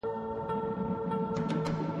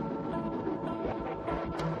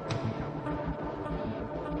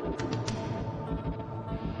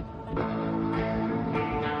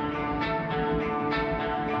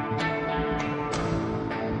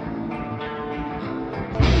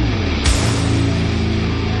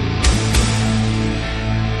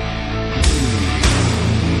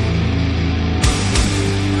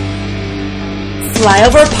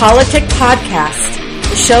Flyover Politic Podcast,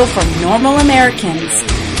 the show for normal Americans.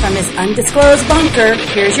 From his undisclosed bunker,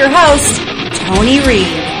 here's your host, Tony Reed.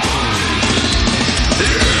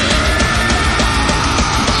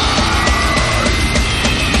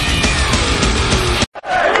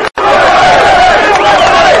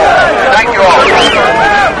 Thank you all.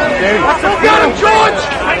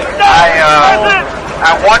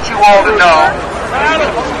 I want you all to know,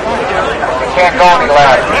 you can't go any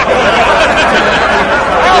louder.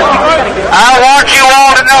 I want you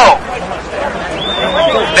all to know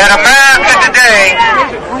that America today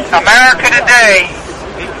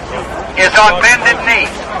is on bended knee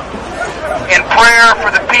in prayer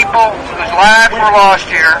for the people whose lives were lost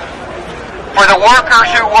here, for the workers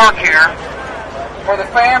who work here, for the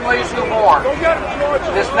families who mourn.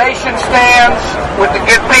 This nation stands with the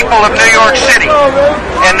good people of New York City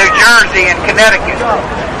and New Jersey and Connecticut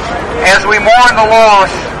as we mourn the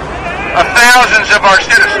loss of thousands of our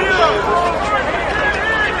citizens.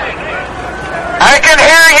 I can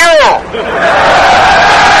hear you.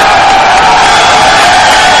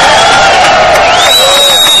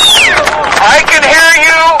 I can hear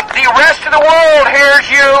you. The rest of the world hears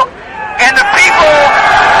you. And the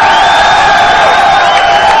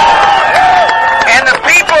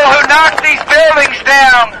people who knock these buildings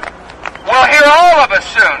down will hear all of us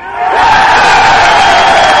soon.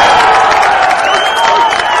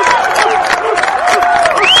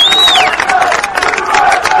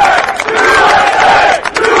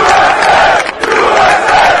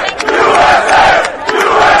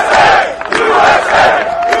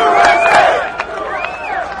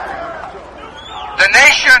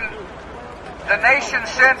 The nation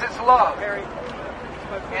sends its love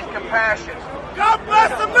and compassion. God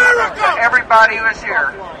bless America! To everybody who is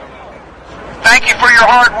here. Thank you for your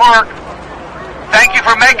hard work. Thank you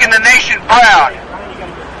for making the nation proud.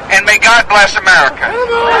 And may God bless America.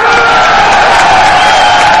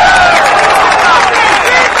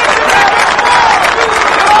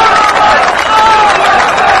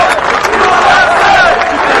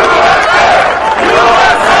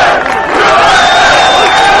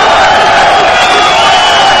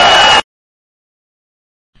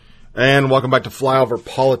 And welcome back to Flyover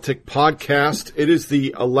Politic Podcast. It is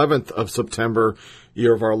the 11th of September,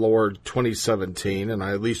 year of our Lord 2017, and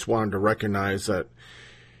I at least wanted to recognize that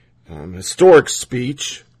historic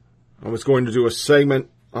speech. I was going to do a segment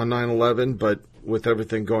on 9/11, but with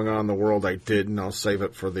everything going on in the world, I didn't. I'll save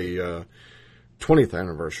it for the 20th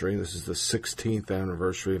anniversary. This is the 16th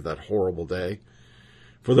anniversary of that horrible day.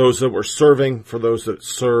 For those that were serving, for those that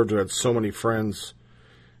served, who had so many friends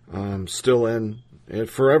still in. It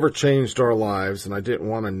forever changed our lives, and I didn't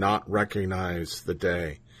want to not recognize the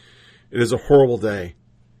day. It is a horrible day,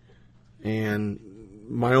 and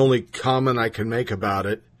my only comment I can make about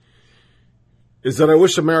it is that I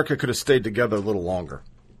wish America could have stayed together a little longer.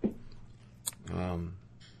 To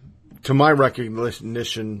my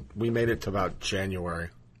recognition, we made it to about January.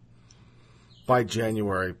 By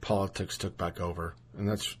January, politics took back over, and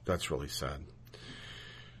that's really sad.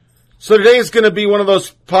 So today is going to be one of those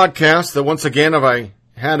podcasts that once again, if I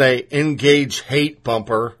had a engage hate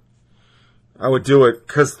bumper, I would do it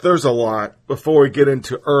because there's a lot before we get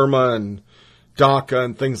into Irma and DACA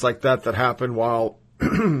and things like that happened while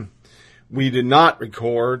we did not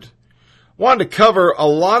record. Wanted to cover a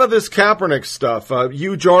lot of this Kaepernick stuff. A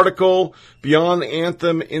huge article, Beyond the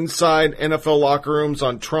Anthem, Inside NFL Locker Rooms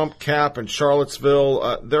on Trump, Cap, and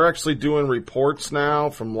Charlottesville. They're actually doing reports now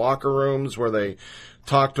from locker rooms where they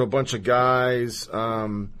talked to a bunch of guys.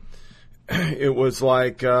 It was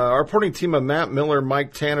like our reporting team of Matt Miller,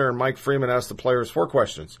 Mike Tanner, and Mike Freeman asked the players 4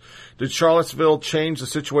 questions. Did Charlottesville change the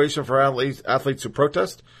situation for athletes who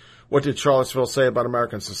protest? What did Charlottesville say about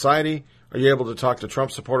American society? Are you able to talk to Trump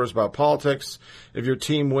supporters about politics? If your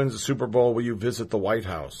team wins the Super Bowl, will you visit the White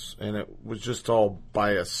House? And it was just all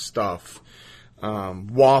biased stuff.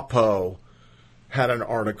 WAPO had an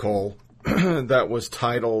article that was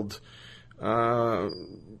titled,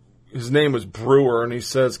 his name was Brewer, and he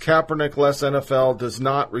says, Kaepernick less NFL does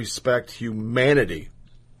not respect humanity.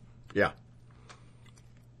 Yeah.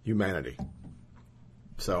 Humanity.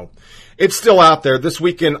 So, it's still out there. This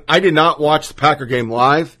weekend, I did not watch the Packer game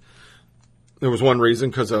live. There was one reason,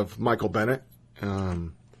 because of Michael Bennett.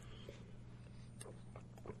 There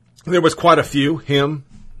was quite a few. Him,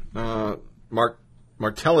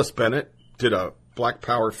 Martellus Bennett did a Black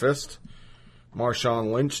Power fist.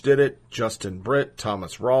 Marshawn Lynch did it. Justin Britt,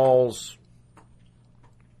 Thomas Rawls.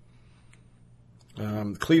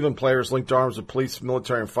 Cleveland players linked arms with police,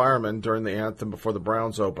 military, and firemen during the anthem before the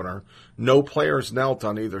Browns opener. No players knelt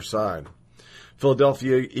on either side.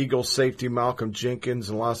 Philadelphia Eagles safety Malcolm Jenkins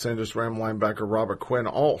and Los Angeles Ram linebacker Robert Quinn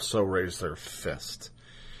also raised their fist.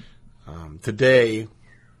 Today,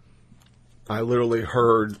 I literally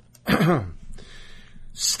heard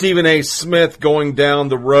Stephen A. Smith going down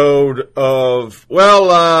the road of,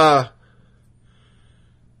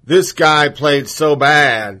 this guy played so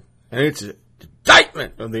bad, and it's an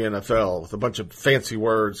indictment of the NFL with a bunch of fancy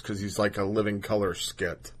words because he's like a Living Color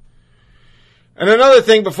skit. And another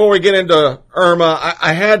thing before we get into Irma,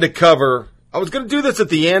 I had to cover, I was going to do this at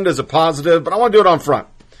the end as a positive, but I want to do it on front.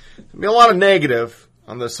 There'll be a lot of negative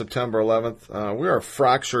on this September 11th. We are a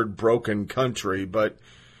fractured, broken country, but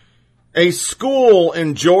a school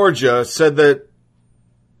in Georgia said that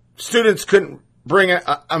students couldn't bring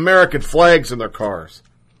American flags in their cars.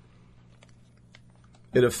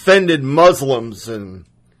 It offended Muslims and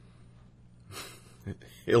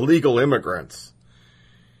illegal immigrants.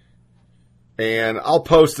 And I'll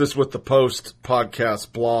post this with the Post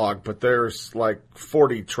podcast blog, but there's like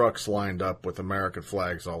 40 trucks lined up with American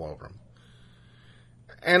flags all over them.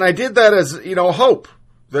 And I did that as, hope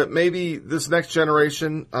that maybe this next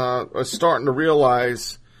generation is starting to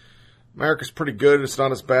realize America's pretty good. It's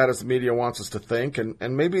not as bad as the media wants us to think.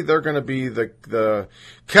 And maybe they're going to be the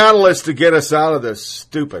catalyst to get us out of this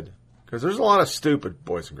stupid. Because there's a lot of stupid,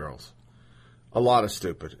 boys and girls. A lot of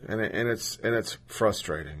stupid. And it's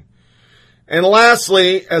frustrating. And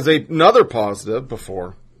lastly, as another positive,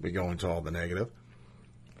 before we go into all the negative,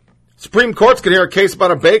 Supreme Court's going to hear a case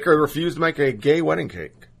about a baker who refused to make a gay wedding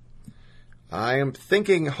cake. I am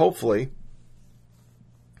thinking, hopefully,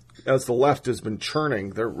 as the left has been churning,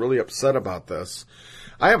 they're really upset about this.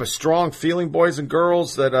 I have a strong feeling, boys and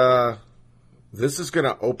girls, that this is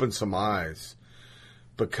going to open some eyes.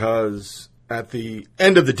 Because at the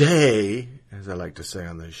end of the day, as I like to say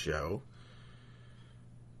on this show,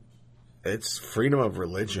 it's freedom of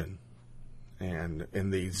religion. And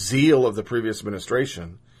in the zeal of the previous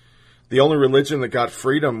administration, the only religion that got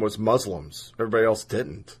freedom was Muslims. Everybody else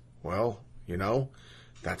didn't. Well,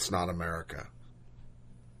 that's not America.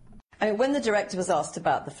 I mean, when the director was asked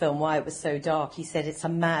about the film, why it was so dark, he said it's a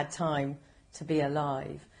mad time to be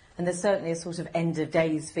alive. And there's certainly a sort of end of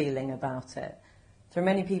days feeling about it. There are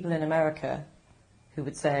many people in America who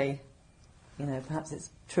would say, perhaps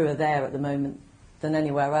it's truer there at the moment than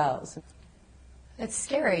anywhere else. It's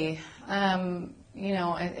scary.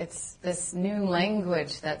 It's this new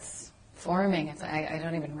language that's forming. I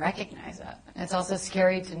don't even recognize it. It's also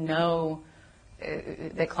scary to know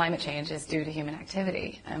that climate change is due to human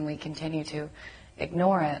activity, and we continue to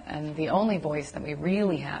ignore it. And the only voice that we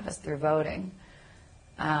really have is through voting.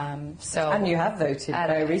 And you have voted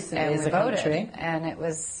very recently as a country, and it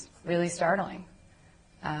was really startling.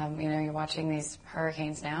 You're watching these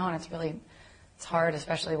hurricanes now, and it's hard,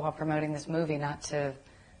 especially while promoting this movie, not to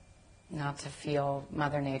feel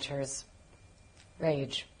Mother Nature's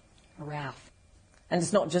rage, wrath. And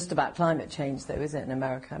it's not just about climate change, though, is it, in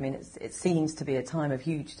America? I mean, it seems to be a time of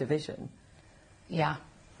huge division. Yeah,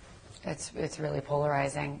 it's really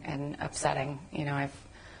polarizing and upsetting.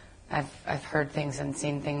 I've heard things and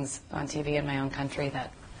seen things on TV in my own country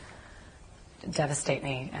that devastate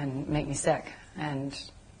me and make me sick, and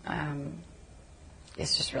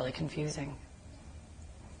it's just really confusing.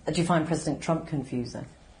 Do you find President Trump confusing?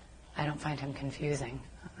 I don't find him confusing.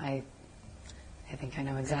 I think I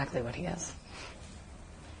know exactly what he is.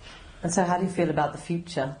 And so how do you feel about the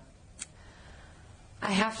future?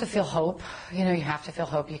 I have to feel hope. You have to feel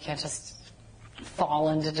hope. You can't just fall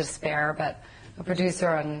into despair. But a producer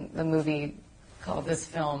on the movie called this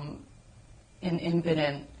film an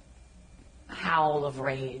impotent howl of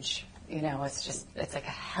rage. It's like a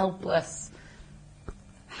helpless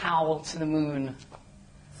howl to the moon.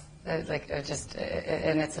 And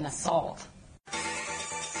it's an assault.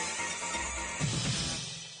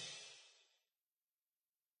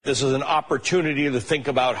 This is an opportunity to think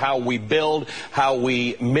about how we build, how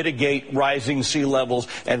we mitigate rising sea levels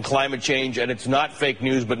and climate change. And it's not fake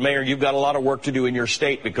news, but Mayor, you've got a lot of work to do in your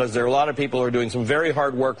state, because there are a lot of people who are doing some very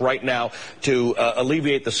hard work right now to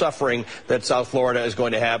alleviate the suffering that South Florida is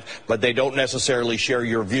going to have, but they don't necessarily share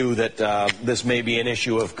your view that this may be an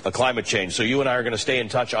issue of climate change. So you and I are going to stay in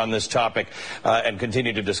touch on this topic and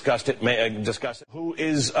continue to discuss it. Who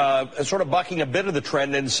is sort of bucking a bit of the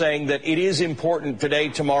trend and saying that it is important today,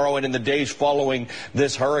 tomorrow, and in the days following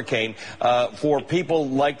this hurricane for people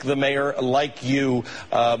like the mayor, like you,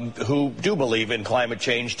 who do believe in climate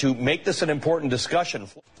change, to make this an important discussion.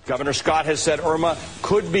 Governor Scott has said Irma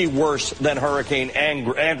could be worse than Hurricane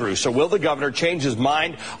Andrew. So will the governor change his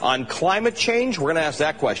mind on climate change? We're going to ask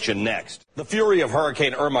that question next. The fury of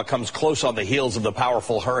Hurricane Irma comes close on the heels of the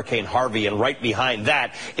powerful Hurricane Harvey, and right behind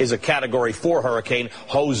that is a Category 4 hurricane,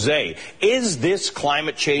 Jose. Is this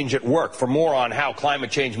climate change at work? For more on how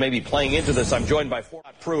climate change may be playing into this, I'm joined by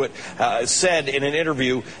Scott Pruitt, said in an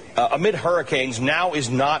interview, amid hurricanes, now is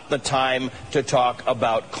not the time to talk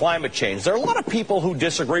about climate change. There are a lot of people who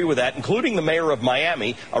disagree with that, including the mayor of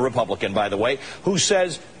Miami, a Republican, by the way, who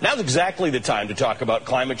says now's exactly the time to talk about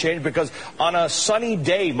climate change because on a sunny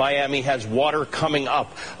day, Miami has water coming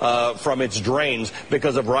up from its drains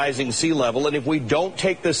because of rising sea level. And if we don't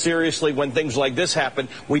take this seriously when things like this happen,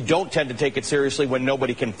 we don't tend to take it seriously when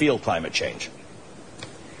nobody can feel climate change.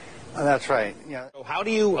 That's right. Yeah. So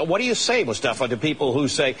what do you say, Mustafa, to people who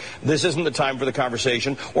say this isn't the time for the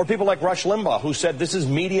conversation, or people like Rush Limbaugh who said this is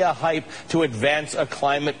media hype to advance a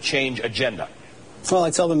climate change agenda? Well,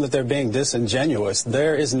 I tell them that they're being disingenuous.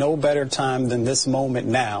 There is no better time than this moment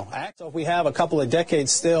now. So if we have a couple of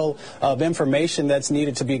decades still of information that's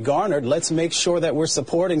needed to be garnered, let's make sure that we're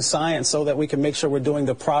supporting science so that we can make sure we're doing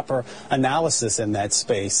the proper analysis in that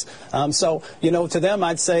space. So, to them,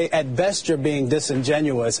 I'd say at best you're being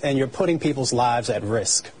disingenuous and you're putting people's lives at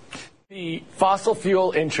risk. The fossil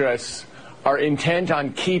fuel interests are intent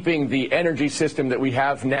on keeping the energy system that we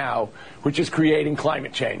have now, which is creating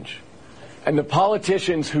climate change. And the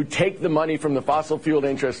politicians who take the money from the fossil fuel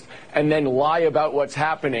interest and then lie about what's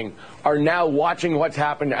happening are now watching what's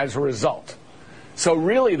happened as a result. So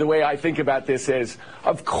really the way I think about this is,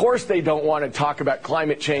 of course they don't want to talk about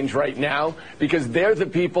climate change right now because they're the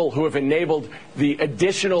people who have enabled the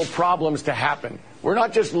additional problems to happen. We're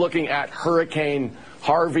not just looking at Hurricane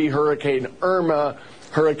Harvey, Hurricane Irma,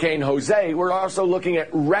 Hurricane Jose. We're also looking at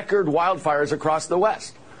record wildfires across the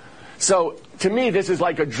West. So to me, this is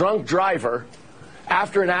like a drunk driver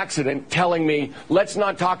after an accident telling me, let's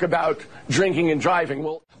not talk about drinking and driving.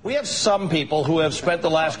 Well, we have some people who have spent the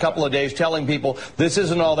last couple of days telling people this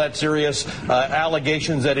isn't all that serious,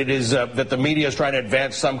 allegations that it is that the media is trying to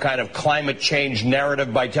advance some kind of climate change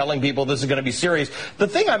narrative by telling people this is going to be serious. The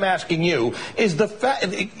thing I'm asking you is the fact,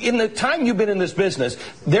 in the time you've been in this business,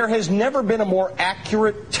 there has never been a more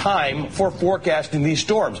accurate time for forecasting these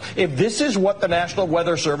storms. If this is what the National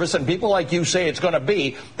Weather Service and people like you say it's going to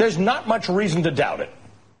be, there's not much reason to doubt it.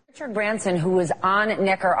 Richard Branson, who was on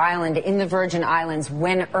Necker Island in the Virgin Islands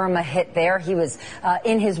when Irma hit there, he was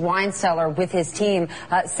in his wine cellar with his team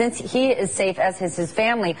since he is safe, as is his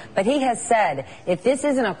family. But he has said if this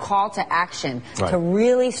isn't a call to action to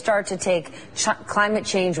really start to take climate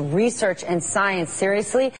change research and science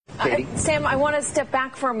seriously. Sam, I want to step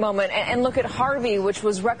back for a moment and look at Harvey, which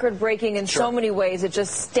was record-breaking in so many ways. It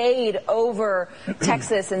just stayed over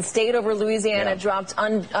Texas and stayed over Louisiana, dropped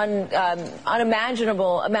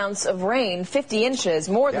unimaginable amounts of rain, 50 inches,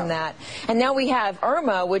 more than that. And now we have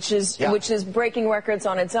Irma, which is breaking records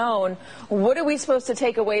on its own. What are we supposed to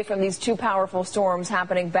take away from these two powerful storms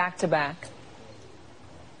happening back-to-back?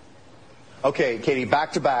 Okay, Katie,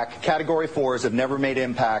 back-to-back, Category 4s have never made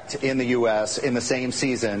impact in the U.S. in the same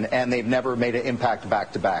season, and they've never made an impact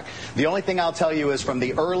back-to-back. The only thing I'll tell you is from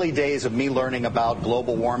the early days of me learning about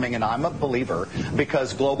global warming, and I'm a believer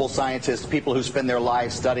because global scientists, people who spend their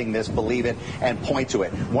lives studying this, believe it and point to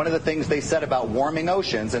it. One of the things they said about warming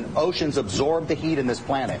oceans, and oceans absorb the heat in this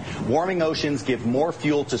planet, warming oceans give more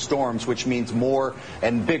fuel to storms, which means more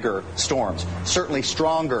and bigger storms, certainly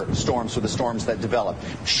stronger storms for the storms that develop.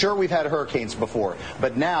 Sure, we've had hurricanes before,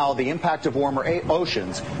 but now the impact of warmer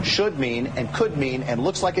oceans should mean and could mean and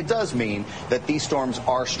looks like it does mean that these storms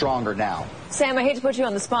are stronger now. Sam, I hate to put you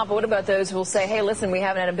on the spot, but what about those who will say, hey, listen, we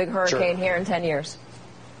haven't had a big hurricane here in 10 years?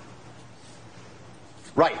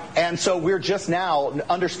 Right. And so we're just now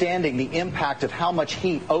understanding the impact of how much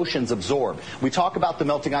heat oceans absorb. We talk about the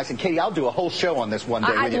melting ice. And, Katie, I'll do a whole show on this one day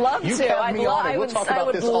with you. I'd love to. I would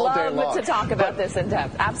love to talk about this in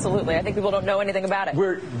depth. Absolutely. I think people don't know anything about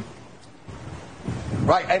it.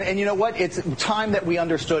 Right, and you know what? It's time that we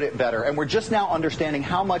understood it better, and we're just now understanding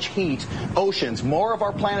how much heat oceans, more of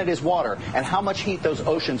our planet is water, and how much heat those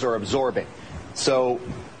oceans are absorbing. So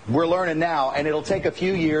we're learning now, and it'll take a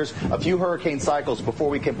few years, a few hurricane cycles before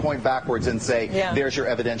we can point backwards and say, there's your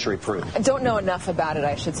evidentiary proof. I don't know enough about it,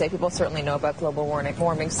 I should say. People certainly know about global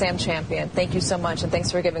warming. Sam Champion, thank you so much, and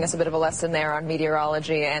thanks for giving us a bit of a lesson there on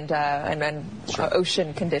meteorology and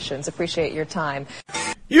ocean conditions. Appreciate your time.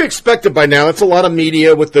 You expect it by now. It's a lot of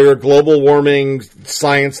media with their global warming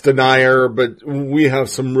science denier, but we have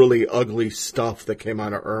some really ugly stuff that came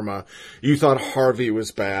out of Irma. You thought Harvey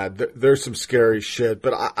was bad. There's some scary shit,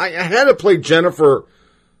 but I had to play Jennifer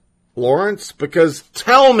Lawrence? Because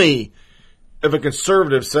tell me if a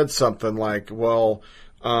conservative said something like, well,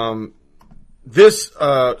 this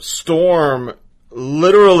storm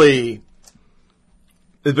literally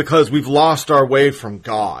is because we've lost our way from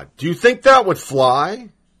God. Do you think that would fly?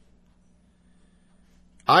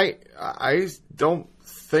 I don't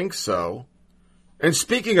think so. And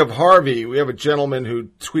speaking of Harvey, we have a gentleman who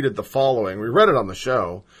tweeted the following. We read it on the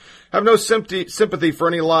show. Have no sympathy for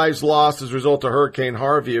any lives lost as a result of Hurricane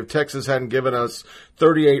Harvey. If Texas hadn't given us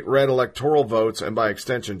 38 red electoral votes and by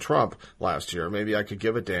extension Trump last year, maybe I could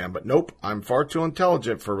give a damn. But nope, I'm far too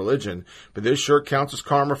intelligent for religion. But this sure counts as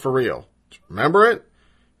karma for real. Remember it?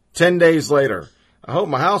 10 days later. I hope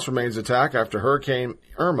my house remains intact after Hurricane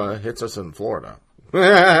Irma hits us in Florida.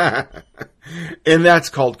 And that's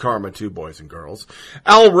called karma too, boys and girls.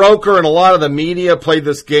 Al Roker and a lot of the media played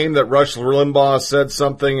this game that Rush Limbaugh said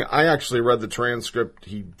something. I actually read the transcript.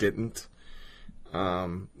 He didn't.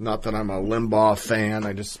 Not that I'm a Limbaugh fan.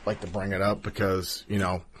 I just like to bring it up because, you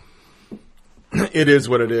know, it is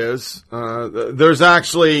what it is. There's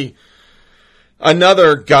actually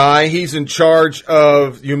another guy. He's in charge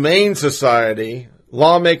of Humane Society.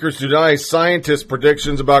 Lawmakers who deny scientists'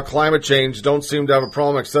 predictions about climate change don't seem to have a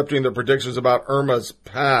problem accepting their predictions about Irma's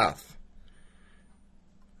path.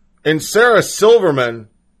 And Sarah Silverman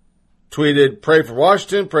tweeted, pray for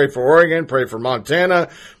Washington, pray for Oregon, pray for Montana,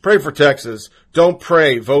 pray for Texas. Don't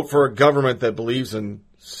pray. Vote for a government that believes in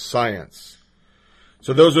science.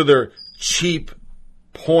 So those are their cheap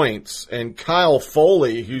points. And Kyle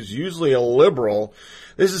Foley, who's usually a liberal,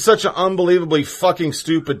 this is such an unbelievably fucking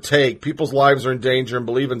stupid take. People's lives are in danger and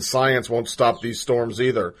believe in science won't stop these storms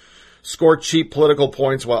either. Score cheap political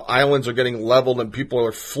points while islands are getting leveled and people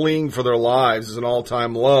are fleeing for their lives is an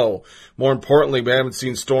all-time low. More importantly, we haven't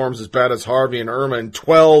seen storms as bad as Harvey and Irma in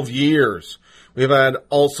 12 years. We've had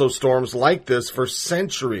also storms like this for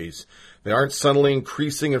centuries. They aren't suddenly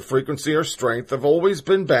increasing in frequency or strength. They've always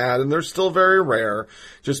been bad, and they're still very rare.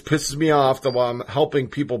 Just pisses me off that while I'm helping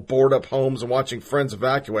people board up homes and watching friends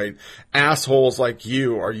evacuate, assholes like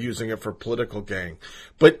you are using it for political gain.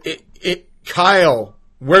 But Kyle,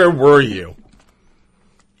 where were you?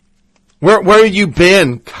 Where have you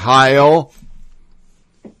been, Kyle?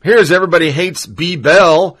 Here's everybody hates B.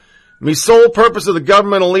 Bell. The sole purpose of the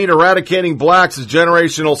government elite eradicating blacks is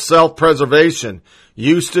generational self-preservation.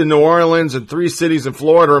 Houston, New Orleans, and 3 cities in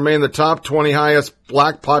Florida remain the top 20 highest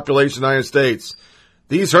black population in the United States.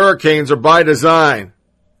 These hurricanes are by design.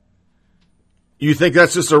 You think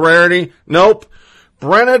that's just a rarity? Nope.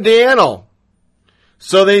 Brenna Daniel.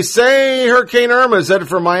 So they say Hurricane Irma is headed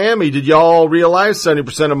for Miami. Did y'all realize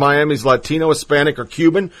 70% of Miami's Latino, Hispanic, or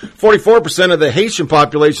Cuban? 44% of the Haitian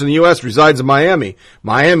population in the U.S. resides in Miami.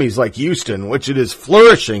 Miami's like Houston, which it is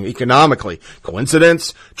flourishing economically.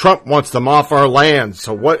 Coincidence? Trump wants them off our land.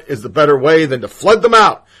 So what is the better way than to flood them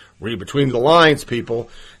out? Read between the lines, people.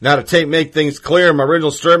 Now to make things clear, in my original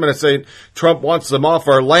statement I said Trump wants them off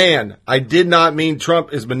our land. I did not mean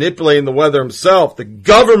Trump is manipulating the weather himself. The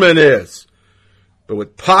government is. But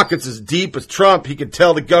with pockets as deep as Trump, he could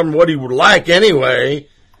tell the government what he would like anyway.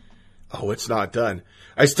 Oh, it's not done.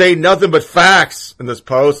 I stated nothing but facts in this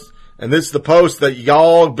post. And this is the post that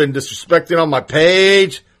y'all have been disrespecting on my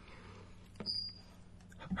page.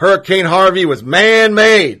 Hurricane Harvey was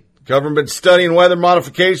man-made. The government been studying weather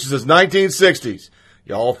modifications since 1960s.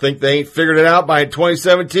 Y'all think they ain't figured it out by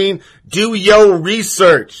 2017? Do your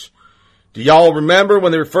research. Do y'all remember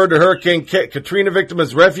when they referred to Hurricane Katrina victims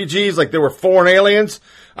as refugees like they were foreign aliens?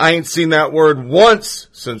 I ain't seen that word once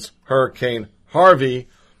since Hurricane Harvey.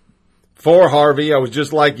 For Harvey, I was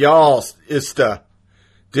just like y'all, Ista.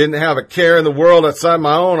 Didn't have a care in the world outside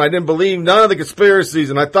my own. I didn't believe none of the conspiracies,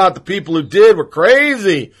 and I thought the people who did were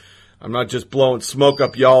crazy. I'm not just blowing smoke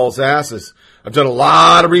up y'all's asses. I've done a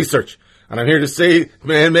lot of research. And I'm here to say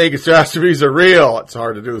man-made catastrophes are real. It's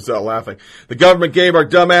hard to do without laughing. The government gave our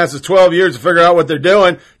dumbasses 12 years to figure out what they're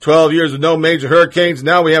doing. 12 years with no major hurricanes.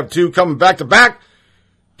 Now we have 2 coming back to back.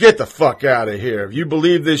 Get the fuck out of here. If you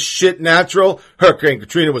believe this shit natural, Hurricane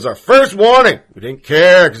Katrina was our first warning. We didn't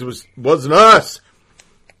care because it wasn't us.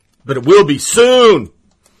 But it will be soon.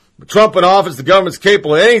 With Trump in office, the government's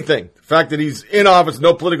capable of anything. The fact that he's in office,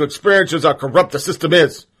 no political experience, shows how corrupt the system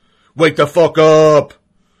is. Wake the fuck up.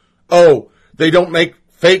 Oh, they don't make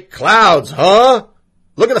fake clouds, huh?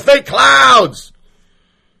 Look at the fake clouds.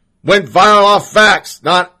 Went viral off facts,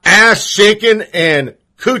 not ass shaking and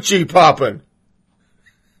coochie popping.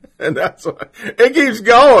 And that's what, it keeps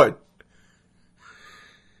going.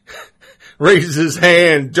 Raises his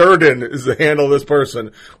hand. Durden is the handle of this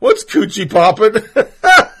person. What's coochie popping?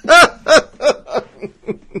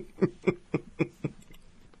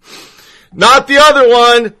 Not the other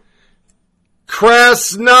one.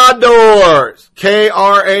 Krasnodar, Krasnodar,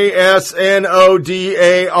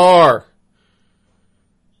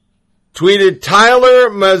 tweeted Tyler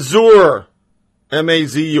Mazur,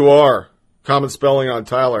 Mazur, common spelling on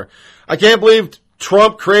Tyler. I can't believe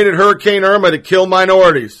Trump created Hurricane Irma to kill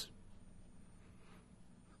minorities.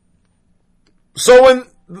 So when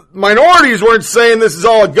minorities weren't saying this is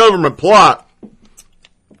all a government plot,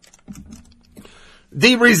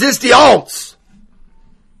 the resistance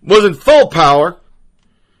was in full power.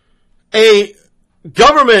 A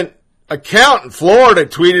government account in Florida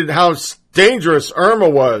tweeted how dangerous Irma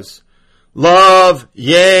was. Love,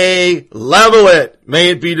 yay, level it, may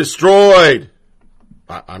it be destroyed.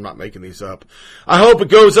 I'm not making these up. I hope it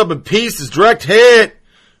goes up in pieces. Direct hit.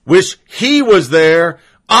 Wish he was there.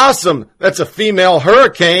 Awesome. That's a female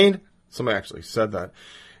hurricane. Somebody actually said that.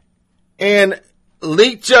 And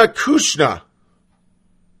Licha Kushna.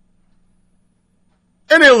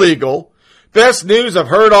 An illegal. Best news I've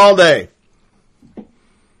heard all day.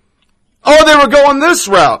 Oh, they were going this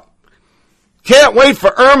route. Can't wait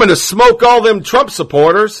for Irma to smoke all them Trump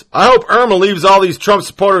supporters. I hope Irma leaves all these Trump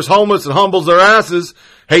supporters homeless and humbles their asses.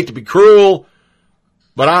 Hate to be cruel,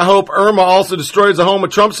 but I hope Irma also destroys the home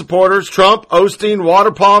of Trump supporters, Trump, Osteen,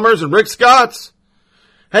 Water Palmers, and Rick Scotts.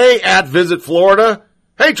 Hey, at Visit Florida.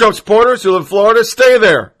 Hey, Trump supporters who live in Florida, stay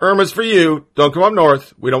there. Irma's for you. Don't come up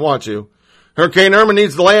north. We don't want you. Hurricane Irma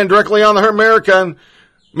needs to land directly on the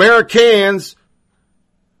Americans,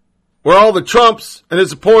 where all the Trumps and his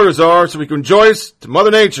supporters are, so we can rejoice to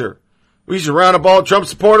Mother Nature. We should round up all Trump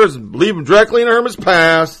supporters and leave them directly in Irma's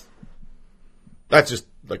path. That's just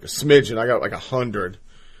like a smidgen. I got like 100.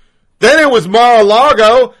 Then it was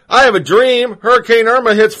Mar-a-Lago. I have a dream. Hurricane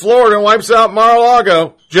Irma hits Florida and wipes out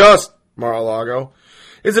Mar-a-Lago. Just Mar-a-Lago.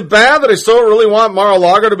 Is it bad that I so really want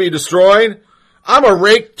Mar-a-Lago to be destroyed? I'm a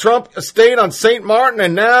rake Trump estate on St. Martin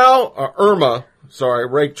and now,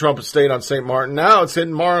 rake Trump estate on St. Martin. Now it's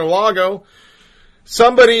hitting Mar-a-Lago.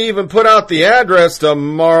 Somebody even put out the address to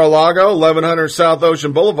Mar-a-Lago, 1100 South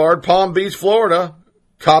Ocean Boulevard, Palm Beach, Florida.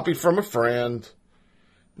 Copied from a friend.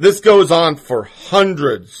 This goes on for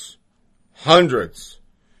hundreds.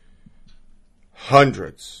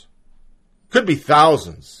 Could be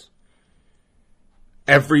thousands.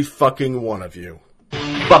 Every fucking one of you.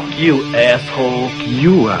 Fuck you, asshole.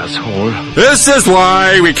 You asshole. This is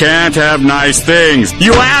why we can't have nice things.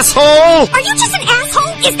 You asshole! Are you just an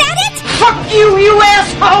asshole? Is that it? Fuck you, you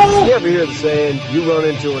asshole! You ever hear the saying, you run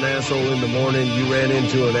into an asshole in the morning, you ran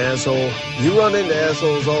into an asshole? You run into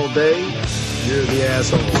assholes all day, you're the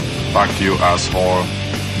asshole. Fuck you, asshole.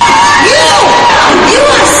 You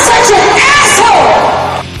are such an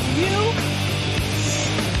asshole!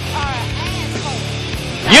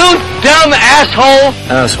 You dumb asshole!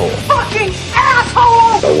 Asshole. Fucking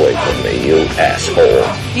asshole! Away from me, you asshole.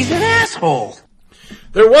 He's an asshole.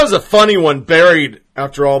 There was a funny one buried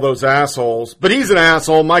after all those assholes, but he's an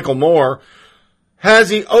asshole, Michael Moore. Has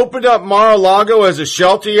he opened up Mar-a-Lago as a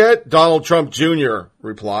shelter yet? Donald Trump Jr.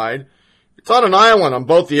 replied. It's on an island on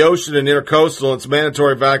both the ocean and intercoastal. It's a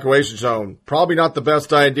mandatory evacuation zone. Probably not the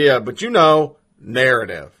best idea, but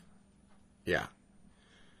narrative. Yeah.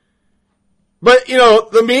 But,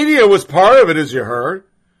 the media was part of it, as you heard.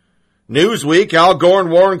 Newsweek, Al Gore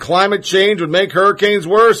and warned climate change would make hurricanes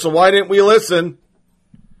worse, so why didn't we listen?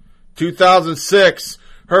 2006,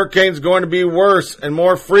 hurricanes going to be worse and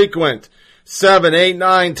more frequent. 7, 8,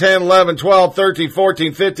 9, 10, 11, 12, 13,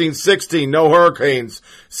 14, 15, 16, no hurricanes.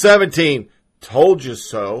 17, told you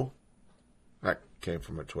so. That came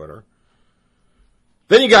from a Twitter.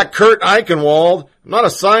 Then you got Kurt Eichenwald. I'm not a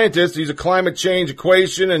scientist. He's a climate change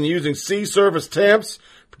equation and using sea surface temps.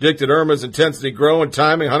 Predicted Irma's intensity, grow, and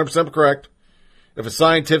timing. 100% correct. If a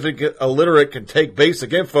scientific illiterate can take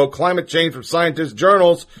basic info, climate change from scientist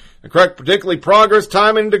journals, and correct particularly progress,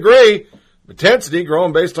 timing, and degree, intensity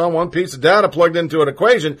growing based on one piece of data plugged into an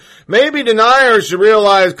equation, maybe deniers should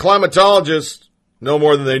realize climatologists know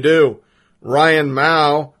more than they do. Ryan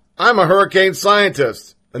Mao, I'm a hurricane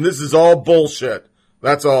scientist, and this is all bullshit.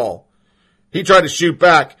 That's all. He tried to shoot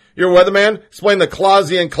back. You're a weatherman? Explain the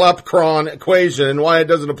Clausius-Clapeyron equation and why it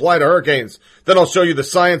doesn't apply to hurricanes. Then I'll show you the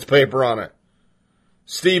science paper on it.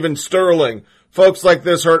 Stephen Sterling. Folks like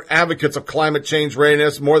this hurt advocates of climate change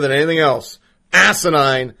readiness more than anything else.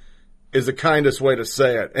 Asinine is the kindest way to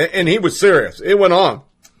say it. And he was serious. It went on.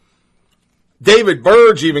 David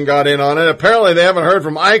Burge even got in on it. Apparently they haven't heard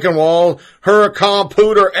from Eichenwald, Hurricane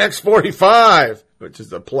Pooter X45, which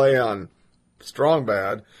is a play on Strong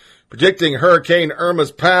Bad. Predicting Hurricane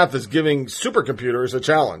Irma's path is giving supercomputers a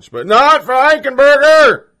challenge, but not for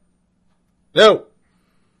Eichenberger. No.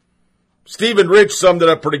 Stephen Rich summed it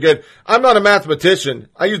up pretty good. I'm not a mathematician.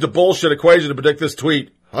 I used a bullshit equation to predict this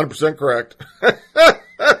tweet. 100% correct. And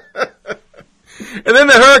then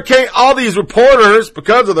the hurricane, all these reporters,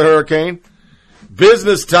 because of the hurricane,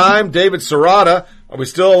 Business Time, David Serrata, are we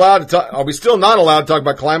still not allowed to talk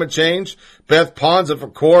about climate change? Beth Ponza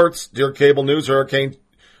from Quartz, Dear Cable News, Hurricane,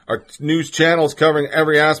 our news channels covering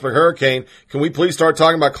every aspect of hurricane. Can we please start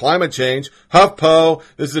talking about climate change? HuffPo,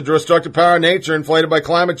 this is a destructive power of nature inflated by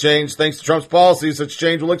climate change. Thanks to Trump's policies, such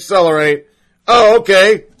change will accelerate. Oh,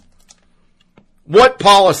 okay. What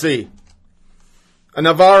policy? A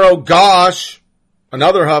Navarro Gosh,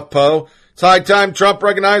 another HuffPo. It's high time Trump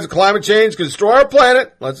recognized that climate change can destroy our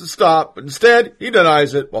planet. Let's it stop. But instead, he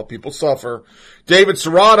denies it while people suffer. David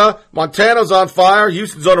Serrata, Montana's on fire.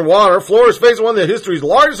 Houston's underwater. Florida's facing one of history's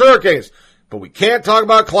largest hurricanes. But we can't talk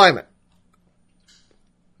about climate.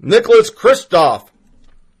 Nicholas Kristof,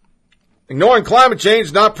 ignoring climate change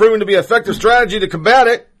is not proven to be an effective strategy to combat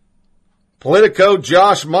it. Politico,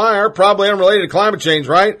 Josh Meyer, probably unrelated to climate change,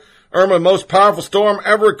 right? Irma, most powerful storm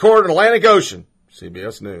ever recorded in the Atlantic Ocean.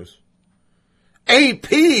 CBS News.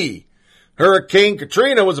 AP, Hurricane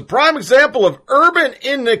Katrina was a prime example of urban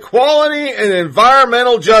inequality and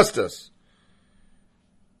environmental justice.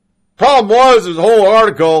 Problem was, there's a whole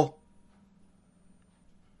article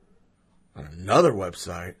on another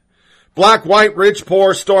website. Black, white, rich,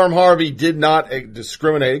 poor, Storm Harvey did not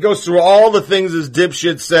discriminate. It goes through all the things this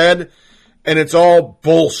dipshit said, and it's all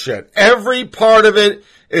bullshit. Every part of it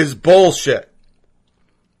is bullshit.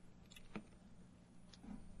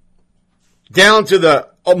 Down to the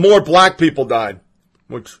more black people died,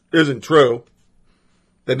 which isn't true.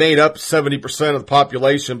 They made up 70% of the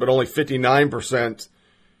population, but only 59%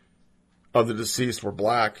 of the deceased were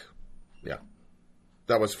black. Yeah,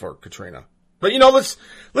 that was for Katrina. But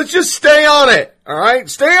let's just stay on it, all right?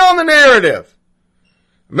 Stay on the narrative.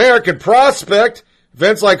 American Prospect,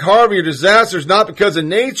 events like Harvey are disasters not because of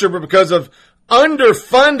nature, but because of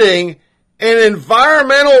underfunding and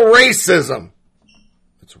environmental racism.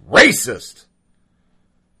 It's racist.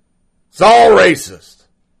 It's all racist.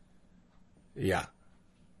 Yeah.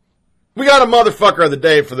 We got a motherfucker of the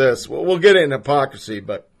day for this. We'll get into hypocrisy,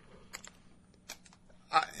 but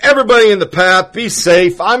everybody in the path, be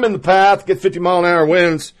safe. I'm in the path, get 50-mile-an-hour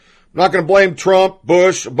winds. I'm not going to blame Trump,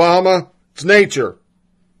 Bush, Obama. It's nature.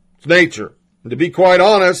 It's nature. And to be quite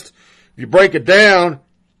honest, if you break it down,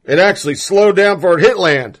 it actually slowed down before it hit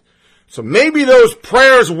land. So maybe those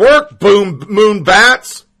prayers worked, boom, moon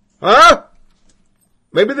bats. Huh?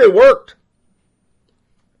 Maybe they worked.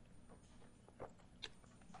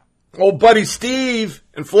 Old buddy Steve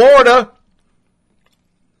in Florida,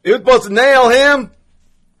 he was supposed to nail him.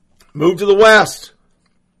 Moved to the west.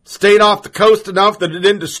 Stayed off the coast enough that it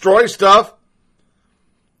didn't destroy stuff.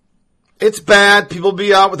 It's bad. People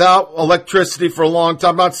be out without electricity for a long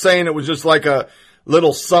time. I'm not saying it was just like a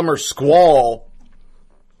little summer squall.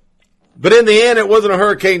 But in the end, it wasn't a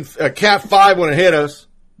hurricane, a Cat 5 when it hit us.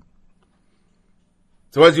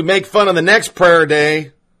 So as you make fun of the next prayer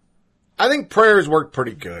day, I think prayers work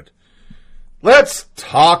pretty good. Let's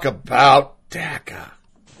talk about DACA.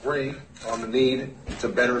 Agree on the need to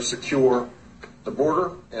better secure the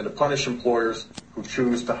border and to punish employers who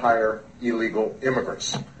choose to hire illegal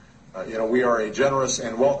immigrants. We are a generous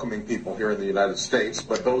and welcoming people here in the United States,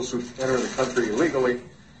 but those who enter the country illegally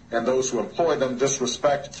and those who employ them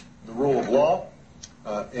disrespect the rule of law,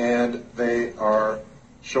 and they are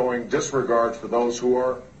showing disregard for those who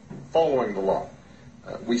are following the law.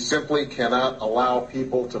 We simply cannot allow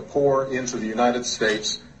people to pour into the United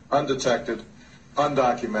States undetected,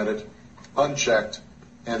 undocumented, unchecked,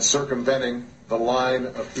 and circumventing the line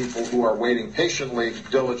of people who are waiting patiently,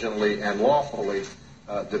 diligently, and lawfully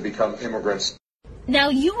to become immigrants. Now,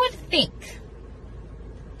 you would think,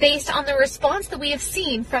 based on the response that we have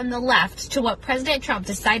seen from the left to what President Trump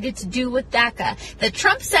decided to do with DACA, that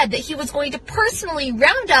Trump said that he was going to personally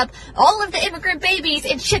round up all of the immigrant babies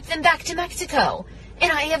and ship them back to Mexico.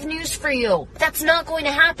 And I have news for you. That's not going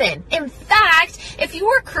to happen. In fact, if you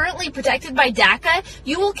are currently protected by DACA,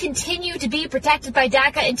 you will continue to be protected by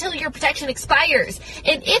DACA until your protection expires.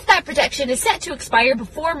 And if that protection is set to expire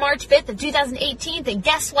before March 5th of 2018, then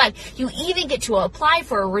guess what? You even get to apply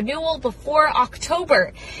for a renewal before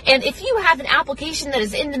October. And if you have an application that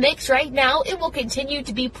is in the mix right now, it will continue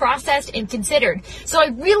to be processed and considered. So I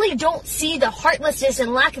really don't see the heartlessness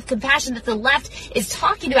and lack of compassion that the left is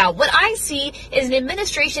talking about. What I see is an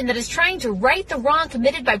administration that is trying to right the wrong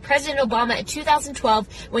committed by President Obama in 2012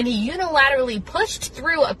 when he unilaterally pushed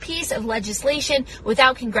through a piece of legislation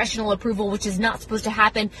without congressional approval, which is not supposed to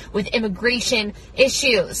happen with immigration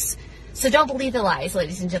issues. So don't believe the lies,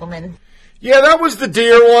 ladies and gentlemen. Yeah, that was the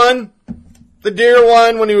deer one. the dear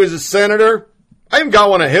one when he was a senator. I even got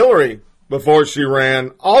one of Hillary before she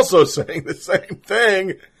ran, also saying the same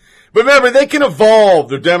thing. But remember, they can evolve.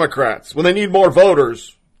 They're Democrats. When they need more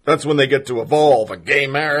voters, that's when they get to evolve. A gay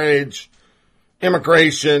marriage,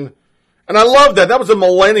 immigration. And I love that. That was a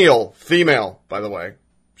millennial female, by the way.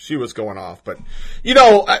 She was going off. But, you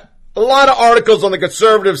know, a lot of articles on the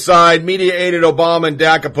conservative side, media aided Obama and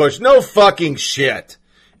DACA push. No fucking shit.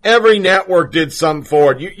 Every network did something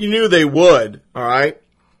for it. You knew they would, all right?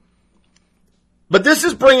 But this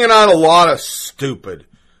is bringing out a lot of stupid,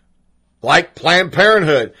 like Planned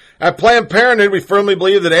Parenthood. At Planned Parenthood, we firmly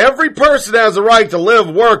believe that every person has a right to live,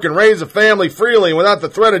 work, and raise a family freely without the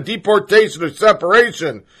threat of deportation or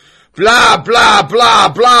separation. Blah, blah, blah,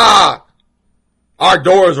 blah. Our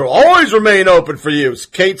doors will always remain open for you.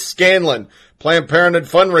 Kate Scanlon, Planned Parenthood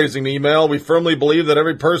fundraising email. We firmly believe that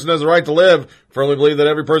every person has a right to live. Firmly believe that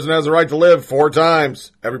every person has a right to live 4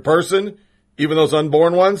 times. Every person, even those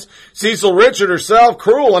unborn ones. Cecil Richard herself,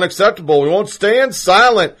 cruel, unacceptable. We won't stand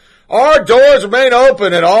silent. Our doors remain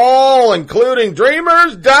open at all, including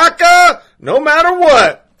Dreamers, DACA, no matter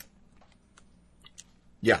what.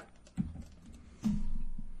 Yeah.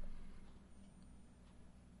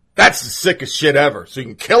 That's the sickest shit ever. So you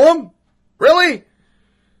can kill them? Really?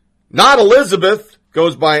 Not Elizabeth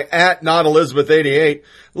goes by @NotElizabeth88.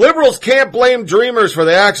 Liberals can't blame Dreamers for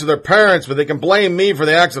the acts of their parents, but they can blame me for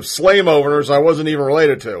the acts of slave owners I wasn't even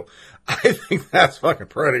related to. I think that's fucking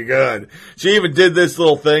pretty good. She even did this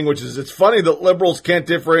little thing, which is, it's funny that liberals can't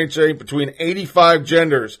differentiate between 85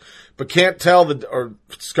 genders, but can't tell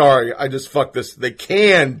I just fucked this. They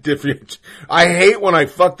can differentiate. I hate when I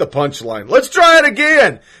fuck the punchline. Let's try it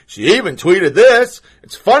again. She even tweeted this.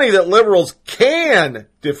 It's funny that liberals can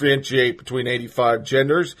differentiate between 85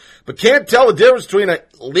 genders, but can't tell the difference between a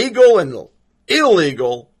legal and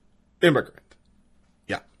illegal immigrant.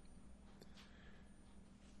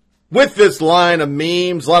 With this line of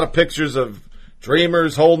memes, a lot of pictures of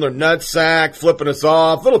Dreamers holding their nutsack, flipping us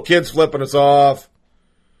off, little kids flipping us off.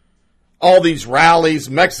 All these rallies,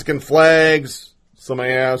 Mexican flags.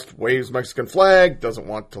 Somebody asked, waves Mexican flag, doesn't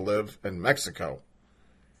want to live in Mexico.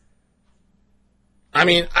 I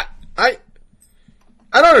mean, I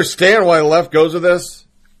don't understand why the left goes with this.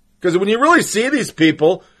 Because when you really see these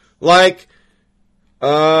people, like,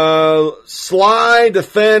 Sly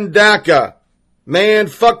defend DACA. Man,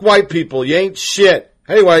 fuck white people. You ain't shit.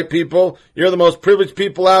 Hey, white people, you're the most privileged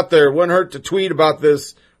people out there. Wouldn't hurt to tweet about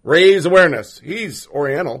this. Raise awareness. He's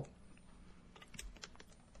Oriental.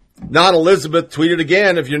 Not Elizabeth tweeted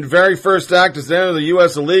again. If your very first act is to enter the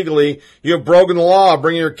U.S. illegally, you have broken the law.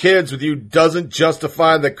 Bringing your kids with you doesn't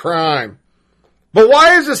justify the crime. But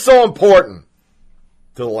why is this so important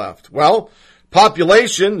to the left? Well,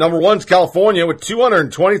 population, number 1 is California with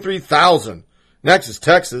 223,000. Next is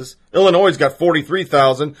Texas. Illinois' got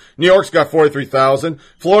 43,000. New York's got 43,000.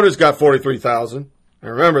 Florida's got 43,000.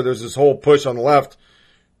 And remember, there's this whole push on the left.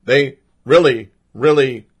 They really,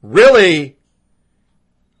 really, really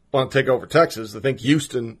want to take over Texas. They think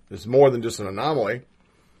Houston is more than just an anomaly.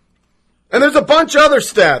 And there's a bunch of other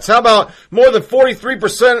stats. How about more than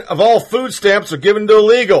 43% of all food stamps are given to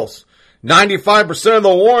illegals? 95% of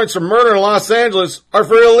the warrants for murder in Los Angeles are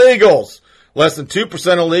for illegals. Less than 2% of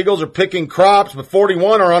illegals are picking crops, but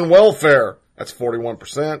 41 are on welfare. That's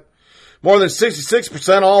 41%. More than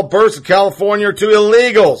 66% of all births in California are to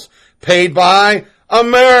illegals, paid by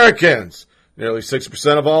Americans. Nearly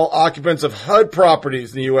 6% of all occupants of HUD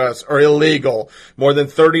properties in the U.S. are illegal. More than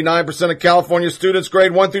 39% of California students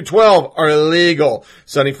grade 1 through 12 are illegal.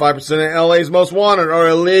 75% of LA's most wanted are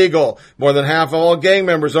illegal. More than half of all gang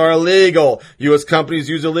members are illegal. U.S. companies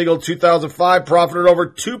used illegal in 2005 profited over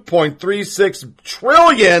 $2.36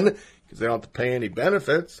 trillion because they don't have to pay any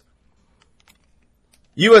benefits.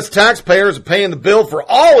 U.S. taxpayers are paying the bill for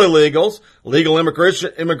all illegals. Illegal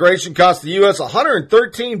immigration costs the U.S.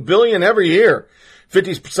 $113 billion every year.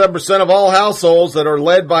 57% of all households that are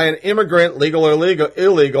led by an immigrant, legal or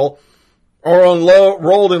illegal, are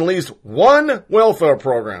enrolled in at least one welfare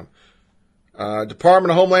program.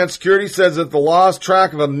 Department of Homeland Security says that the lost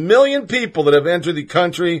track of 1 million people that have entered the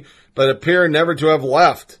country but appear never to have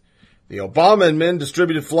left. The Obama admin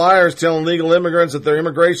distributed flyers telling legal immigrants that their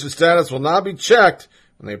immigration status will not be checked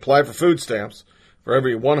when they apply for food stamps. For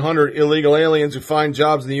every 100 illegal aliens who find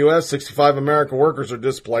jobs in the U.S., 65 American workers are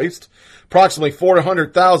displaced. Approximately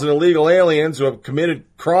 400,000 illegal aliens who have committed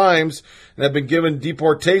crimes and have been given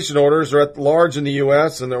deportation orders are at large in the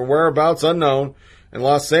U.S. and their whereabouts unknown. In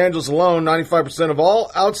Los Angeles alone, 95% of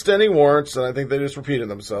all outstanding warrants, and I think they just repeated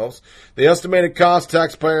themselves, the estimated cost to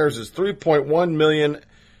taxpayers is $3.1 million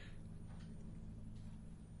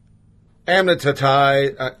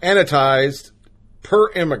annotated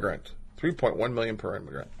per immigrant. 3.1 million per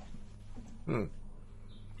immigrant.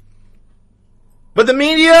 But the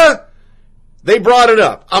media, they brought it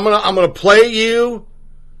up. I'm gonna play you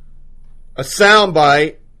a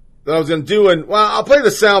soundbite that I was gonna do, and I'll play the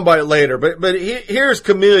soundbite later. But here's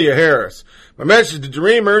Kamala Harris. My message to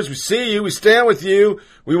Dreamers: we see you, we stand with you,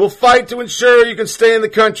 we will fight to ensure you can stay in the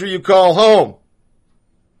country you call home.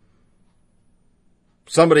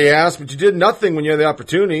 Somebody asked, but you did nothing when you had the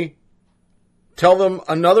opportunity. Tell them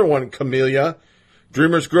another one, Kamala.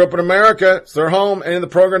 Dreamers grew up in America. It's their home, and in the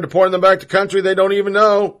program deporting them back to country they don't even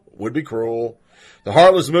know would be cruel. The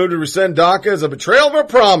heartless move to rescind DACA is a betrayal of our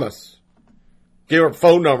promise. Gave her a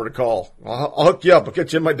phone number to call. I'll hook you up. I'll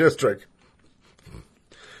get you in my district.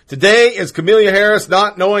 Today is Kamala Harris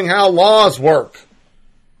not knowing how laws work.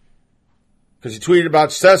 Because he tweeted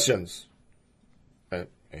about Sessions. And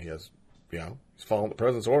he's following the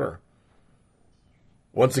president's order.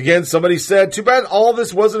 Once again, somebody said, too bad all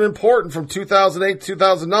this wasn't important from 2008 to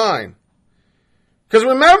 2009. Because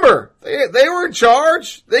remember, they were in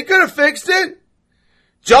charge. They could have fixed it.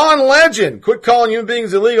 John Legend, quit calling human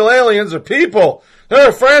beings illegal aliens or people.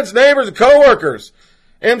 They're friends, neighbors, and coworkers.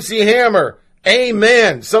 MC Hammer,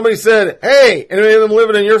 amen. Somebody said, hey, any of them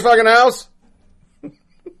living in your fucking house?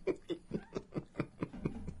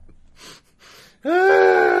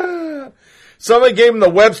 Somebody gave him the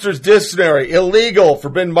Webster's Dictionary. Illegal,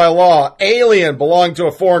 forbidden by law. Alien, belonging to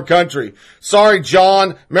a foreign country. Sorry,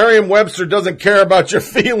 John. Merriam-Webster doesn't care about your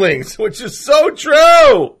feelings, which is so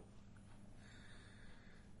true.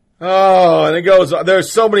 Oh, and it goes,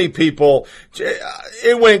 there's so many people.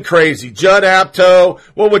 It went crazy. Judd Apatow.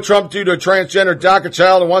 What would Trump do to a transgender DACA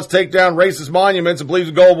child who wants to take down racist monuments and believes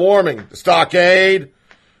in global warming? The stockade.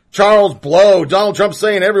 Charles Blow, Donald Trump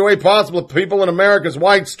saying every way possible people in America's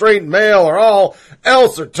white, straight, male, or all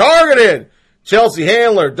else are targeted. Chelsea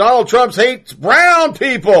Handler, Donald Trump hates brown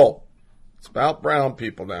people. It's about brown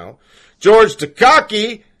people now. George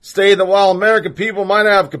Takaki stated that while American people might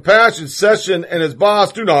have compassion, Sessions and his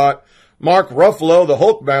boss do not. Mark Ruffalo, the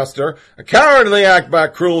Hulkmaster, a cowardly act by a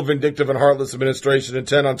cruel, vindictive, and heartless administration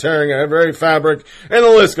intent on tearing our very fabric, and the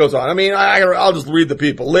list goes on. I mean, I'll just read the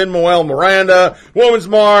people. Lin-Manuel Miranda, Women's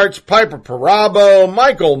March, Piper Parabo,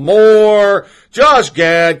 Michael Moore, Josh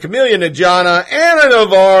Gad, Camelia Najana, Anna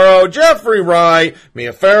Navarro, Jeffrey Wright,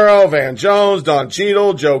 Mia Farrow, Van Jones, Don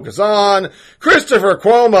Cheadle, Joe Kazan, Christopher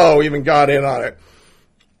Cuomo even got in on it.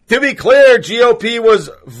 To be clear, GOP was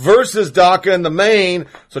versus DACA in the main,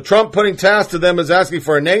 so Trump putting tasks to them is asking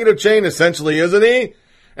for a negative change, essentially, isn't he?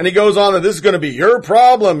 And he goes on that this is going to be your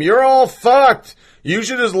problem. You're all fucked. You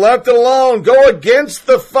should have left it alone. Go against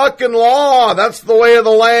the fucking law. That's the way of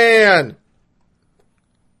the land.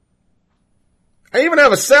 I even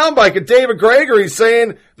have a soundbite of David Gregory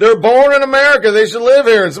saying they're born in America. They should live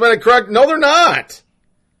here. And somebody correct. No, they're not.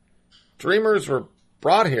 Dreamers were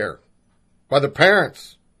brought here by their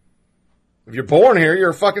parents. If you're born here, you're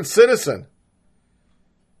a fucking citizen.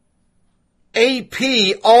 AP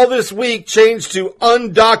all this week changed to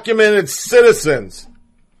undocumented citizens.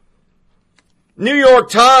 New York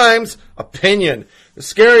Times, opinion. The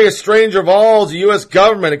scariest stranger of all is the U.S.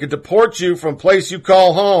 government. It could deport you from a place you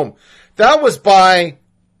call home. That was by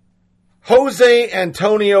Jose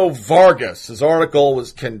Antonio Vargas. His article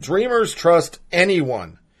was, Can Dreamers Trust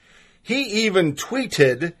Anyone? He even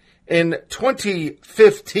tweeted in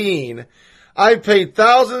 2015, I paid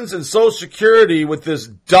thousands in Social Security with this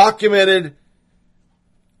documented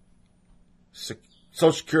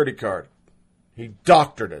Social Security card. He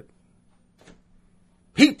doctored it.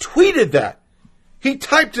 He tweeted that. He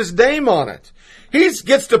typed his name on it. He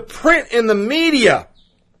gets to print in the media.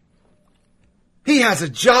 He has a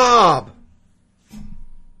job.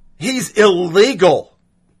 He's illegal.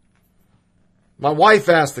 My wife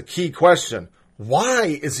asked the key question.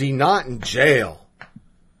 Why is he not in jail?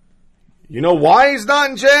 You know why he's not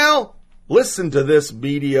in jail? Listen to this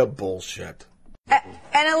media bullshit.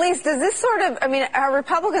 And Elise, does this sort of, I mean, are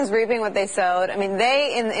Republicans reaping what they sowed? I mean,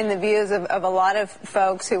 they, in the views of a lot of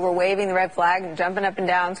folks who were waving the red flag and jumping up and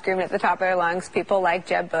down, screaming at the top of their lungs, people like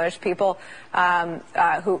Jeb Bush, people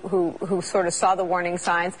who sort of saw the warning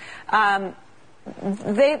signs,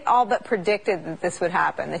 they all but predicted that this would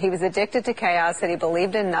happen, that he was addicted to chaos, that he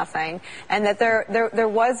believed in nothing, and that there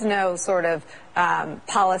was no sort of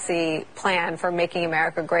policy plan for making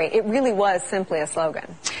America great. It really was simply a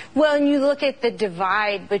slogan. Well, and you look at the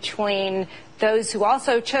divide between those who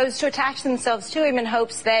also chose to attach themselves to him in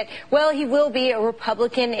hopes that, well, he will be a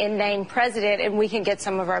Republican in name president and we can get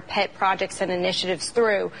some of our pet projects and initiatives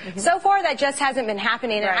through. Mm-hmm. So far, that just hasn't been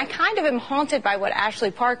happening. Right. And I kind of am haunted by what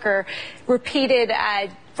Ashley Parker repeated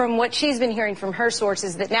from what she's been hearing from her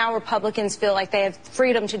sources, that now Republicans feel like they have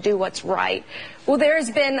freedom to do what's right. Well, there's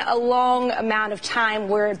been a long amount of time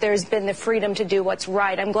where there's been the freedom to do what's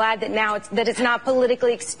right. I'm glad that now it's not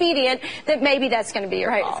politically expedient, that maybe that's going to be your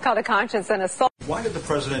right. call. It's called a conscience and assault. Why did the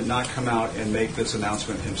president not come out and make this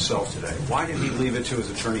announcement himself today? Why did he leave it to his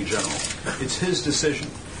attorney general? It's his decision.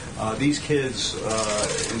 These kids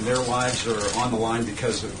in their lives are on the line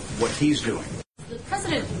because of what he's doing. The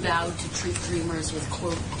president vowed to treat dreamers with,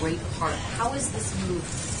 quote, great heart. How is this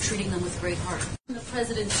move treating them with great heart? The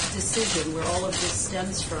president's decision, where all of this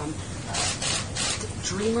stems from,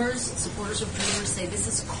 dreamers, supporters of dreamers say this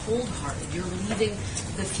is cold-hearted. You're leaving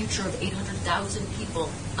the future of 800,000 people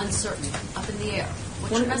uncertain, up in the air.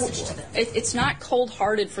 What's your message to them? It's not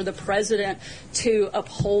cold-hearted for the president to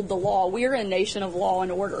uphold the law. We're a nation of law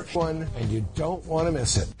and order. And you don't want to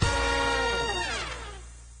miss it.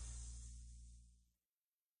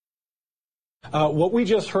 What we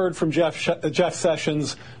just heard from Jeff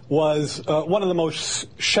Sessions was one of the most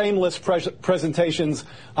shameless presentations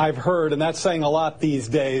I've heard, and that's saying a lot these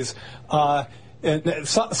days. And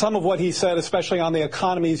some of what he said, especially on the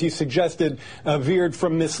economy, as you suggested, veered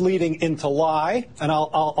from misleading into lie, and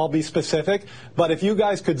I'll be specific. But if you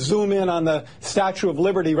guys could zoom in on the Statue of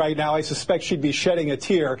Liberty right now, I suspect she'd be shedding a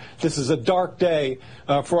tear. This is a dark day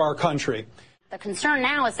for our country. The concern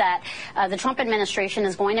now is that the Trump administration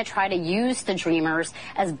is going to try to use the Dreamers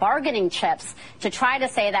as bargaining chips to try to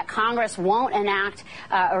say that Congress won't enact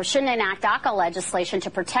or shouldn't enact DACA legislation to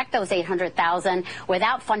protect those 800,000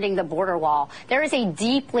 without funding the border wall. There is a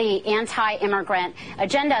deeply anti-immigrant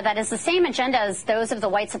agenda that is the same agenda as those of the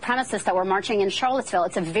white supremacists that were marching in Charlottesville.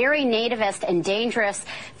 It's a very nativist and dangerous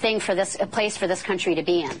thing for this place for this country to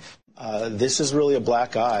be in. This is really a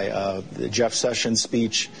black eye. The Jeff Sessions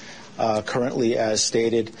speech currently, as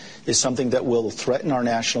stated, is something that will threaten our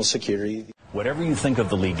national security. Whatever you think of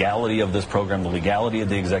the legality of this program, the legality of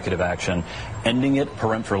the executive action, ending it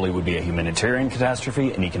peremptorily would be a humanitarian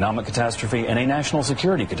catastrophe, an economic catastrophe, and a national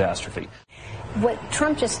security catastrophe. What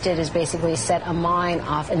Trump just did is basically set a mine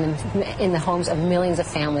off in the homes of millions of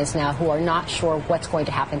families now who are not sure what's going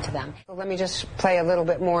to happen to them. Let me just play a little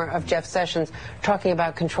bit more of Jeff Sessions talking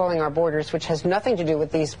about controlling our borders, which has nothing to do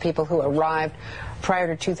with these people who arrived prior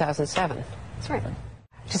to 2007. That's right.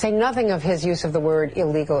 To say nothing of his use of the word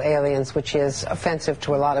illegal aliens, which is offensive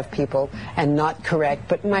to a lot of people and not correct.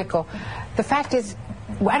 But, Michael, the fact is,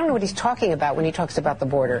 I don't know what he's talking about when he talks about the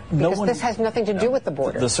border, because this has nothing to do with the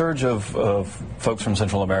border. The surge of folks from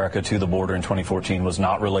Central America to the border in 2014 was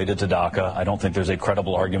not related to DACA. I don't think there's a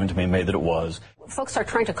credible argument to be made that it was. Folks are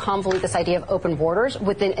trying to convolute this idea of open borders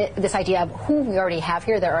with this idea of who we already have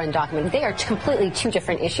here that are undocumented. They are completely two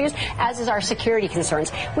different issues, as is our security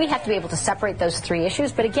concerns. We have to be able to separate those three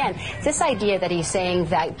issues. But again, this idea that he's saying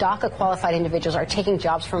that DACA qualified individuals are taking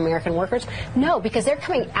jobs from American workers, no, because they're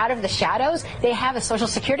coming out of the shadows. They have a Social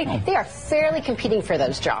Security. They are fairly competing for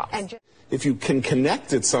those jobs. If you can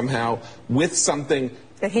connect it somehow with something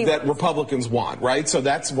that Republicans want, right? So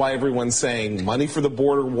that's why everyone's saying money for the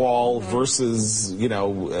border wall versus,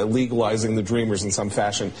 legalizing the Dreamers in some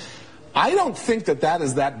fashion. I don't think that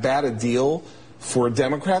is that bad a deal for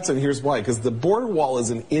Democrats, and here's why. Because the border wall is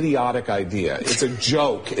an idiotic idea. It's a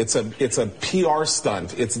joke. It's a PR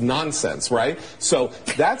stunt. It's nonsense, right? So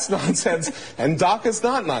that's nonsense, and DACA's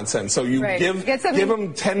not nonsense. So you give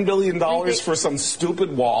them $10 billion for some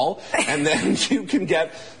stupid wall, and then you can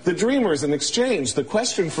get the Dreamers in exchange. The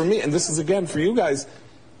question for me, and this is again for you guys,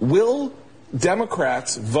 will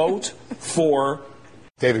Democrats vote for...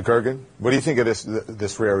 David Kurgan, what do you think of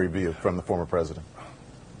this rare review from the former president?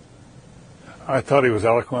 I thought he was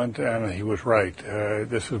eloquent, and he was right.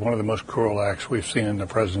 This is one of the most cruel acts we've seen in the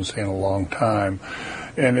presidency in a long time.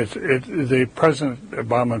 And the President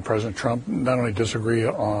Obama and President Trump not only disagree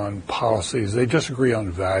on policies, they disagree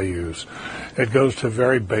on values. It goes to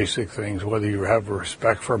very basic things, whether you have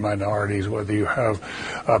respect for minorities, whether you have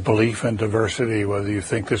a belief in diversity, whether you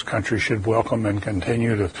think this country should welcome and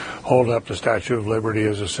continue to hold up the Statue of Liberty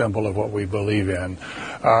as a symbol of what we believe in.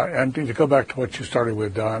 And to go back to what you started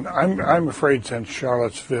with, Don, I'm afraid since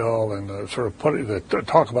Charlottesville and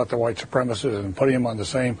talk about the white supremacists and putting them on the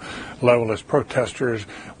same level as protesters,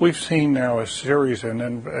 we've seen now a series, and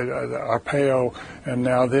then Arpaio, and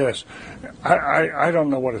now this. I don't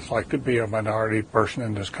know what it's like to be a minority person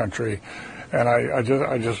in this country, and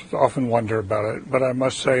I just often wonder about it. But I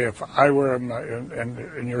must say, if I were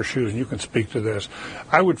in your shoes, and you can speak to this,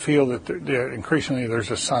 I would feel that increasingly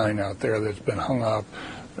there's a sign out there that's been hung up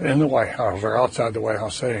in the White House or outside the White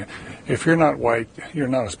House saying, if you're not white, you're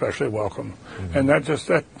not especially welcome. Mm-hmm. And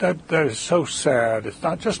that is so sad.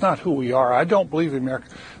 It's not who we are. I don't believe the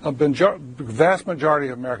vast majority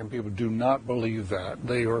of American people do not believe that.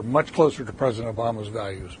 They are much closer to President Obama's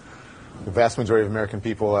values. The vast majority of American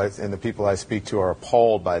people and the people I speak to are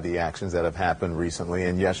appalled by the actions that have happened recently.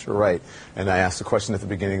 And yes, you're right. And I asked the question at the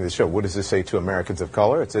beginning of the show, what does this say to Americans of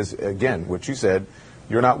color? It says, again, what you said,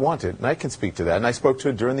 you're not wanted. And I can speak to that. And I spoke to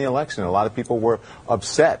it during the election. A lot of people were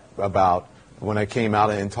upset about when I came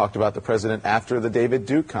out and talked about the president after the David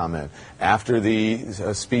Duke comment, after the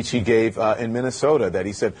speech he gave in Minnesota that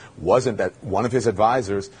he said wasn't, that one of his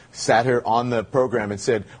advisors sat here on the program and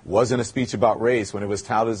said wasn't a speech about race when it was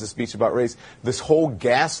touted as a speech about race. This whole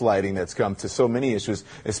gaslighting that's come to so many issues,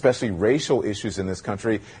 especially racial issues in this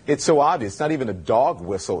country, it's so obvious. It's not even a dog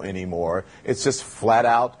whistle anymore. It's just flat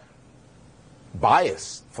out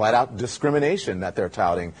bias, flat-out discrimination that they're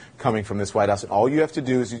touting coming from this White House. And all you have to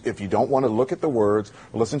do is, if you don't want to look at the words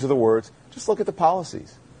or listen to the words, just look at the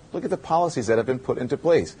policies. Look at the policies that have been put into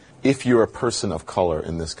place. If you're a person of color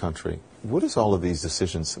in this country, what is all of these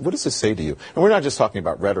decisions, what does this say to you? And we're not just talking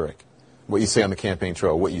about rhetoric, what you say on the campaign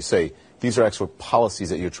trail, what you say. These are actual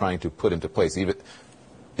policies that you're trying to put into place. Even,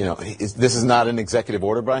 this is not an executive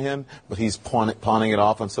order by him, but he's pawning it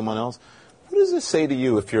off on someone else. What does this say to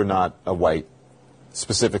you if you're not a white,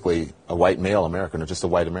 specifically a white male American or just a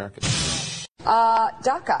white American?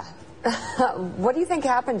 DACA. What do you think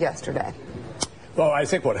happened yesterday? Well, I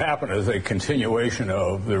think what happened is a continuation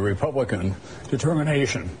of the Republican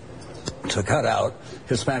determination to cut out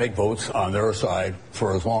Hispanic votes on their side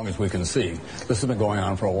for as long as we can see. This has been going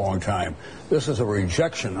on for a long time. This is a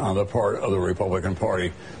rejection on the part of the Republican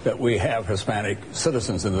Party that we have Hispanic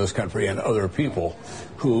citizens in this country and other people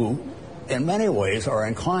who in many ways are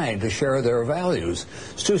inclined to share their values.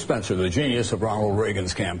 Stu Spencer, the genius of Ronald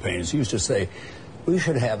Reagan's campaigns, used to say, we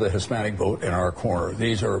should have the Hispanic vote in our corner.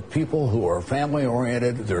 These are people who are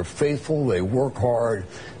family-oriented, they're faithful, they work hard,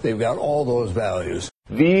 they've got all those values.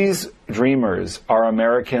 These dreamers are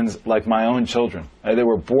Americans like my own children. They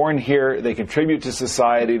were born here, they contribute to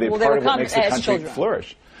society, they're part of what makes the country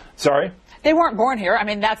flourish. Sorry? They weren't born here. I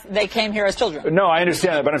mean, they came here as children. No, I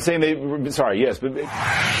understand that, but I'm saying sorry, yes, but...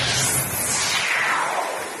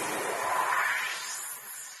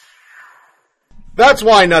 That's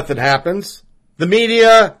why nothing happens. The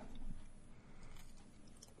media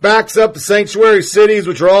backs up the sanctuary cities,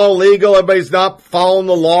 which are all legal. Everybody's not following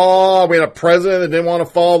the law. We had a president that didn't want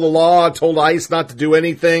to follow the law, told ICE not to do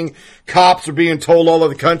anything. Cops are being told all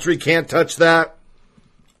over the country, can't touch that.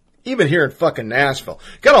 Even here in fucking Nashville.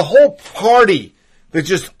 Got a whole party that's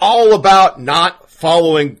just all about not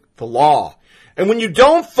following the law. And when you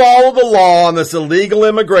don't follow the law on this illegal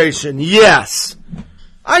immigration, yes,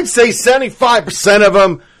 I'd say 75% of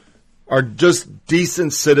them are just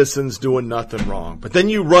decent citizens doing nothing wrong. But then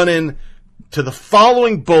you run into the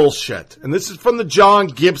following bullshit. And this is from the John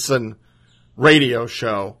Gibson radio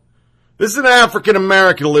show. This is an African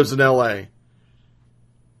American who lives in L.A.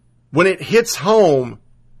 When it hits home,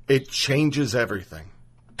 it changes everything.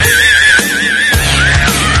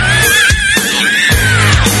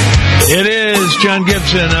 It is John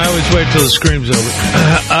Gibson. I always wait till the scream's over.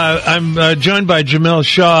 I'm joined by Jamel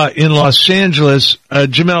Shaw in Los Angeles.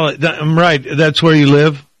 Jamel, I'm right. That's where you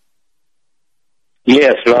live?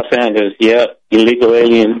 Yes, Los Angeles. Yeah, illegal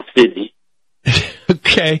alien city.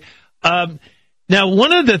 Okay. Now,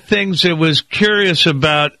 one of the things that was curious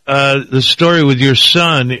about the story with your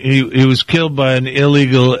son, he was killed by an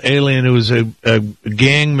illegal alien who was a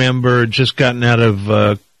gang member, just gotten out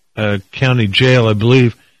of county jail, I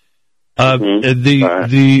believe. Then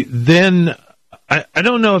I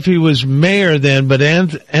don't know if he was mayor then, but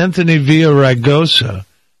Anthony Villaraigosa,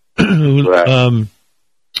 who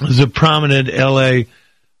was a prominent L.A.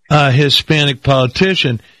 Hispanic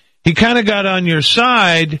politician, he kind of got on your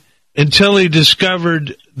side until he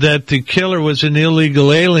discovered that the killer was an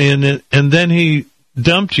illegal alien, and then he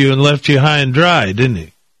dumped you and left you high and dry, didn't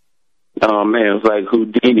he? Oh man, it was like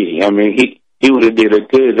Houdini. I mean, he would have did a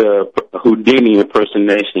good Houdini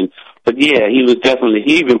impersonation. But yeah, he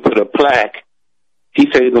even put a plaque. He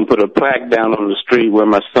said he's going to put a plaque down on the street where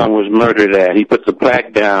my son was murdered at. He put the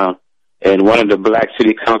plaque down, and one of the black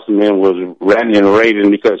city councilmen was ranting and raving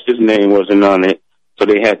because his name wasn't on it, so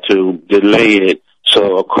they had to delay it.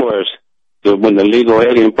 So, of course, when the legal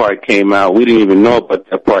alien part came out, we didn't even know about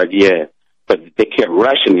that part yet. But they kept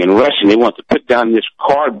rushing and rushing. They wanted to put down this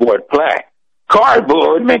cardboard plaque.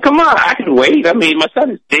 Cardboard? Man, come on. I can wait. I mean, my son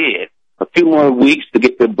is dead. A few more weeks to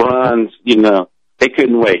get the bronze, They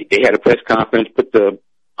couldn't wait. They had a press conference, put the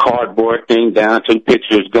cardboard thing down, took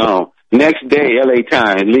pictures, gone. Next day, L.A.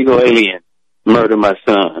 Times, illegal alien, murdered my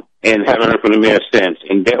son, and haven't heard from the mayor since.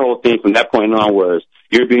 And that whole thing from that point on was,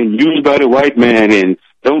 you're being used by the white man, and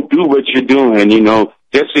don't do what you're doing,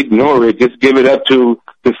 just ignore it, just give it up to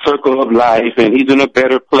the circle of life, and he's in a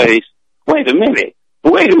better place. Wait a minute,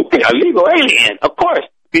 illegal alien, of course.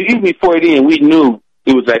 Even before then, we knew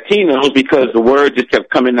it was Latinos because the word just kept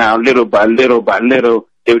coming out little by little by little.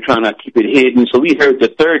 They were trying to keep it hidden. So we heard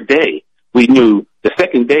the third day, the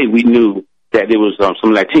second day we knew that it was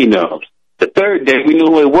some Latinos. The third day we knew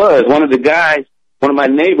who it was. One of my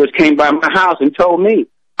neighbors came by my house and told me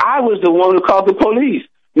I was the one who called the police.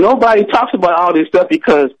 Nobody talks about all this stuff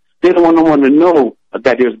because they don't want no one to know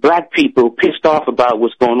that there's black people pissed off about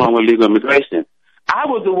what's going on with legal immigration. I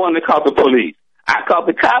was the one that called the police. I called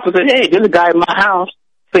the cops and said, hey, there's a guy in my house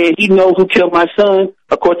saying he knows who killed my son.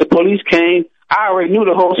 Of course, the police came. I already knew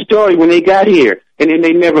the whole story when they got here. And then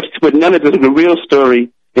they never put none of the real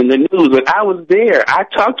story in the news. But I was there. I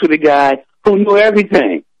talked to the guy who knew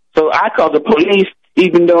everything. So I called the police,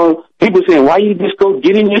 even though people saying, why you just go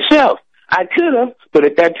get him yourself? I could have, but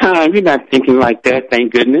at that time, you're not thinking like that,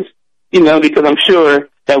 thank goodness. Because I'm sure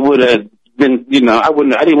that would have been, I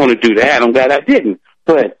didn't want to do that. I'm glad I didn't.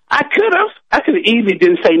 But I could have easily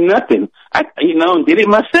didn't say nothing. And did it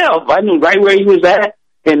myself. I knew right where he was at,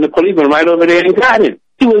 and the police went right over there and got him.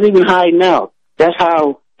 He wasn't even hiding out. That's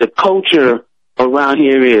how the culture around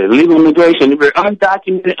here is. Legal immigration, we're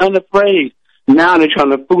undocumented, unafraid. Now they're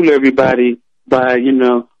trying to fool everybody by,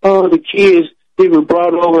 the kids, they were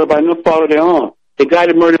brought over by no fault of their own. The guy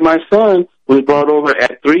that murdered my son was brought over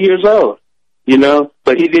at 3 years old,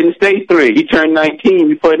 but he didn't stay 3. He turned 19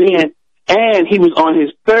 before then, and he was on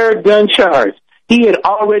his third gun charge. He had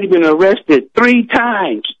already been arrested 3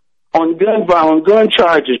 times on gun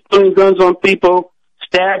charges, putting guns on people,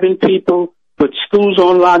 stabbing people, put schools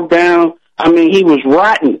on lockdown. He was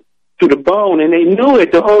rotten to the bone, and they knew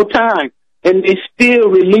it the whole time. And they still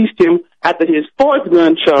released him after his 4th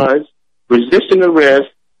gun charge, resisting arrest,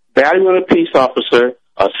 battery on a peace officer,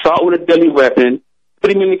 assault with a deadly weapon,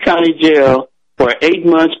 put him in the county jail for an 8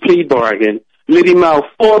 months plea bargain, let him out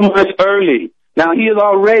 4 months early. Now he is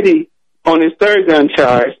already on his 3rd gun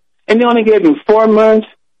charge, and they only gave him 4 months,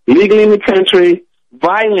 legally in the country,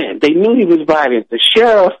 violent. They knew he was violent. The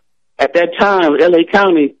sheriff at that time, L.A.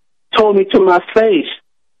 County, told me to my face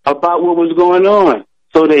about what was going on.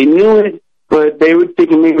 So they knew it, but they were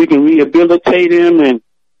thinking maybe we can rehabilitate him and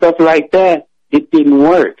stuff like that. It didn't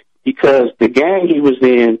work because the gang he was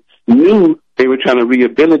in knew they were trying to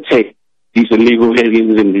rehabilitate these illegal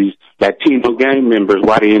aliens and these Latino gang members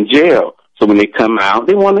while they're in jail. So when they come out,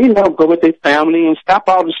 they want to, go with their family and stop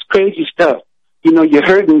all this crazy stuff. You're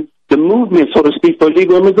hurting the movement, so to speak, for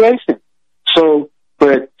legal immigration. So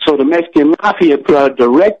the Mexican mafia put out a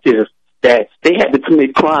directive that they had to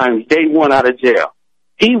commit crimes day one out of jail.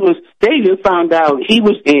 They even found out he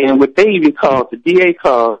was in what they even called, the DA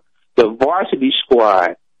called, the varsity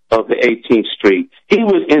squad of the 18th Street. He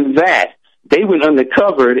was in that. They went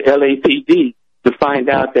undercover at LAPD to find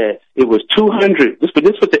out that it was 200. This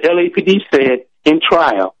is what the LAPD said in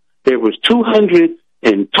trial. There was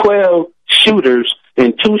 212 shooters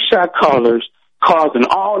and 2 shot callers causing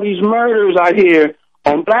all these murders out here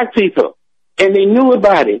on black people. And they knew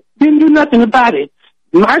about it. Didn't do nothing about it.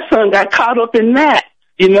 My son got caught up in that,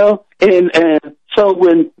 and so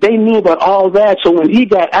when they knew about all that, so when he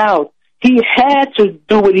got out, he had to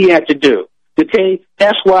do what he had to do. Okay?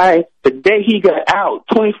 That's why the day he got out,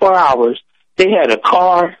 24 hours, they had a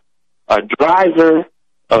car, a driver,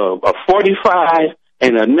 a 45,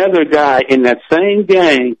 and another guy in that same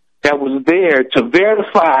gang that was there to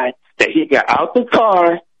verify that he got out the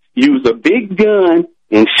car, used a big gun,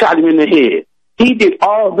 and shot him in the head. He did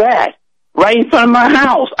all that right in front of my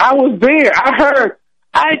house. I was there. I heard.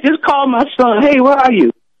 I just called my son, hey, where are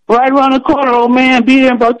you? Right around the corner, old man. Be there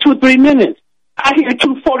in about 2 or 3 minutes. I hear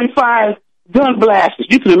 245 gun blasts.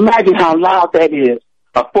 You can imagine how loud that is,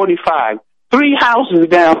 a 45. 3 houses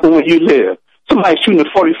down from where you live. Somebody shooting a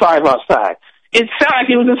 45 outside. It sounded like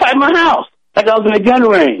it was inside my house, like I was in a gun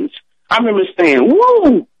range. I remember saying,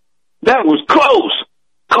 whoa, that was close.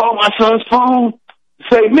 Called my son's phone,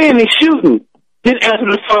 say, man, they're shooting. Didn't answer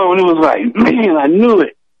the phone. It was like, man, I knew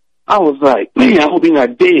it. I was like, man, I hope he's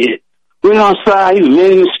not dead. Went outside, he was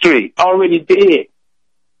laying in the street, already dead.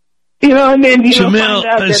 And then,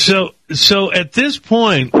 Jamil, so at this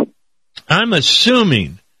point, I'm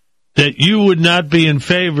assuming that you would not be in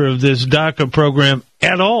favor of this DACA program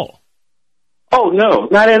at all. Oh, no,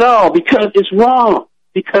 not at all, because it's wrong.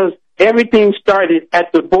 Because everything started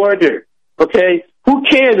at the border, okay? Who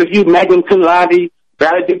cares if you magna cum laude,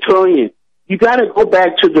 valedictorian? You got to go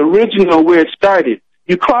back to the original where it started.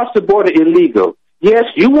 You cross the border illegal. Yes,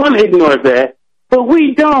 you want to ignore that, but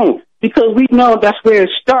we don't, because we know that's where it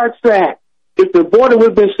starts at. If the border would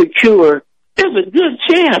have been secure, there's a good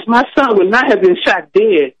chance my son would not have been shot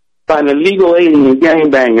dead by an illegal alien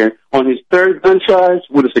gangbanger on his third gun charge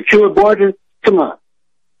with a secure border. Come on.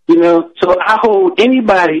 You know, so I hold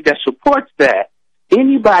anybody that supports that,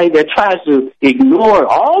 anybody that tries to ignore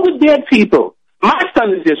all the dead people. My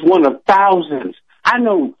son is just one of thousands. I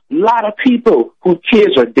know a lot of people whose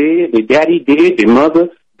kids are dead, their daddy dead, their mother,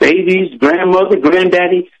 babies, grandmother,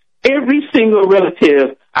 granddaddy. Every single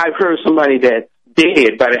relative, I've heard somebody that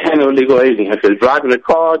dead by the hand of an illegal alien. If they're driving a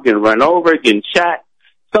car, getting run over, getting shot.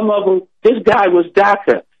 Some of them, this guy was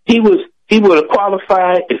DACA. He would have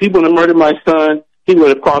qualified. If he would have murdered my son, he would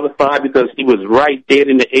have qualified because he was right dead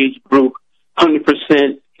in the age group,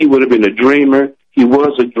 100%. He would have been a dreamer. He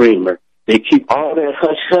was a dreamer. They keep all that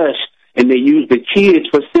hush-hush, and they use the kids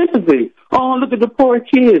for sympathy. Oh, look at the poor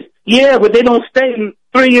kids. Yeah, but they don't stay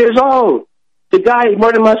 3 years old. The guy who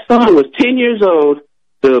murdered my son was 10 years old.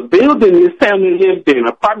 The building his family lived in,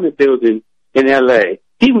 apartment building in L.A.,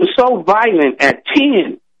 he was so violent at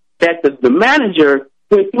 10 that the manager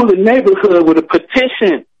went through the neighborhood with a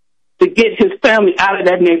petition to get his family out of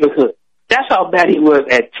that neighborhood. That's how bad he was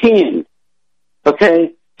at 10.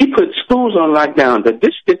 Okay? He put schools on lockdown. The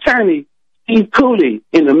district attorney, Steve Cooley,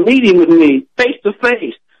 in a meeting with me, face to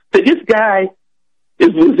face, said this guy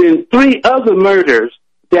was in 3 other murders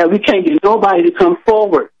that we can't get nobody to come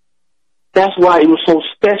forward. That's why it was so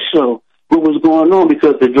special what was going on,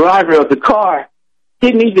 because the driver of the car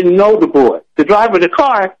didn't even know the boy. The driver of the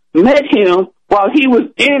car met him while he was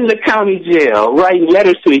in the county jail writing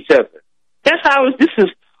letters to each other. That's how this is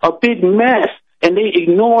a big mess, and they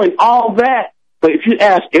ignoring all that. But if you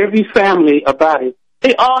ask every family about it,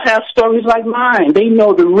 they all have stories like mine. They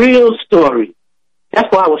know the real story. That's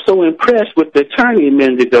why I was so impressed with the attorney a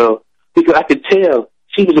minute ago, because I could tell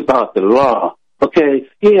she was about the law. Okay,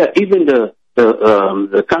 yeah, even the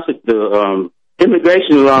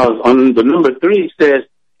immigration laws on the number 3 says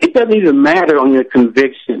it doesn't even matter on your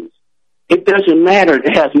convictions. It doesn't matter.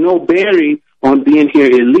 It has no bearing on being here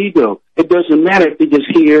illegal. It doesn't matter if they're just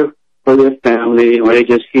here for their family or they're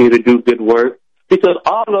just here to do good work, because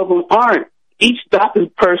all of them aren't. Each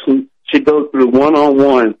DACA person should go through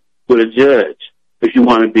one-on-one with a judge if you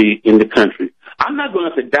want to be in the country. I'm not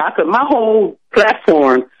going to DACA. My whole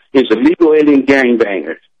platform is illegal alien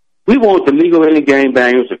gangbangers. We want the legal alien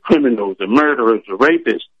gangbangers, the criminals, the murderers, the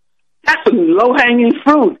rapists. That's some low-hanging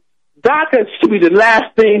fruit. DACA should be the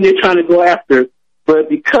last thing they're trying to go after, but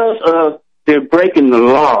because of they're breaking the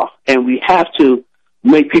law, and we have to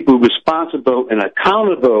make people responsible and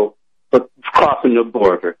accountable for crossing the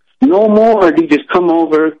border. No more do you just come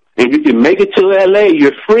over and you can make it to L.A.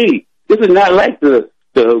 You're free. This is not like the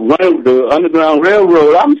Underground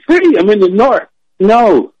Railroad. I'm free. I'm in the north.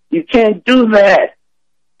 No, you can't do that.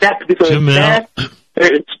 That's because that's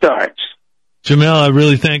where it starts. Jamel, I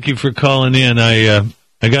really thank you for calling in.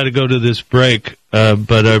 I got to go to this break,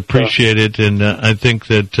 but I appreciate it, and I think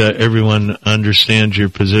that everyone understands your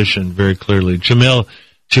position very clearly. Jamel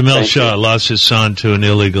Shaw lost his son to an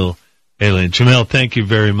illegal alien. Jamel, thank you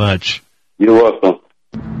very much. You're welcome.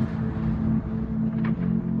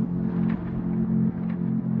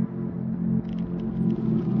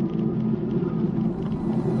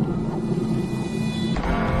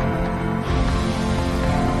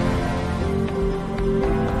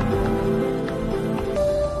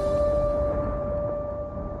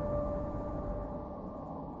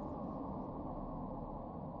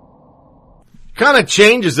 Kind of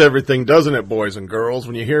changes everything, doesn't it, boys and girls,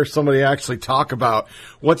 when you hear somebody actually talk about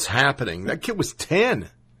what's happening. That kid was 10.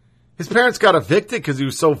 His parents got evicted because he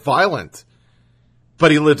was so violent. But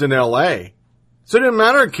he lived in L.A. So it didn't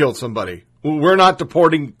matter he killed somebody. We're not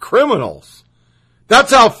deporting criminals.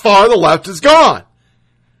 That's how far the left has gone.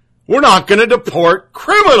 We're not going to deport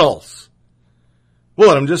criminals. We'll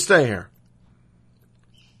let them just stay here.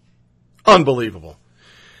 Unbelievable.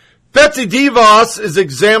 Betsy DeVos is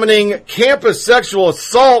examining campus sexual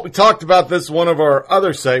assault. We talked about this in one of our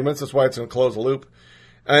other segments. That's why it's going to close the loop.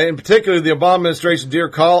 In particular, the Obama administration Dear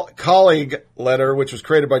Colleague letter, which was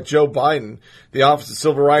created by Joe Biden. The Office of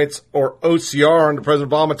Civil Rights, or OCR, under President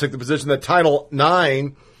Obama, took the position that Title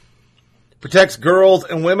IX protects girls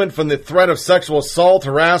and women from the threat of sexual assault,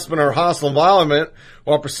 harassment, or hostile environment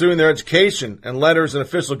while pursuing their education. And letters and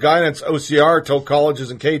official guidance, OCR told colleges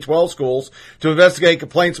and K-12 schools to investigate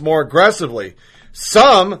complaints more aggressively.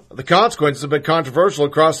 Some of the consequences have been controversial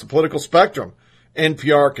across the political spectrum.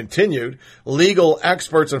 NPR continued. Legal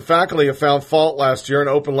experts and faculty have found fault last year. An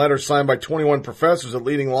open letter signed by 21 professors at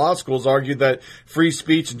leading law schools argued that free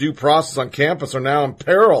speech and due process on campus are now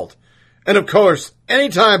imperiled. And of course,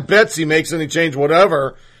 anytime Betsy makes any change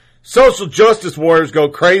whatever, social justice warriors go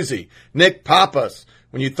crazy. Nick Pappas,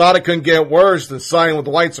 when you thought it couldn't get worse than siding with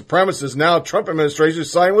white supremacists, now Trump administration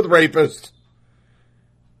is siding with rapists.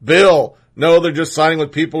 Bill, no, they're just siding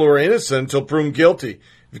with people who are innocent until proven guilty.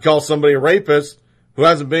 If you call somebody a rapist who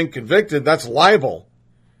hasn't been convicted, that's libel.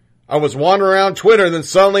 I was wandering around Twitter, then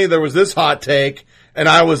suddenly there was this hot take, and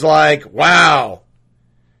I was like, wow.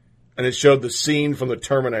 And it showed the scene from the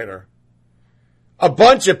Terminator. A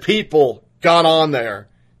bunch of people got on there,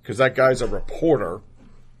 because that guy's a reporter,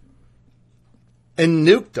 and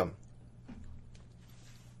nuked him.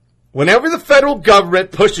 Whenever the federal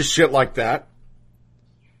government pushes shit like that,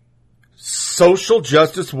 social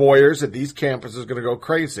justice warriors at these campuses are going to go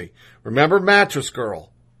crazy. Remember Mattress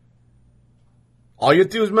Girl. All you have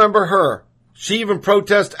to do is remember her. She even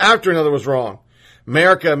protested after another was wrong.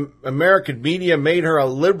 American media made her a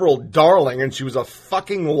liberal darling, and she was a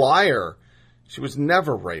fucking liar. She was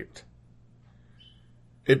never raped.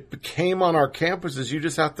 It became on our campuses. You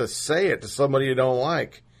just have to say it to somebody you don't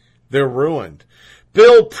like. They're ruined.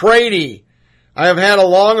 Bill Prady. I have had a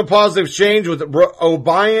long and positive exchange with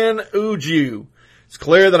Obayan Uju. It's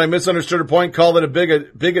clear that I misunderstood her point, called it a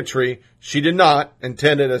bigotry. She did not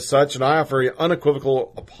intend it as such, and I offer an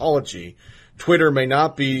unequivocal apology. Twitter may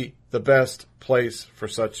not be the best place for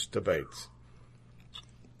such debates.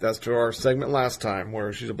 That's to our segment last time,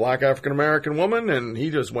 where she's a black African-American woman, and he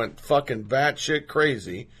just went fucking batshit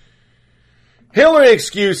crazy. Hillary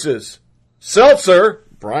excuses. Seltzer,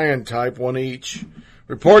 Brian type, one each,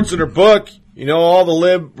 reports in her book, you know all the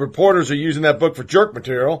lib reporters are using that book for jerk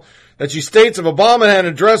material, that she states if Obama had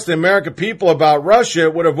addressed the American people about Russia,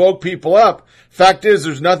 it would have woke people up. Fact is,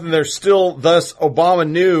 there's nothing there still, thus Obama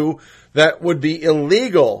knew that would be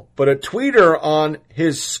illegal. But a tweeter on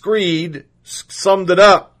his screed summed it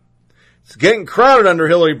up. It's getting crowded under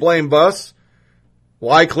Hillary blame bus.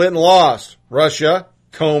 Why Clinton lost? Russia,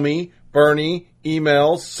 Comey, Bernie,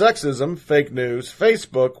 emails, sexism, fake news,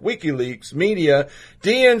 Facebook, WikiLeaks, media,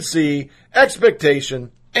 DNC,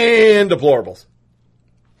 expectation, and deplorables.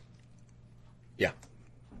 Yeah.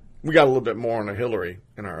 We got a little bit more on a Hillary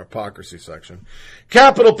in our hypocrisy section.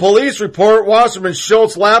 Capitol Police report Wasserman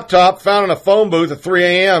Schultz laptop found in a phone booth at 3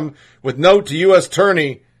 a.m. with note to U.S.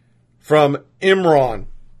 Attorney from Imran.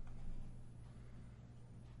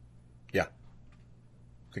 Yeah.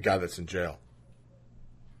 The guy that's in jail.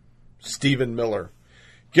 Stephen Miller.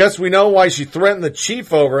 Guess we know why she threatened the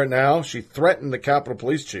chief over it now. She threatened the Capitol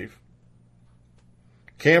Police chief.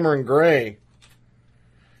 Cameron Gray.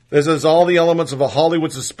 This has all the elements of a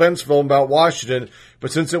Hollywood suspense film about Washington,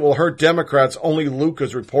 but since it will hurt Democrats, only Luke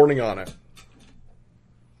is reporting on it.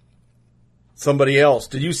 Somebody else.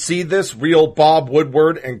 Did you see this? Real Bob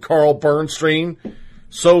Woodward and Carl Bernstein.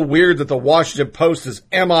 So weird that the Washington Post is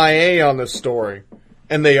MIA on this story.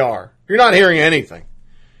 And they are. You're not hearing anything.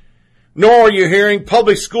 Nor are you hearing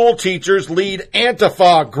public school teachers lead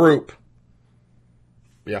Antifa group.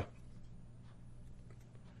 Yeah.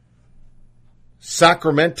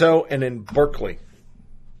 Sacramento and in Berkeley.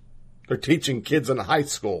 They're teaching kids in high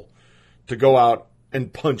school to go out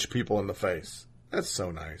and punch people in the face. That's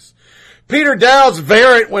so nice. Peter Dow's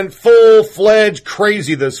variant went full-fledged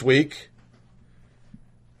crazy this week.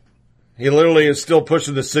 He literally is still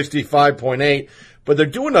pushing the 65.8, but they're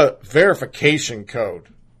doing a verification code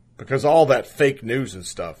because of all that fake news and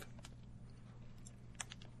stuff.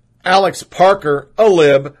 Alex Parker, a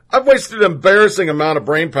lib. I've wasted an embarrassing amount of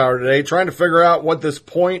brain power today trying to figure out what this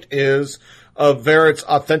point is of Verrett's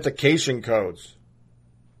authentication codes.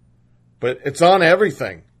 But it's on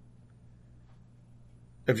everything.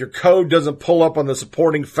 If your code doesn't pull up on the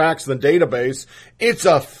supporting facts in the database, it's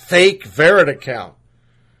a fake Verrett account.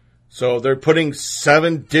 So they're putting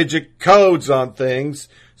 7-digit codes on things.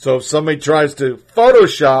 So if somebody tries to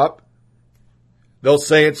Photoshop, they'll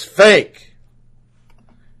say it's fake.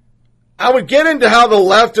 I would get into how the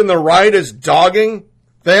left and the right is dogging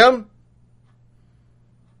them,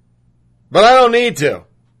 but I don't need to.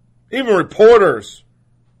 Even reporters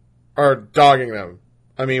are dogging them.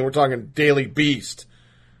 I mean, we're talking Daily Beast.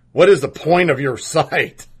 What is the point of your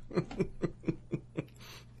site?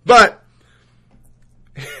 But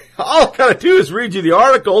all I gotta do is read you the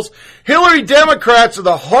articles. Hillary Democrats are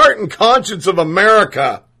the heart and conscience of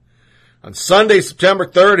America. On Sunday, September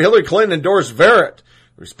 3rd, Hillary Clinton endorsed Verrett.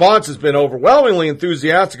 The response has been overwhelmingly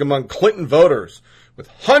enthusiastic among Clinton voters, with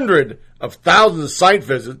hundreds of thousands of site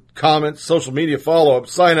visits, comments, social media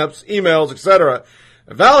follow-ups, sign-ups, emails, etc.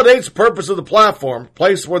 It validates the purpose of the platform, a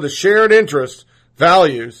place where the shared interests,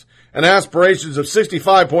 values, and aspirations of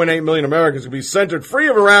 65.8 million Americans can be centered free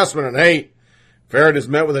of harassment and hate. Verret has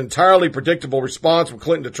met with an entirely predictable response from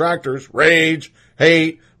Clinton detractors: rage,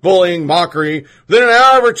 hate, bullying, mockery. Within an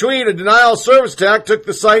hour of her tweet, a denial of service attack took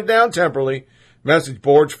the site down temporarily. Message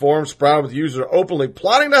boards formed sprouted with users openly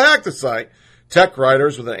plotting to hack the site. Tech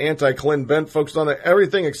writers with an anti-Clinton bent focused on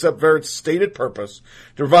everything except Verret's stated purpose: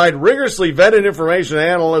 to provide rigorously vetted information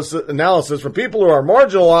and analysis from people who are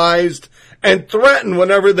marginalized and threatened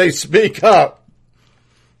whenever they speak up.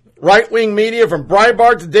 Right-wing media from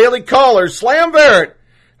Breitbart to Daily Caller slam Verret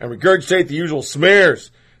and regurgitate the usual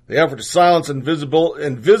smears. The effort to silence and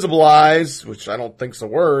invisibilize, which I don't think's a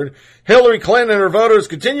word, Hillary Clinton and her voters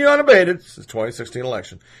continue unabated since the 2016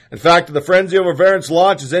 election. In fact, the frenzy over Verret's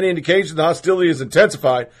launch is any indication the hostility is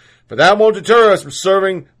intensified, but that won't deter us from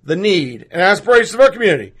serving the need and aspirations of our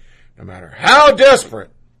community, no matter how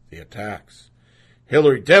desperate the attacks.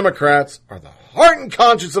 Hillary Democrats are the heart and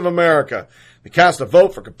conscience of America. They cast a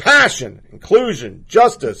vote for compassion, inclusion,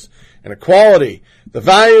 justice, and equality, the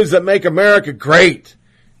values that make America great.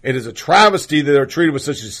 It is a travesty that they are treated with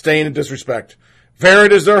such disdain and disrespect. Verret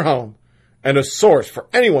is their home and a source for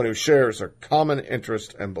anyone who shares their common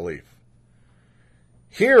interest and belief.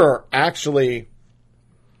 Here are actually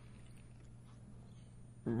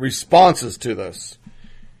responses to this.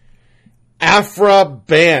 Afra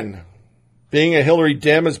Ben, being a Hillary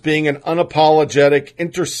Dem is being an unapologetic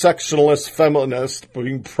intersectionalist feminist,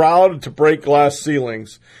 being proud to break glass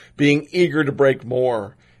ceilings, being eager to break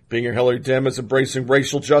more. Being a Hillary Dem is embracing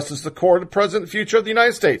racial justice at the core of the present and future of the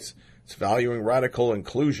United States. It's valuing radical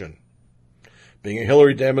inclusion. Being a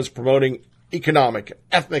Hillary Dem is promoting economic,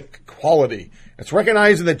 ethnic equality. It's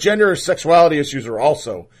recognizing that gender and sexuality issues are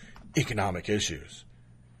also economic issues.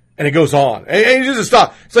 And it goes on. And it doesn't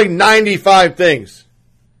stop. It's like 95 things.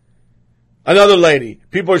 Another lady.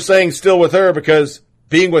 People are saying still with her because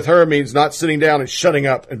being with her means not sitting down and shutting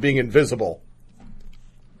up and being invisible.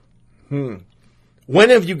 When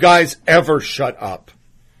have you guys ever shut up?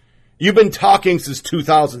 You've been talking since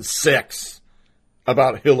 2006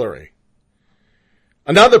 about Hillary.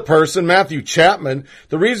 Another person, Matthew Chapman,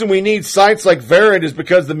 the reason we need sites like Verret is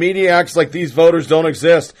because the media acts like these voters don't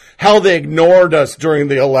exist. How they ignored us during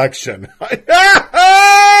the election.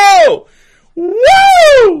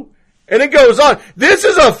 Woo! And it goes on. This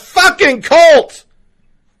is a fucking cult.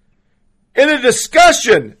 In a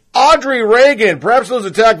discussion, Audrey Reagan, perhaps those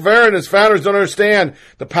attack Verret and his founders don't understand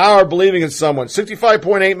the power of believing in someone.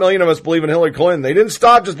 65.8 million of us believe in Hillary Clinton. They didn't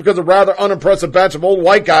stop just because a rather unimpressive batch of old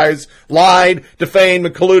white guys lied, defamed,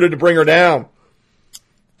 and colluded to bring her down.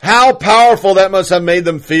 How powerful that must have made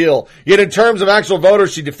them feel. Yet in terms of actual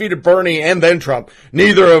voters, she defeated Bernie and then Trump,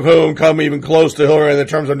 neither of whom come even close to Hillary in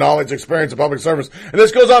terms of knowledge, experience, and public service. And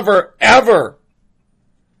this goes on forever.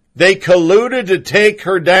 They colluded to take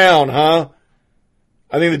her down, huh?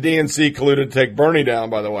 I think the DNC colluded to take Bernie down,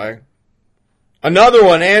 by the way. Another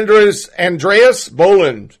one, Andreas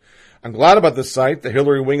Boland. I'm glad about this site. The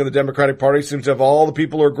Hillary wing of the Democratic Party seems to have all the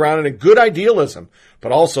people who are grounded in good idealism,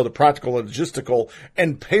 but also the practical, logistical,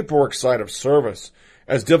 and paperwork side of service.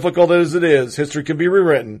 As difficult as it is, history can be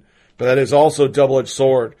rewritten, but that is also a double-edged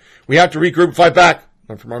sword. We have to regroup and fight back,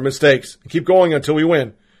 learn from our mistakes, and keep going until we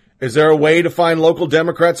win. Is there a way to find local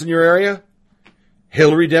Democrats in your area?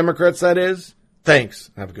 Hillary Democrats, that is? Thanks.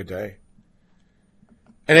 Have a good day.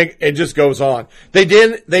 And it just goes on. They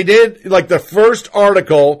did like the first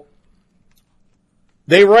article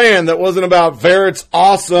they ran that wasn't about Verret's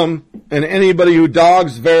awesome and anybody who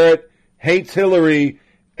dogs Verret hates Hillary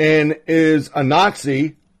and is a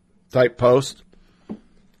Nazi type post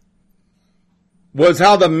was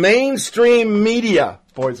how the mainstream media,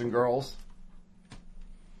 boys and girls,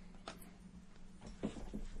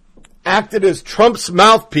 acted as Trump's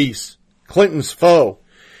mouthpiece, Clinton's foe.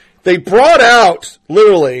 They brought out,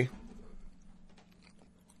 literally,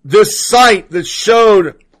 this site that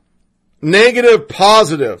showed negative,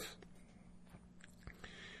 positive.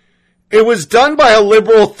 It was done by a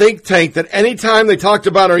liberal think tank that anytime they talked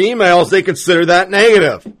about our emails, they consider that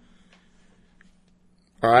negative.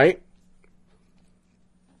 All right?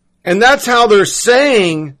 And that's how they're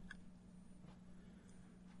saying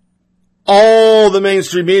all the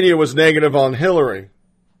mainstream media was negative on Hillary.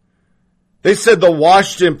 They said the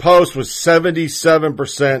Washington Post was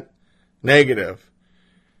 77% negative.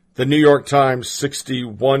 The New York Times,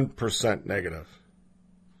 61% negative.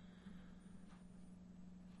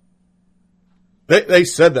 They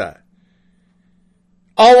said that.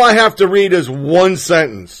 All I have to read is one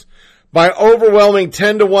sentence. By overwhelming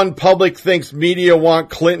 10-1, public thinks media want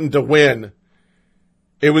Clinton to win.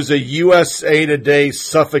 It was a USA Today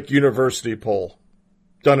Suffolk University poll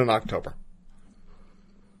done in October.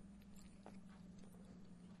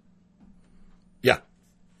 Yeah.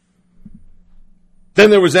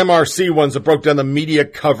 Then there was MRC ones that broke down the media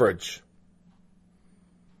coverage.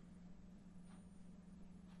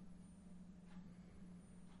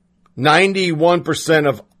 %91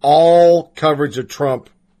 of all coverage of Trump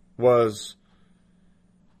was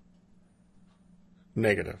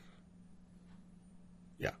negative.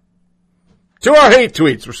 Yeah. To our hate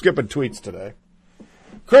tweets. We're skipping tweets today.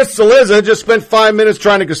 Chris Cillizza just spent 5 minutes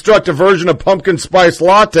trying to construct a version of pumpkin spice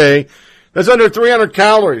latte that's under 300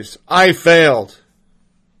 calories. I failed.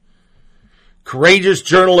 Courageous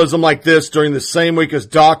journalism like this during the same week as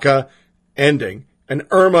DACA ending and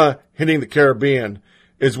Irma hitting the Caribbean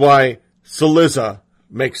is why Cillizza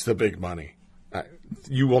makes the big money.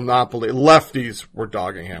 You will not believe. Lefties were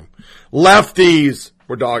dogging him. Lefties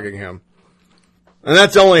were dogging him. And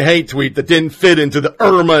that's the only hate tweet that didn't fit into the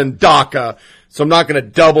Irma and DACA. So I'm not going to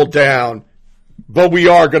double down. But we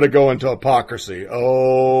are going to go into hypocrisy.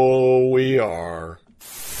 Oh, we are.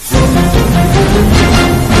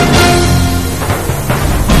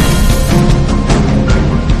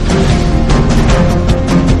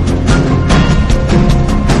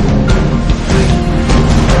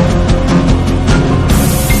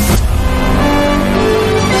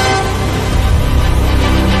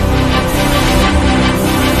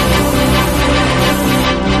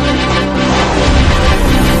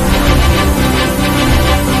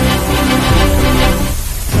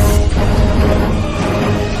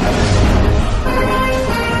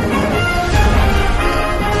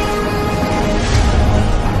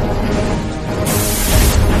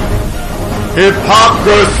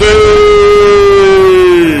 Hypocrisy!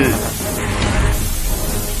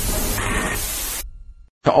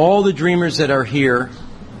 To all the dreamers that are here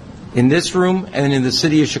in this room and in the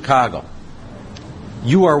city of Chicago,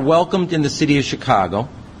 you are welcomed in the city of Chicago.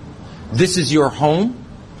 This is your home,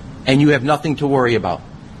 and you have nothing to worry about.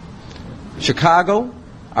 Chicago,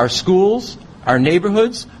 our schools, our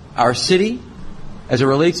neighborhoods, our city, as it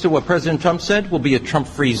relates to what President Trump said, will be a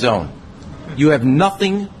Trump-free zone. You have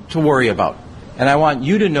nothing to worry about. And I want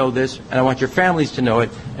you to know this, and I want your families to know it,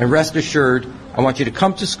 and rest assured, I want you to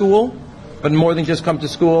come to school, but more than just come to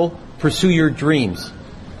school, pursue your dreams.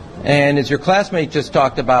 And as your classmate just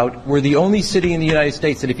talked about, we're the only city in the United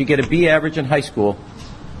States that if you get a B average in high school,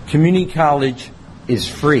 community college is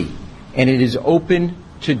free, and it is open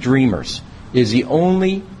to dreamers. It is the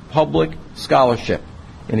only public scholarship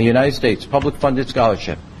in the United States, public-funded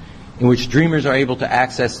scholarship, in which dreamers are able to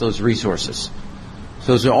access those resources.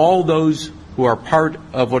 So to all those who are part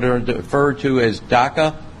of what are referred to as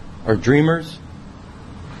DACA or dreamers,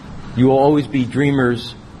 you will always be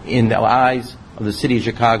dreamers in the eyes of the city of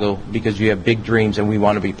Chicago because you have big dreams and we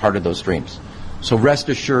want to be part of those dreams. So rest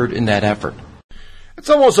assured in that effort. It's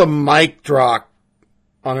almost a mic drop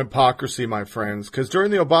on hypocrisy, my friends, because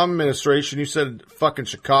during the Obama administration, you said, fucking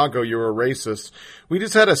Chicago, you're a racist. We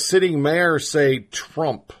just had a sitting mayor say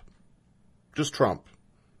Trump. Just Trump.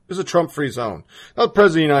 This is a Trump-free zone. Not the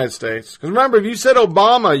President of the United States. Because remember, if you said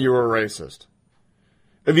Obama, you were a racist.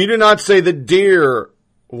 If you did not say the dear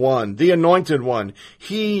one, the anointed one,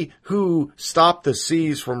 he who stopped the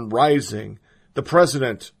seas from rising, the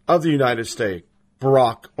President of the United States,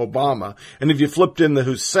 Barack Obama. And if you flipped in the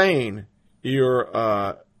Hussein, you're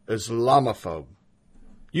Islamophobe.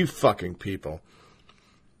 You fucking people.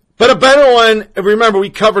 But a better one, remember, we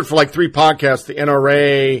covered for like 3 podcasts the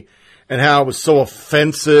NRA and how it was so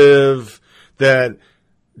offensive that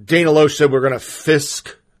Dana Loesch said we're going to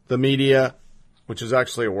fisk the media, which is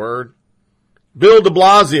actually a word. Bill de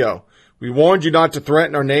Blasio, we warned you not to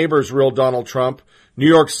threaten our neighbors, real Donald Trump. New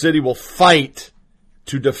York City will fight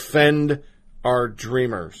to defend our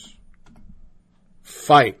dreamers.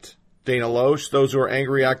 Fight. Dana Loesch, those who are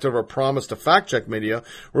angry react over a promise to fact-check media,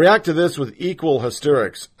 react to this with equal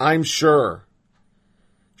hysterics. I'm sure.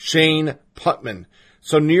 Shane Putman.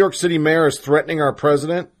 So New York City mayor is threatening our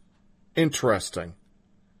president? Interesting.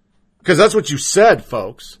 Because that's what you said,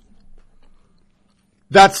 folks.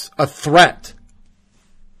 That's a threat.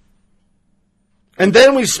 And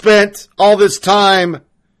then we spent all this time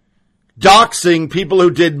doxing people who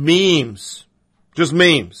did memes. Just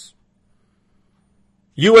memes.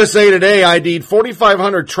 USA Today ID'd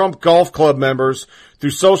 4,500 Trump Golf Club members through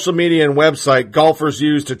social media and website golfers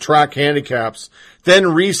used to track handicaps,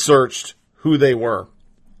 then researched who they were.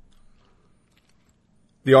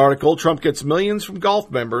 The article, Trump gets millions from golf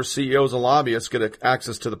members, CEOs and lobbyists get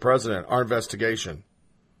access to the president. Our investigation.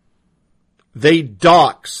 They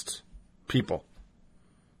doxed people.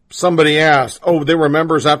 Somebody asked, oh, they were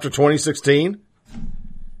members after 2016?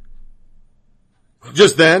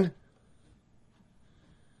 Just then?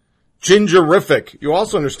 Gingerific. You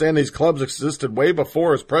also understand these clubs existed way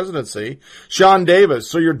before his presidency. Sean Davis.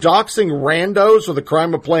 So you're doxing randos for the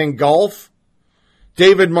crime of playing golf?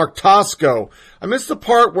 David Martosco. I missed the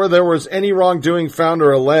part where there was any wrongdoing found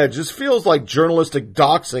or alleged. This feels like journalistic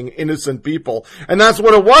doxing innocent people. And that's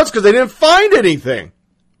what it was because they didn't find anything.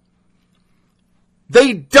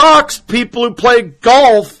 They doxed people who play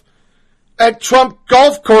golf at Trump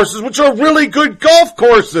golf courses, which are really good golf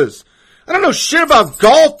courses. I don't know shit about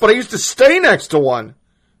golf, but I used to stay next to one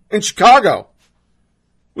in Chicago.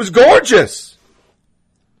 It was gorgeous.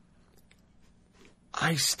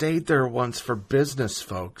 I stayed there once for business,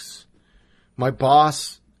 folks. My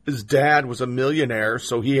boss, his dad was a millionaire,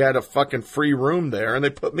 so he had a fucking free room there, and they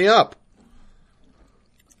put me up.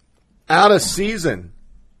 Out of season.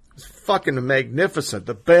 It was fucking magnificent.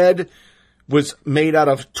 The bed was made out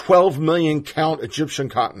of 12 million count Egyptian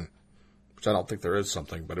cotton, which I don't think there is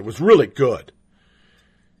something, but it was really good.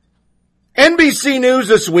 NBC News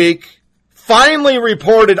this week finally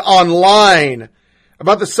reported online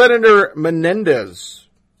about the Senator Menendez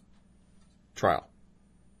trial.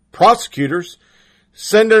 Prosecutors,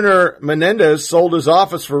 Senator Menendez sold his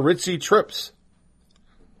office for ritzy trips.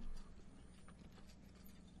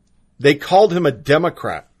 They called him a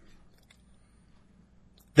Democrat.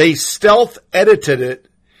 They stealth edited it,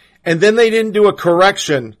 and then they didn't do a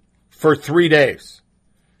correction for 3 days.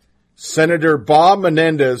 Senator Bob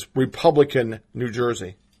Menendez, Republican, New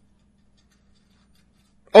Jersey.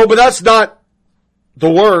 Oh, but that's not the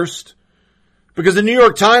worst, because the New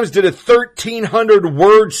York Times did a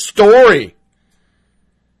 1,300-word story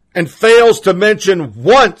and fails to mention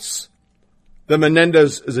once that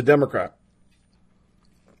Menendez is a Democrat.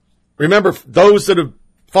 Remember, those that have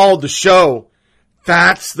followed the show,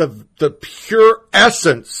 that's the pure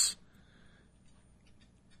essence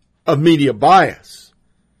of media bias.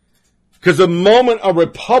 Because the moment a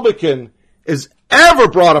Republican is ever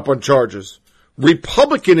brought up on charges,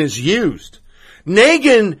 Republican is used.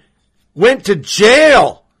 Nagin went to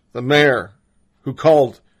jail, the mayor who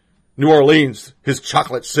called New Orleans his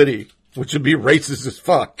chocolate city, which would be racist as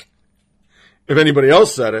fuck if anybody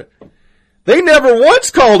else said it. They never once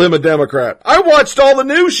called him a Democrat. I watched all the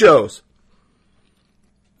news shows.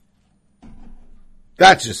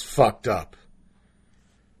 That's just fucked up.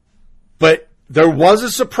 But there was a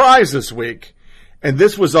surprise this week, and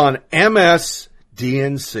this was on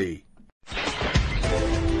MSDNC.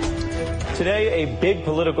 Today, a big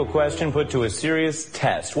political question put to a serious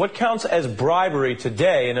test. What counts as bribery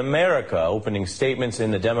today in America? Opening statements in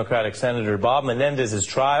the Democratic Senator Bob Menendez's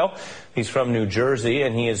trial. He's from New Jersey,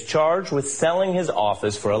 and he is charged with selling his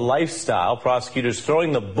office for a lifestyle. Prosecutors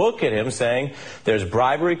throwing the book at him, saying there's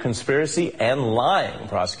bribery, conspiracy, and lying.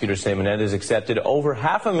 Prosecutors say Menendez accepted over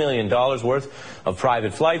 $500,000 worth of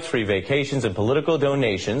private flights, free vacations, and political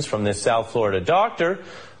donations from this South Florida doctor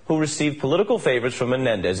who received political favors from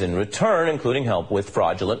Menendez in return, including help with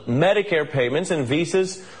fraudulent Medicare payments and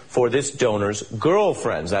visas for this donor's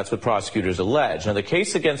girlfriends. That's what prosecutors allege. Now, the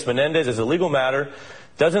case against Menendez as a legal matter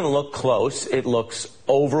doesn't look close. It looks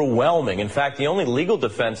overwhelming. In fact, the only legal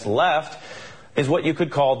defense left is what you could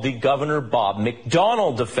call the Governor Bob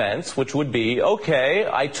McDonnell defense, which would be, okay,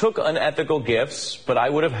 I took unethical gifts, but I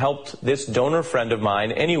would have helped this donor friend of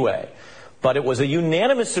mine anyway. But it was a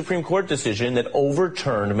unanimous Supreme Court decision that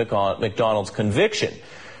overturned McDonnell's conviction.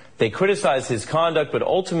 They criticized his conduct, but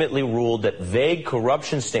ultimately ruled that vague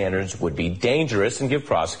corruption standards would be dangerous and give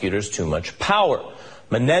prosecutors too much power.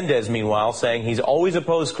 Menendez, meanwhile, saying he's always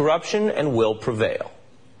opposed corruption and will prevail.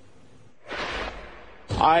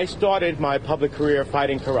 I started my public career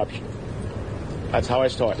fighting corruption. That's how I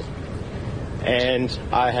started. And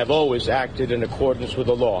I have always acted in accordance with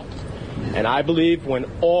the law. And I believe when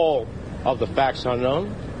all of the facts are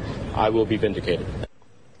known, I will be vindicated.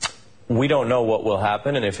 We don't know what will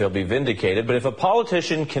happen and if he'll be vindicated, but if a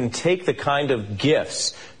politician can take the kind of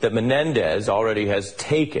gifts that Menendez already has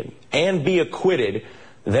taken and be acquitted,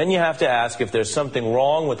 then you have to ask if there's something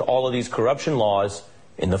wrong with all of these corruption laws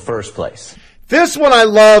in the first place. This one I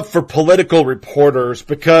love for political reporters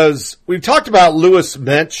because we've talked about Louis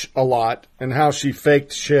Mensch a lot and how she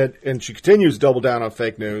faked shit, and she continues to double down on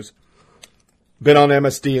fake news. Been on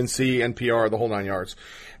MSDNC, NPR, the whole nine yards.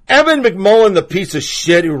 Evan McMullin, the piece of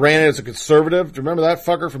shit who ran it as a conservative. Do you remember that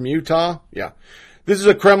fucker from Utah? Yeah. This is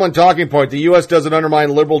a Kremlin talking point. The U.S. doesn't undermine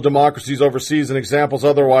liberal democracies overseas, and examples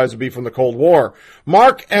otherwise would be from the Cold War.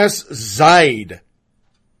 Mark S. Zaid,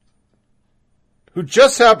 who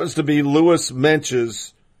just happens to be Louis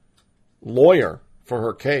Mensch's lawyer for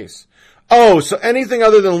her case. Oh, so anything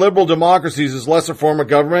other than liberal democracies is lesser form of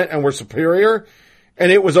government and we're superior?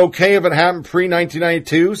 And it was okay if it happened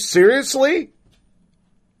pre-1992? Seriously?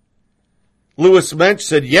 Louis Mensch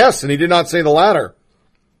said yes, and he did not say the latter.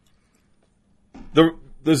 The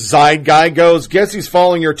Zide guy goes, guess he's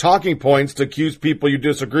following your talking points to accuse people you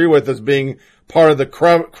disagree with as being part of the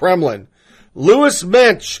Kremlin. Louis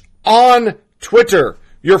Mensch on Twitter,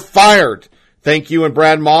 you're fired. Thank you and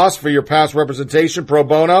Brad Moss for your past representation pro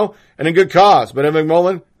bono and in good cause. But Ed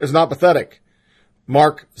McMullen is not pathetic.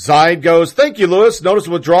 Mark Zide goes, thank you, Louis. Notice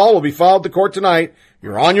of withdrawal will be filed to court tonight.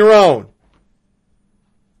 You're on your own.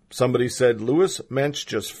 Somebody said Louis Mensch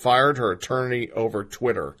just fired her attorney over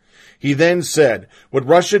Twitter. He then said, what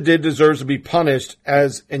Russia did deserves to be punished,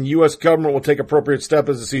 as and U.S. government will take appropriate steps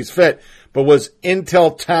as it sees fit, but was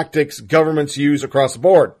intel tactics governments use across the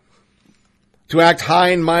board. To act high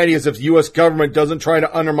and mighty as if the U.S. government doesn't try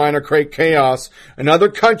to undermine or create chaos in other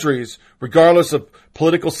countries, regardless of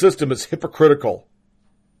political system, is hypocritical.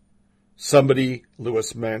 Somebody,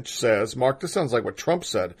 Louis Mensch, says, Mark, this sounds like what Trump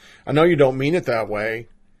said. I know you don't mean it that way,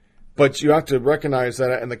 but you have to recognize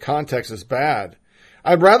that in the context is bad.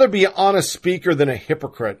 I'd rather be an honest speaker than a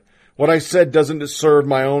hypocrite. What I said doesn't serve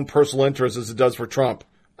my own personal interests as it does for Trump.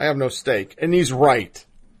 I have no stake. And he's right.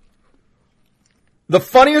 The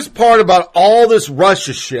funniest part about all this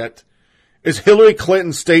Russia shit is Hillary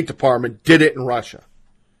Clinton's State Department did it in Russia.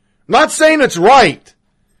 I'm not saying it's right,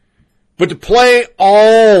 but to play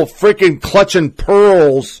all freaking clutching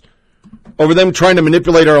pearls over them trying to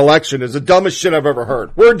manipulate our election is the dumbest shit I've ever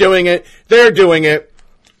heard. We're doing it. They're doing it.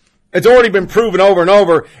 It's already been proven over and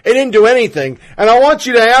over. It didn't do anything. And I want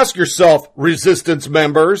you to ask yourself, resistance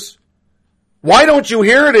members, why don't you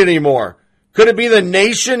hear it anymore? Could it be the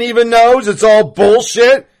nation even knows it's all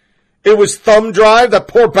bullshit? It was Thumb Drive, that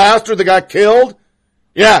poor bastard that got killed?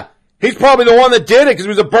 Yeah, he's probably the one that did it because he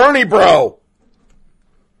was a Bernie bro.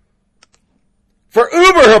 For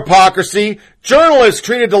uber hypocrisy, journalists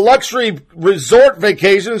treated to luxury resort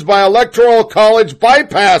vacations by Electoral College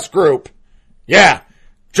bypass group. Yeah.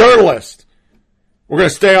 Journalists. We're going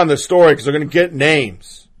to stay on this story because they're going to get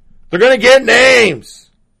names. They're going to get names.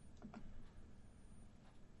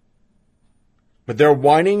 But they're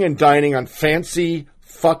whining and dining on fancy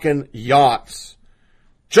fucking yachts.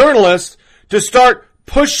 Journalists to start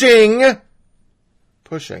pushing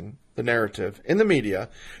the narrative in the media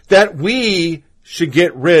that we should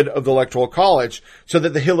get rid of the Electoral College so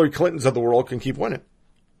that the Hillary Clintons of the world can keep winning.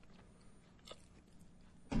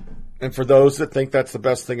 And for those that think that's the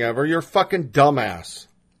best thing ever, you're a fucking dumbass.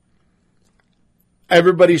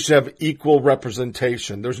 Everybody should have equal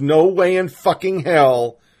representation. There's no way in fucking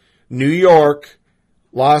hell New York,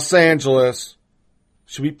 Los Angeles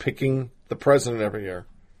should be picking the president every year.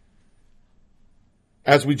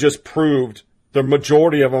 As we just proved, the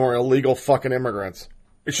majority of them are illegal fucking immigrants.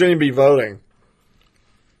 They shouldn't even be voting.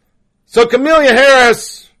 So Camelia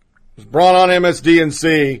Harris was brought on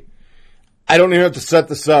MSDNC. I don't even have to set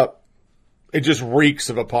this up. It just reeks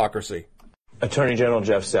of hypocrisy. Attorney General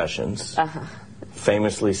Jeff Sessions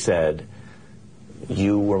famously said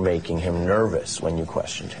you were making him nervous when you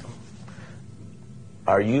questioned him.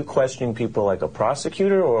 Are you questioning people like a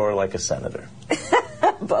prosecutor or like a senator?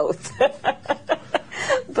 Both.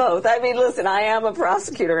 Both. I mean, listen, I am a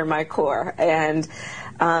prosecutor in my core, and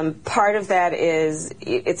part of that is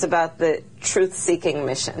it's about the truth-seeking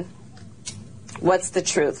mission. What's the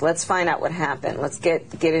truth? Let's find out what happened. Let's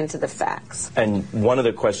get into the facts. And one of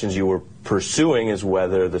the questions you were pursuing is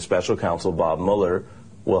whether the special counsel, Bob Mueller,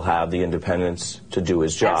 will have the independence to do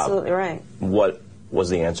his job. Absolutely right. What was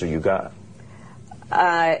the answer you got?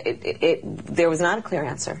 There was not a clear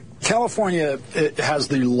answer. California has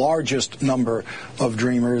the largest number of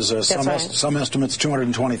dreamers. Some estimates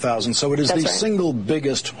 220,000. So it is the single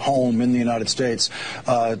biggest home in the United States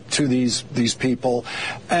to these people.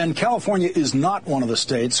 And California is not one of the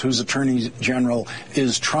states whose attorney general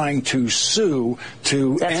is trying to sue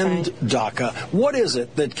to end DACA. What is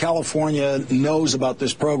it that California knows about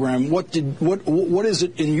this program? What is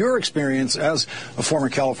it in your experience as a former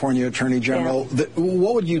California attorney general?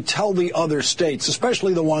 What would you tell the other states,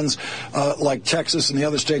 especially the ones like Texas and the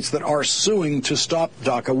other states that are suing to stop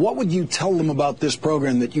DACA? What would you tell them about this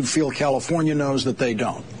program that you feel California knows that they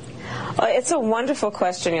don't? It's a wonderful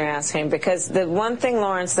question you're asking, because the one thing,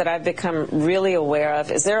 Lawrence, that I've become really aware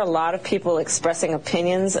of is there are a lot of people expressing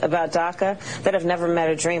opinions about DACA that have never met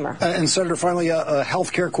a dreamer. And Senator, finally, a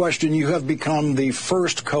health care question. You have become the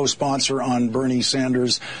first co-sponsor on Bernie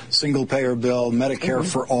Sanders' single-payer bill, Medicare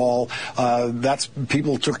for all.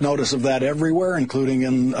 People took notice of that everywhere, including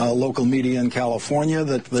in local media in California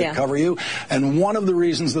that cover you. And one of the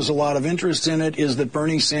reasons there's a lot of interest in it is that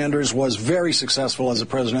Bernie Sanders was very successful as a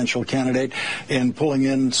presidential candidate candidate and pulling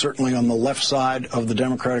in certainly on the left side of the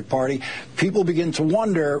Democratic Party. People begin to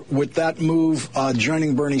wonder, with that move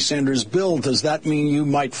joining Bernie Sanders' bill, does that mean you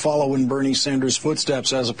might follow in Bernie Sanders'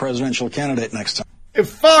 footsteps as a presidential candidate next time? If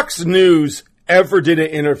Fox News ever did an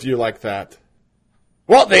interview like that,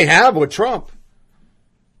 well, they have with Trump.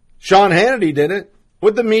 Sean Hannity did it.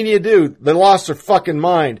 What'd the media do? They lost their fucking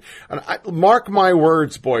mind. And mark my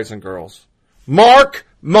words, boys and girls. Mark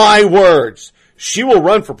my words. She will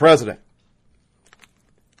run for president.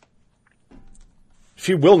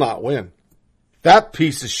 She will not win. That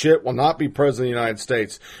piece of shit will not be president of the United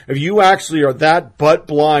States. If you actually are that butt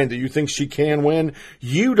blind that you think she can win,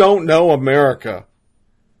 you don't know America.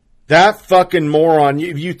 That fucking moron.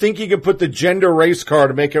 If you think you can put the gender race card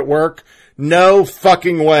to make it work, no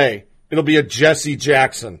fucking way. It'll be a Jesse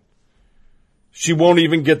Jackson. She won't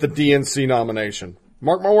even get the DNC nomination.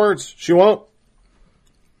 Mark my words, she won't.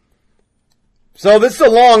 So this is a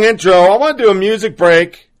long intro. I want to do a music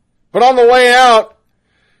break, but on the way out,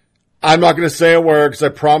 I'm not going to say a word because I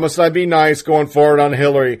promised I'd be nice going forward on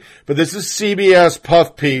Hillary. But this is CBS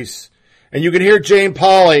puff piece, and you can hear Jane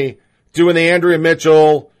Pauley doing the Andrea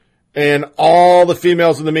Mitchell and all the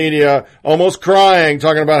females in the media almost crying,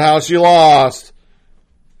 talking about how she lost.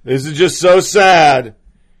 This is just so sad.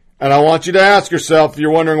 And I want you to ask yourself, if you're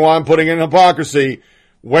wondering why I'm putting in hypocrisy,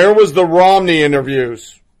 where was the Romney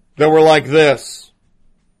interviews that were like this?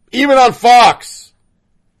 Even on Fox.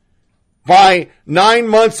 By 9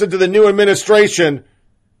 months into the new administration,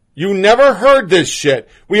 you never heard this shit.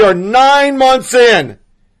 We are 9 months in,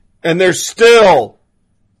 and they're still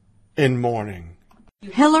in mourning.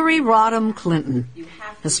 Hillary Rodham Clinton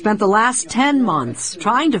has spent the last 10 months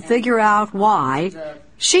trying to figure out why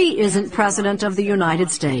she isn't president of the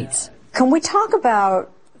United States. Can we talk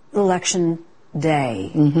about Election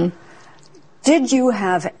Day? Mm-hmm. Did you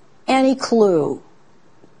have any clue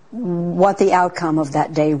what the outcome of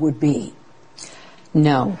that day would be?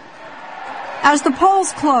 No. As the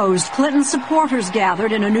polls closed, Clinton supporters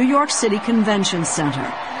gathered in a New York City convention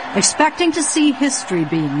center, expecting to see history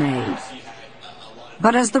being made.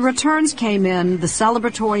 But as the returns came in, the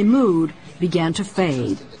celebratory mood began to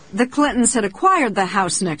fade. The Clintons had acquired the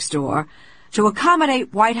house next door to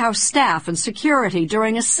accommodate White House staff and security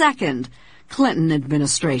during a second Clinton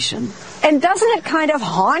administration. And doesn't it kind of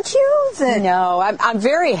haunt you? No, I'm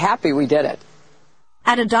very happy we did it.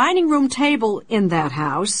 At a dining room table in that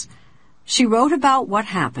house, she wrote about what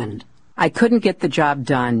happened. I couldn't get the job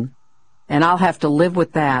done, and I'll have to live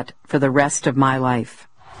with that for the rest of my life.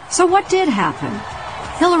 So what did happen?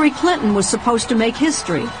 Hillary Clinton was supposed to make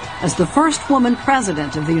history as the first woman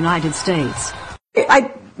president of the United States.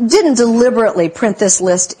 I didn't deliberately print this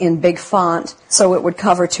list in big font so it would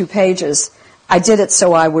cover 2 pages. I did it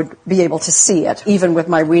so I would be able to see it, even with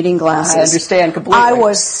my reading glasses. I understand completely. I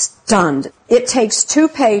was stunned. It takes 2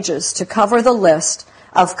 pages to cover the list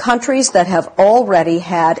of countries that have already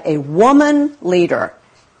had a woman leader.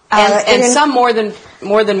 And some more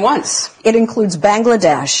than once. It includes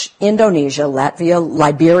Bangladesh, Indonesia, Latvia,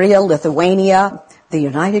 Liberia, Lithuania, the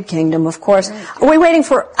United Kingdom, of course. Are we waiting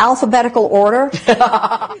for alphabetical order?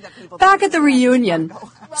 Back at the reunion,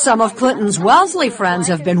 some of Clinton's Wellesley friends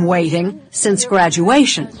have been waiting since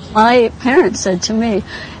graduation. My parents said to me,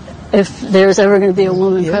 if there's ever going to be a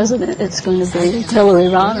woman president, it's going to be Hillary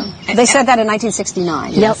Rodham. They said that in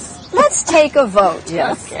 1969. Yep. Let's take a vote.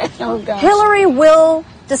 Yes. Okay. Oh, gosh. Hillary will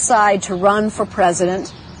decide to run for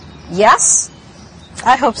president. Yes?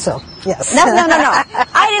 I hope so. Yes. No.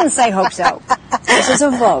 I didn't say hope so. This is a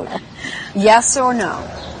vote. Yes or no?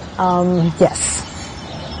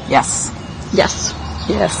 Yes. Yes. Yes.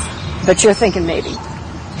 Yes. But you're thinking maybe.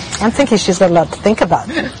 I'm thinking she's got a lot to think about.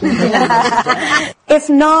 If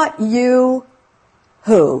not you,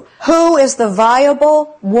 who? Who is the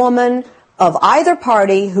viable woman of either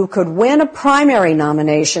party who could win a primary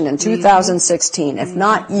nomination in 2016, if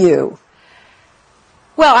not you?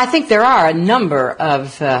 Well, I think there are a number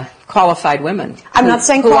of qualified women. I'm not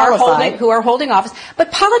saying qualified. Who are holding office.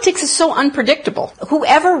 But politics is so unpredictable.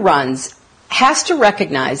 Whoever runs has to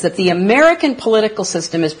recognize that the American political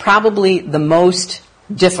system is probably the most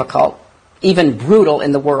difficult, even brutal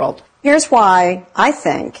in the world. Here's why I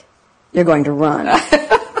think you're going to run.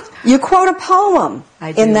 You quote a poem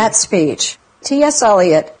in that speech. T.S.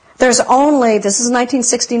 Eliot, this is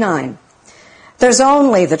 1969, there's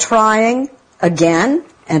only the trying again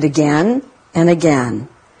and again and again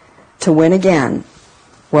to win again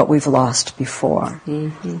what we've lost before.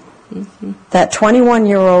 Mm-hmm. Mm-hmm. That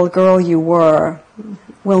 21-year-old girl you were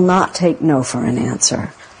will not take no for an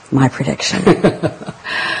answer. My prediction.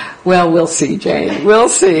 Well, we'll see, Jane. We'll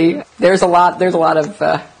see. There's a lot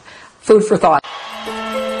of food for thought.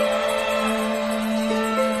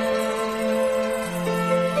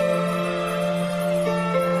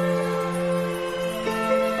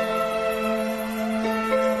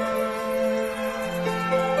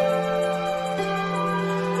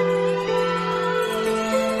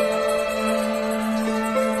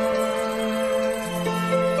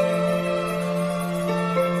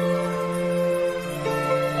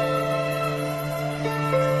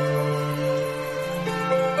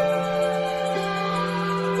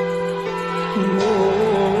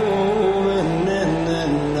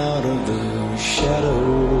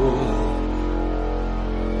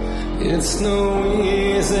 it's no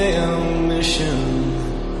easy mission,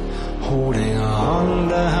 holding on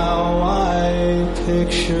to how I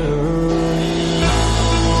picture you.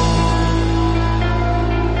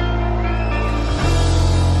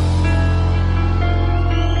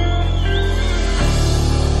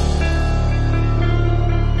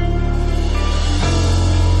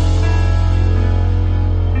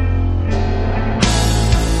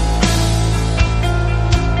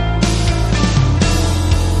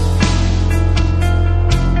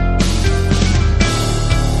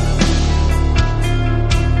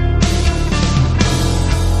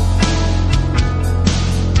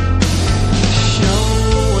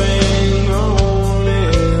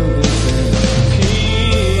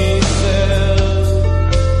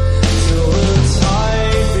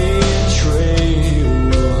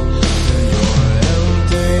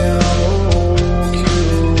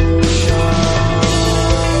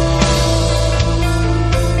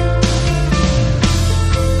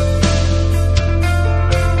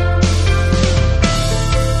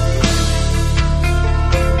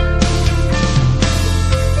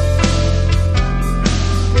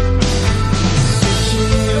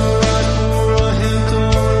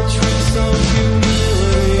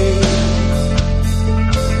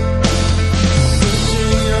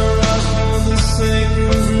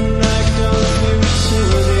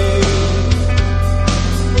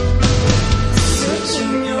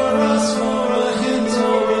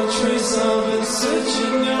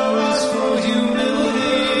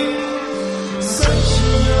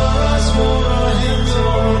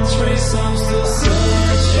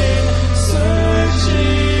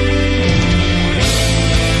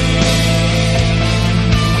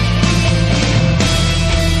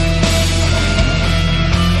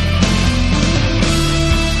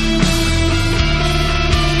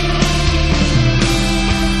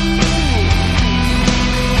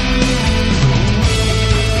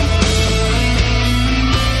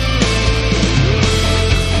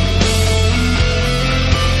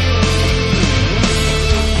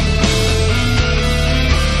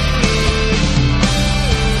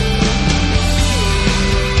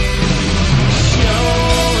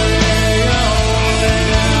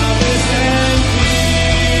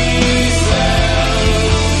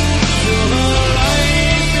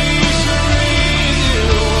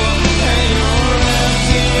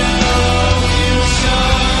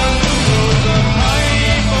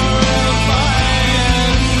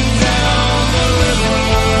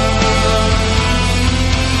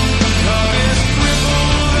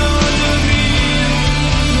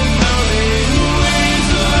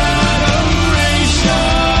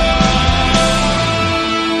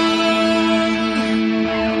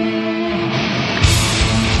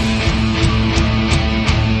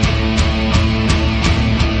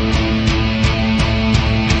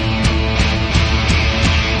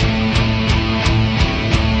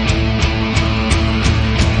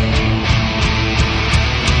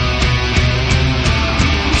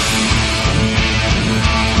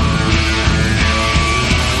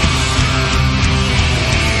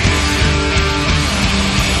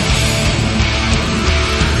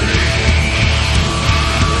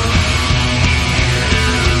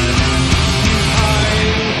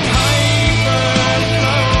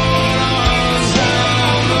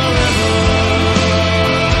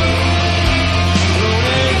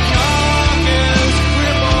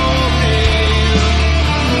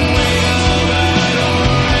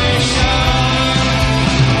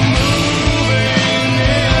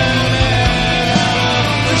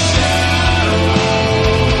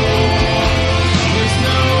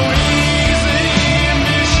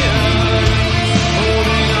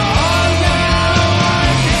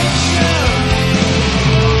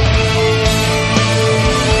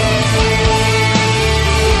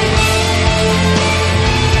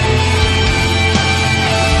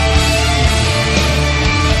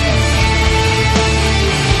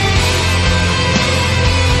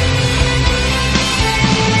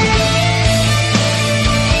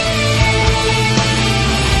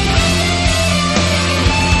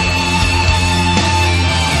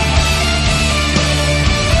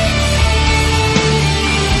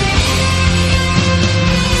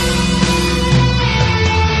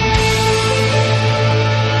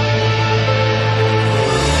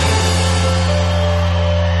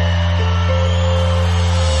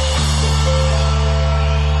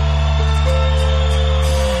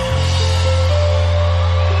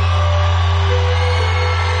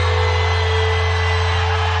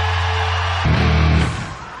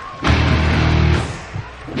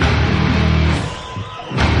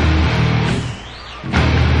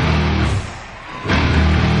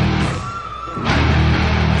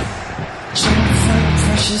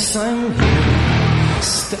 Yes, I'm here.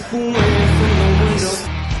 Step away from the window.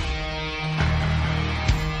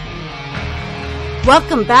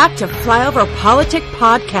 Welcome back to Flyover Politic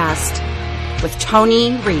Podcast with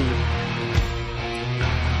Tony Reed.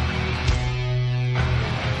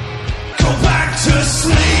 Go back to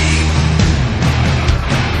sleep.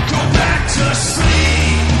 Go back to sleep.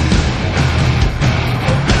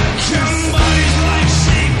 Young bodies like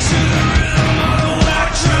sheep to the rhythm of the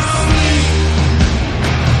electric beat.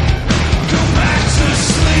 Go back to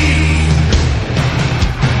sleep.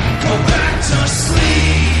 Go back to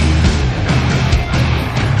sleep.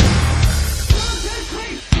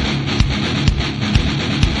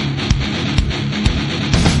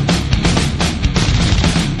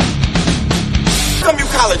 Some you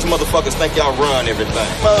college motherfuckers think y'all run everything.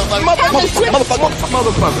 Motherfucker.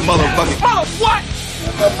 What?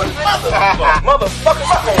 Motherfucker.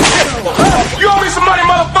 You owe me some money,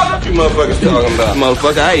 motherfucker. What you motherfuckers talking about?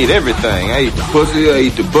 Motherfucker, I eat everything. I eat the pussy, I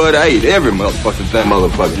eat the butt, I eat every motherfucking thing.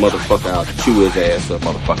 Motherfucker, I'll chew his ass up,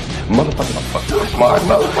 motherfucker. Motherfucker. Smart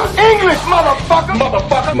motherfucker. English, motherfucker.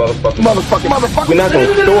 Motherfucker. We're not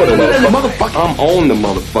gonna store the motherfucker. I'm on the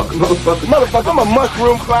motherfucker. Motherfucker, I'm a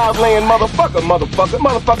mushroom cloud laying motherfucker.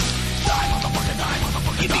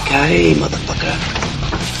 Yippee-ki-yay, motherfucker.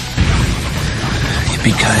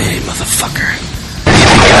 Yippee-ki-yay, motherfucker.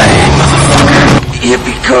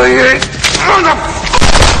 Yippee-ki-yay,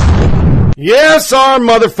 motherfucker. Yes, our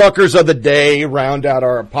motherfuckers of the day round out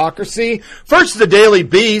our hypocrisy. First, the Daily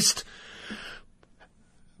Beast.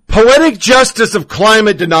 Poetic justice of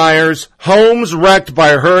climate deniers, homes wrecked by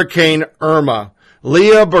Hurricane Irma.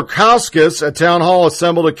 Leah Burkowskis at Town Hall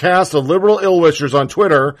assembled a cast of liberal ill-wishers on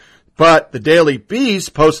Twitter, but the Daily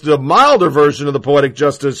Beast posted a milder version of the poetic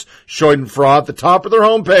justice schadenfreude at the top of their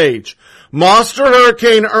homepage. Monster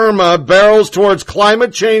Hurricane Irma barrels towards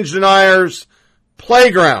climate change deniers'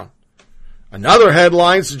 playground. Another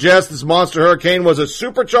headline suggests this monster hurricane was a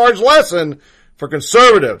supercharged lesson for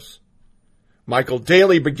conservatives. Michael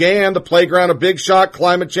Daley began the playground of big shot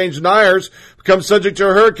climate change deniers become subject to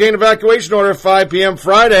a hurricane evacuation order at 5 p.m.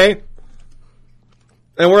 Friday.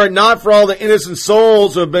 And were it not for all the innocent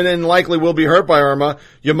souls who have been and likely will be hurt by Irma,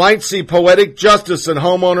 you might see poetic justice in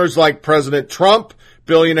homeowners like President Trump,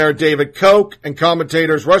 billionaire David Koch, and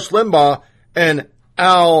commentators Rush Limbaugh and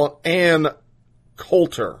Ann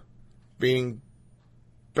Coulter being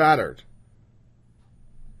battered.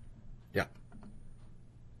 Yeah.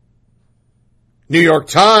 New York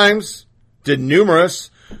Times did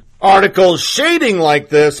numerous articles shading like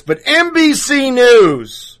this, but NBC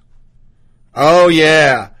News, oh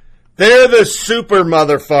yeah, they're the super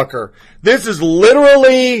motherfucker. This is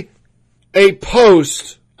literally a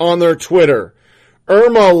post on their Twitter.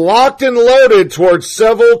 Irma locked and loaded towards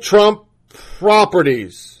several Trump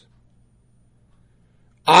properties.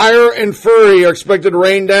 Ire and fury are expected to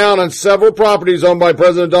rain down on several properties owned by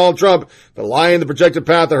President Donald Trump that lie in the projected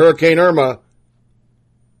path of Hurricane Irma.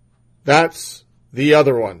 That's the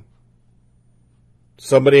other one.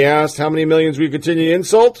 Somebody asked how many millions we continue to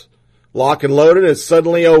insult. Lock and loaded is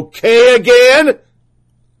suddenly okay again.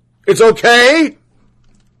 It's okay.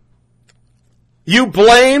 You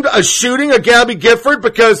blamed a shooting of Gabby Gifford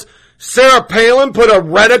because Sarah Palin put a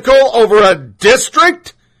reticle over a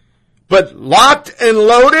district, but locked and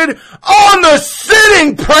loaded on the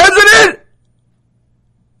sitting president?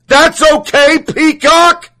 That's okay,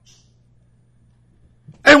 Peacock?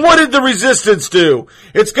 And what did the resistance do?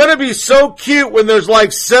 It's going to be so cute when there's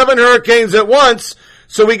like 7 hurricanes at once,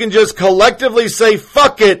 so we can just collectively say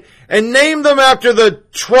fuck it and name them after the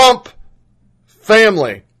Trump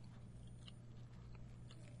family.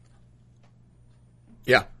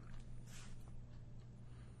 Yeah.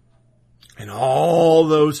 And all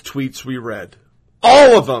those tweets we read,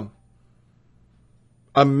 all of them,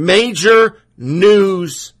 a major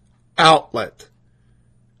news outlet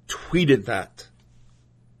tweeted that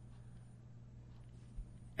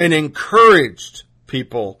and encouraged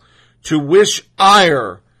people to wish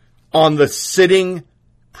ire on the sitting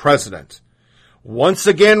president. Once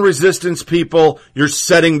again, resistance people, you're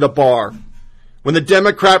setting the bar. When the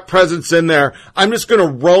Democrat president's in there, I'm just going to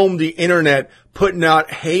roam the internet putting out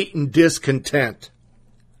hate and discontent.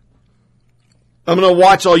 I'm going to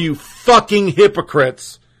watch all you fucking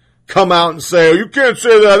hypocrites come out and say, oh, you can't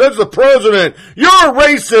say that. That's the president. You're a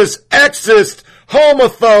racist, sexist,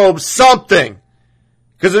 homophobe, something.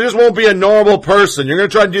 Because there just won't be a normal person. You're going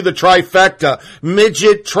to try to do the trifecta.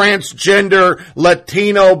 Midget, transgender,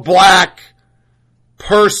 Latino, black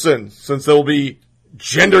person. Since they'll be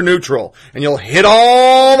gender neutral. And you'll hit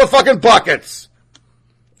all the fucking buckets.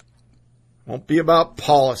 Won't be about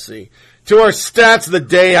policy. To our stats of the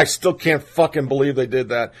day, I still can't fucking believe they did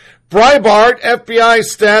that. Breitbart, FBI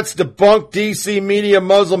stats debunk DC media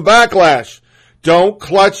Muslim backlash. Don't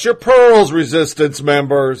clutch your pearls, resistance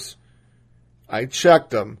members. I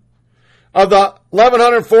checked them. Of the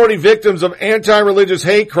 1,140 victims of anti-religious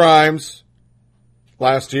hate crimes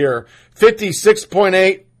last year,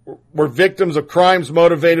 56.8 were victims of crimes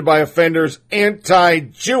motivated by offenders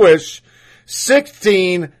anti-Jewish,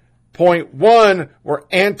 16.1 were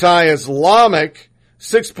anti-Islamic,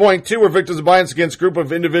 6.2 were victims of violence against a group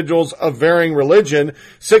of individuals of varying religion,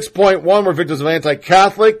 6.1 were victims of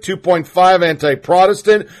anti-Catholic, 2.5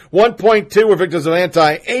 anti-Protestant, 1.2 were victims of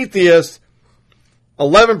anti-atheist,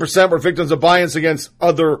 11% were victims of violence against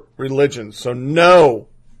other religions. So no.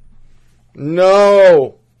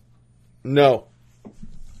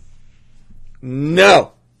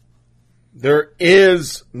 There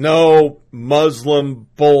is no Muslim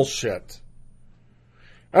bullshit.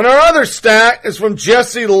 And our other stat is from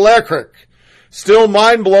Jesse Leclerc. Still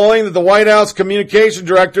mind-blowing that the White House communication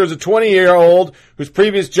director is a 20-year-old whose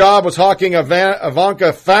previous job was hawking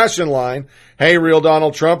Ivanka fashion line. Hey, real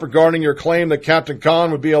Donald Trump, regarding your claim that Captain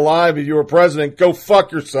Khan would be alive if you were president, go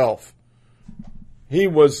fuck yourself. He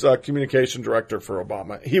was communication director for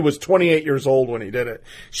Obama. He was 28 years old when he did it.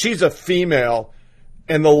 She's a female,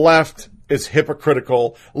 and the left is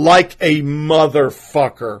hypocritical like a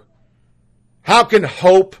motherfucker. How can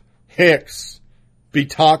Hope Hicks be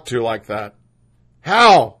talked to like that?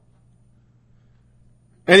 How?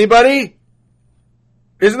 Anybody?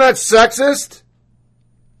 Isn't that sexist?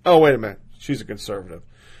 Oh, wait a minute. She's a conservative.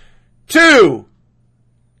 2,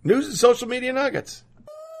 news and social media nuggets.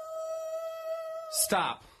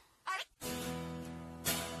 Stop.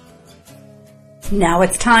 Now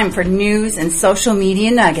it's time for news and social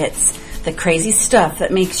media nuggets. The crazy stuff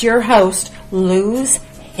that makes your host lose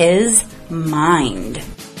his mind.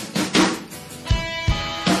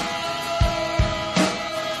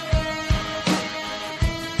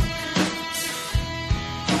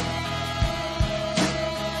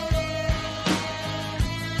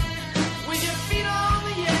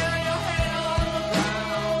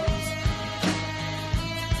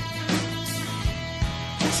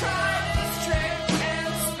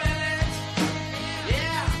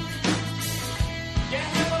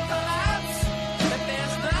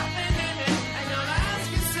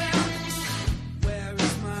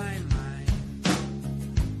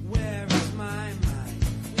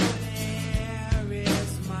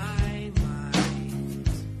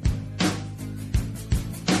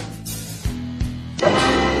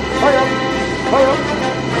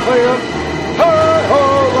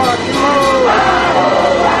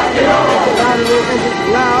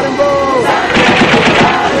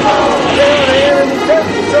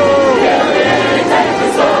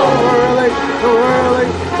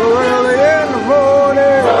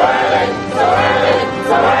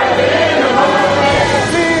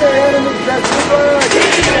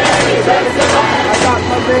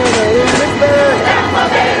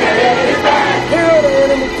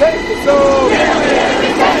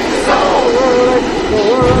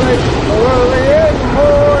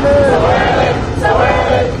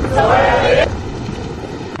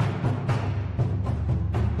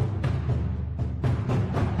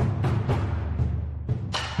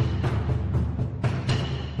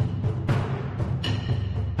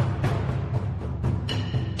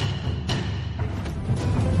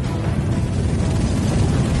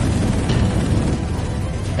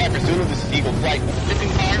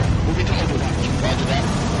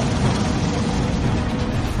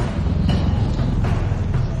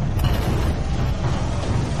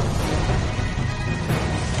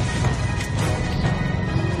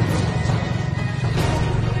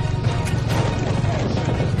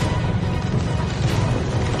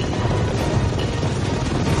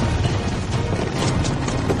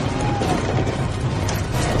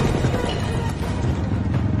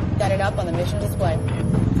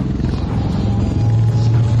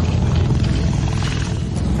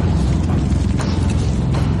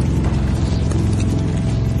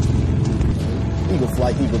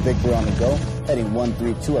 Victor on the go, heading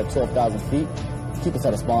 132 at 12,000 feet. Keep us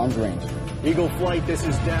out of spawn's range. Eagle Flight, this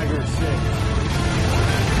is Dagger 6.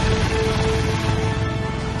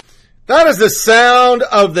 That is the sound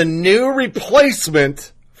of the new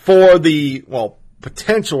replacement for the,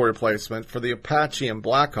 potential replacement for the Apache and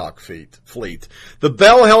Blackhawk fleet. The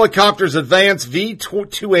Bell Helicopter's advanced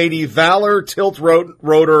V-280 Valor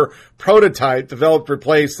tilt-rotor prototype developed to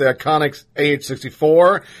replace the iconic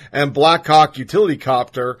AH-64 and Blackhawk utility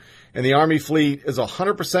copter And the Army fleet is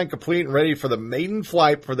 100% complete and ready for the maiden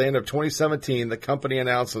flight for the end of 2017, the company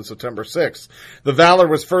announced on September 6th. The Valor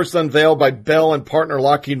was first unveiled by Bell and partner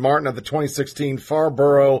Lockheed Martin at the 2016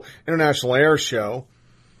 Farnborough International Air Show.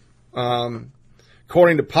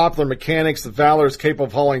 According to Popular Mechanics, the Valor is capable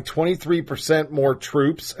of hauling 23% more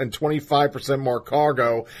troops and 25% more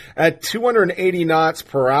cargo at 280 knots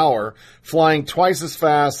per hour, flying twice as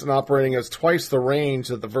fast and operating as twice the range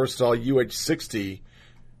that the versatile UH-60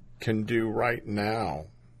 can do right now.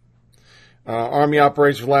 Army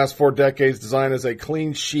operates for the last 4 decades, designed as a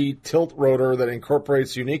clean sheet tilt rotor that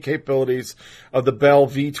incorporates unique capabilities of the Bell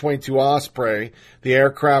V-22 Osprey. The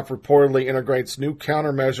aircraft reportedly integrates new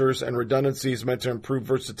countermeasures and redundancies meant to improve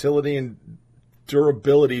versatility and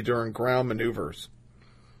durability during ground maneuvers.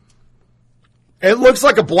 It looks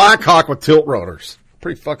like a Black Hawk with tilt rotors.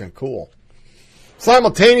 Pretty fucking cool.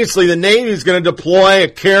 Simultaneously, the Navy is going to deploy a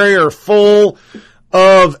carrier full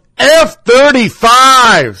of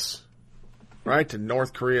F-35s. Right to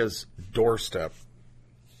North Korea's doorstep.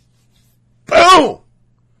 Boom!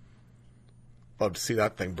 Love to see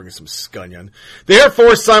that thing bring some scunion. The Air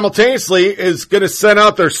Force simultaneously is going to send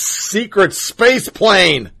out their secret space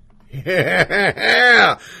plane.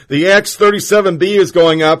 Yeah! The X-37B is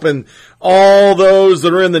going up, and all those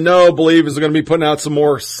that are in the know believe is going to be putting out some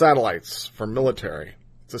more satellites for military.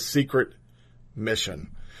 It's a secret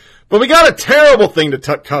mission. But we got a terrible thing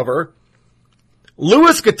to cover.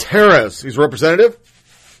 Luis Gutierrez, he's representative.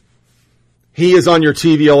 He is on your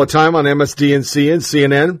TV all the time on MSDNC and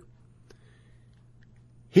CNN.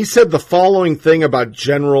 He said the following thing about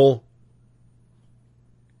General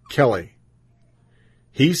Kelly.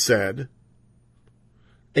 He said,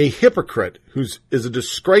 a hypocrite who is a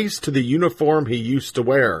disgrace to the uniform he used to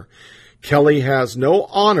wear. Kelly has no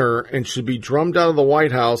honor and should be drummed out of the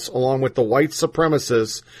White House along with the white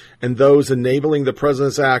supremacists and those enabling the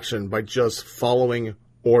president's action by just following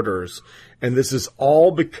orders. And this is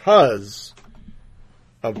all because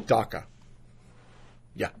of DACA.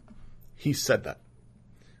 Yeah, he said that.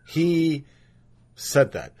 He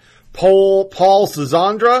said that. Paul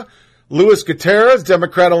Sazandra, Luis Gutierrez,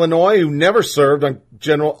 Democrat, Illinois, who never served on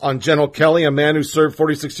General Kelly, a man who served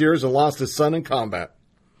 46 years and lost his son in combat.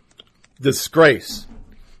 Disgrace.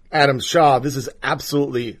 Adam Shaw, this is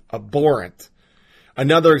absolutely abhorrent.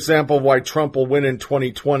 Another example of why Trump will win in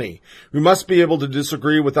 2020. We must be able to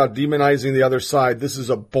disagree without demonizing the other side. This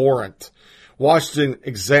is abhorrent. Washington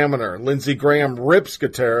Examiner, Lindsey Graham rips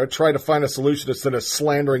Gutierrez, try to find a solution instead of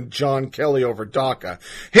slandering John Kelly over DACA.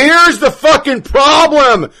 Here's the fucking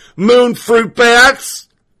problem, moon fruit bats.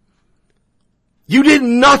 You did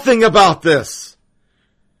nothing about this.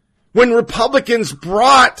 When Republicans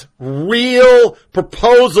brought real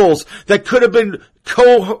proposals that could have been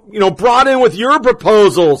brought in with your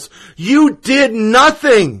proposals, you did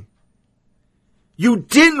nothing. You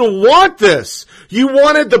didn't want this. You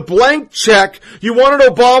wanted the blank check. You wanted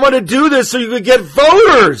Obama to do this so you could get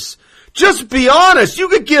voters. Just be honest.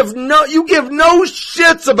 You give no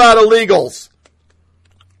shits about illegals.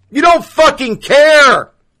 You don't fucking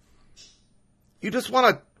care. You just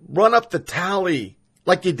want to run up the tally.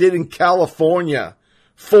 Like you did in California.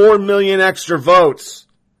 4 million extra votes.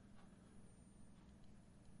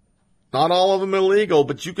 Not all of them illegal,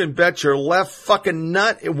 but you can bet your left fucking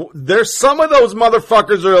nut. There's some of those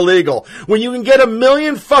motherfuckers are illegal. When you can get 1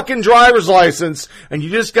 million fucking driver's license and you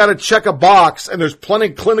just gotta check a box and there's plenty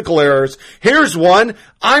of clinical errors. Here's one.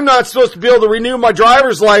 I'm not supposed to be able to renew my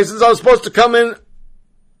driver's license. I was supposed to come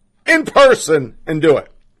in person and do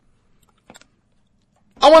it.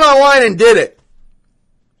 I went online and did it.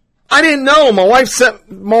 I didn't know. My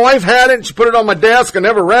wife had it and she put it on my desk. I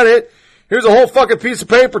never read it. Here's a whole fucking piece of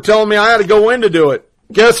paper telling me I had to go in to do it.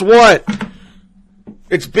 Guess what?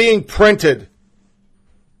 It's being printed.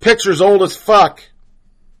 Pictures old as fuck.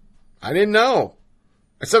 I didn't know.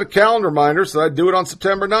 I set a calendar reminder so I'd do it on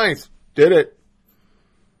September 9th. Did it.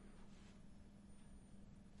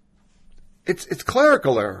 It's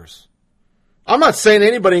clerical errors. I'm not saying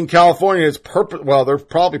anybody in California is there's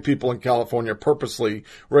probably people in California purposely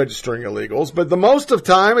registering illegals, but the most of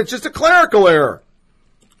the time it's just a clerical error.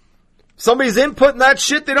 Somebody's inputting that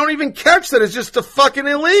shit, they don't even catch that it's just a fucking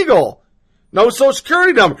illegal. No social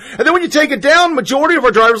security number. And then when you take it down, majority of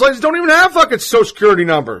our driver's licenses don't even have fucking social security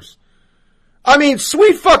numbers. I mean,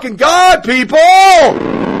 sweet fucking God, people!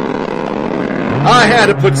 I had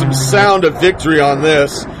to put some sound of victory on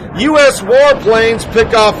this. U.S. warplanes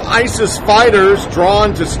pick off ISIS fighters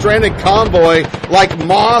drawn to stranded convoy like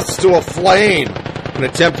moths to a flame. An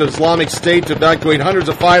attempt of Islamic State to evacuate hundreds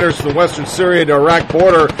of fighters from the western Syria to Iraq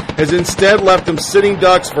border has instead left them sitting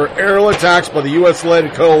ducks for aerial attacks by the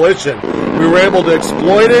U.S.-led coalition. We were able to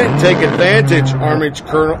exploit it and take advantage,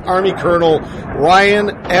 Army Colonel Ryan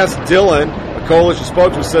S. Dillon, a coalition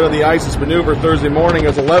spokesman, said of the ISIS maneuver Thursday morning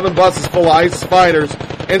as 11 buses full of ISIS fighters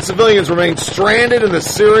and civilians remain stranded in the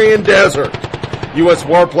Syrian desert. U.S.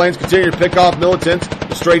 warplanes continue to pick off militants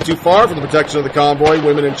who stray too far from the protection of the convoy,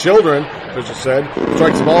 women and children, officials said.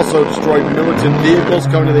 Strikes have also destroyed militant vehicles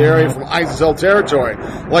coming to the area from ISIS-held territory.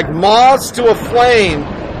 Like moths to a flame,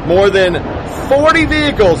 more than 40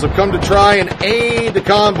 vehicles have come to try and aid the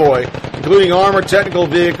convoy, including armored technical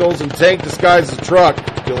vehicles and tank disguised as a truck,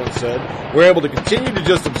 Dillon said. We're able to continue to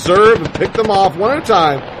just observe and pick them off one at a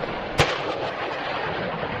time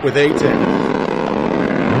with A-10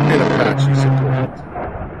 and Apache support.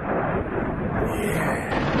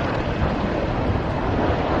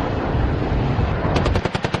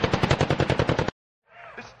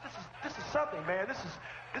 This is something, man. This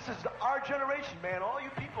is our generation, man. All you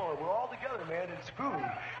people, we're all together, man. And it's groovy.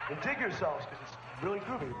 And dig yourselves, because it's really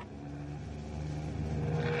groovy.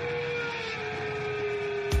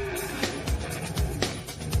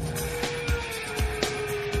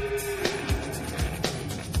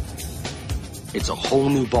 It's a whole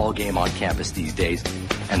new ball game on campus these days,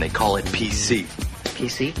 and they call it PC.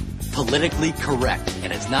 PC? Politically correct.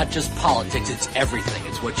 And it's not just politics, it's everything.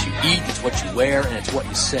 It's what you eat, it's what you wear, and it's what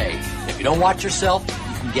you say. If you don't watch yourself,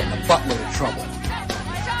 you can get in a buttload of trouble.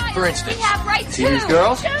 For instance, see these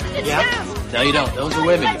girls? Yeah. No, you don't. Those are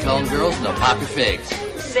women. You call them girls, and they'll pop your figs.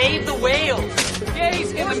 Save the whales.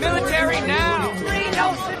 Gays in the military now. Free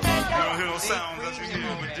Nelson Mandela.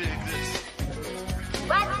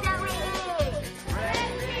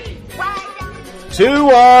 Two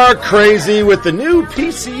are crazy with the new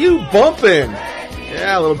PCU bumping.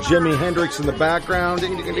 Yeah, a little Jimi Hendrix in the background,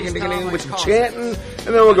 ding, ding, ding, ding, ding, with some chanting, and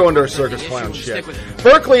then we'll go into our circus clown shit.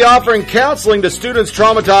 Berkeley offering counseling to students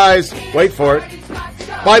traumatized, wait for it,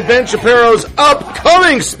 by Ben Shapiro's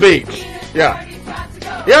upcoming speech. Yeah.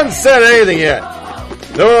 He hasn't said anything yet.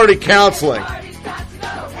 They're already counseling.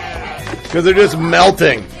 Because they're just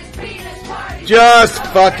melting. Just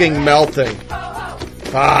fucking melting.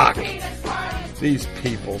 Fuck. These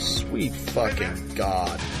people, sweet fucking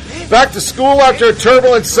God. Back to school after a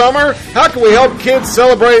turbulent summer? How can we help kids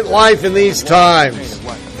celebrate life in these times?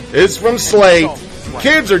 It's from Slate.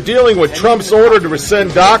 Kids are dealing with Trump's order to rescind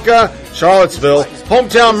DACA, Charlottesville,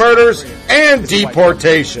 hometown murders, and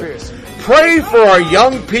deportation. Pray for our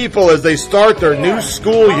young people as they start their new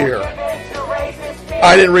school year.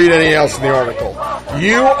 I didn't read anything else in the article.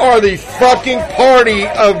 You are the fucking party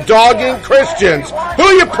of dogging Christians. Who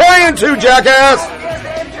are you praying to, jackass?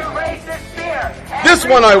 This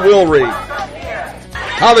one I will read.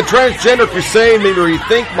 How the transgender crusade made me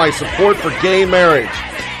rethink my support for gay marriage.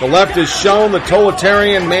 The left has shown the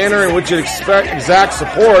totalitarian manner in which it exacts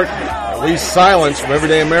support, at least silence, from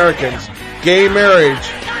everyday Americans. Gay marriage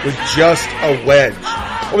was just a wedge.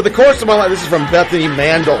 Over the course of my life, this is from Bethany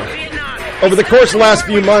Mandel. Over the course of the last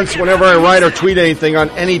few months, whenever I write or tweet anything on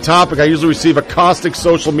any topic, I usually receive a caustic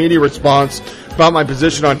social media response about my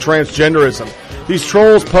position on transgenderism. These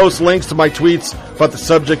trolls post links to my tweets about the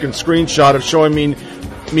subject and screenshot of showing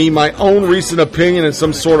me my own recent opinion in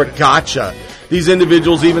some sort of gotcha. These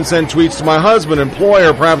individuals even send tweets to my husband,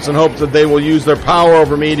 employer, perhaps in hopes that they will use their power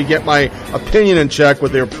over me to get my opinion in check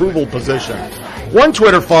with their approval position. One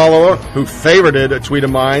Twitter follower who favorited a tweet of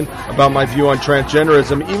mine about my view on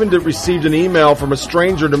transgenderism even received an email from a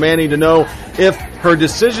stranger demanding to know if her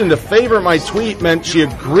decision to favorite my tweet meant she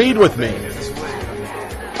agreed with me.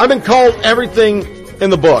 I've been called everything in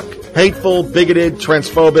the book. Hateful, bigoted,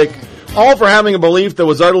 transphobic, all for having a belief that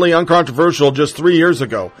was utterly uncontroversial just 3 years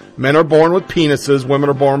ago. Men are born with penises, women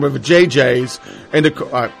are born with JJs, and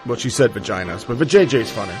she said vaginas, but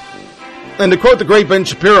JJ's funny. And to quote the great Ben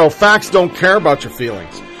Shapiro, facts don't care about your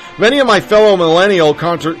feelings. Many of my fellow millennial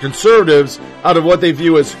conservatives, out of what they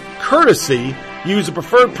view as courtesy, use a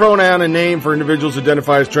preferred pronoun and name for individuals who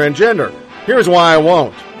identify as transgender. Here's why I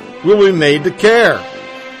won't. We'll be made to care.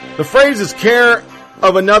 The phrase is care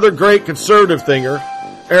of another great conservative thinker,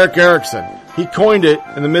 Eric Erickson. He coined it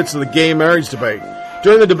in the midst of the gay marriage debate.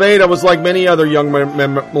 During the debate, I was like many other young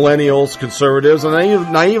millennials, conservatives, and I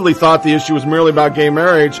naively thought the issue was merely about gay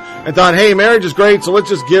marriage and thought, hey, marriage is great, so let's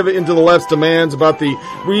just give in to the left's demands about the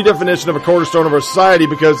redefinition of a cornerstone of our society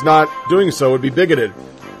because not doing so would be bigoted.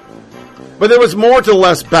 But there was more to the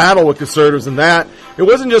left's battle with conservatives than that. It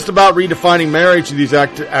wasn't just about redefining marriage to these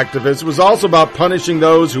activists. It was also about punishing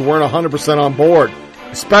those who weren't 100% on board,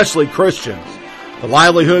 especially Christians. The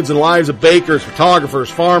livelihoods and lives of bakers, photographers,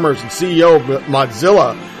 farmers, and CEO of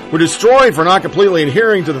Mozilla were destroyed for not completely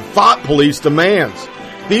adhering to the thought police demands.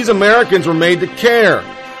 These Americans were made to care.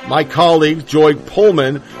 My colleague, Joy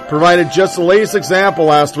Pullman, provided just the latest example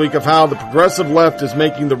last week of how the progressive left is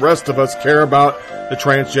making the rest of us care about the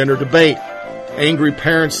transgender debate. Angry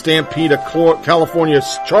parents stampede a California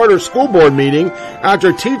charter school board meeting after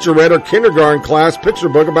a teacher read her kindergarten class picture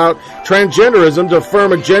book about transgenderism to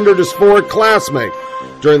affirm a gender dysphoric classmate.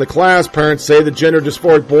 During the class, parents say the gender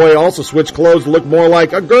dysphoric boy also switched clothes to look more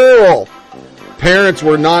like a girl. Parents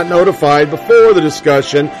were not notified before the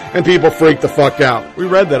discussion, and people freaked the fuck out. We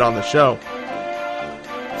read that on the show.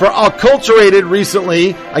 For Acculturated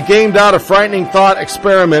recently, I gamed out a frightening thought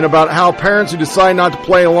experiment about how parents who decide not to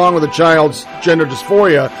play along with a child's gender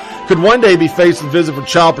dysphoria could one day be faced with a visit from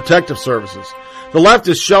Child Protective Services. The left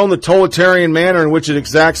has shown the totalitarian manner in which it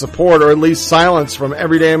exacts support or at least silence from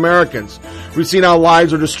everyday Americans. We've seen how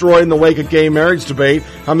lives are destroyed in the wake of gay marriage debate,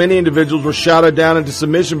 how many individuals were shouted down into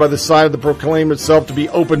submission by the side that proclaimed itself to be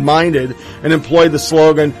open-minded and employed the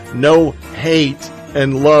slogan, "No hate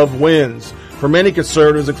and love wins." For many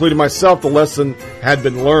conservatives, including myself, the lesson had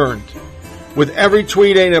been learned. With every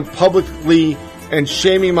tweet aimed publicly and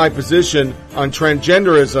shaming my position on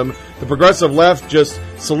transgenderism, the progressive left just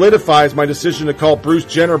solidifies my decision to call Bruce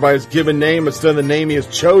Jenner by his given name instead of the name he has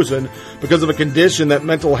chosen because of a condition that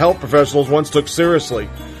mental health professionals once took seriously.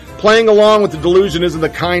 Playing along with the delusion isn't the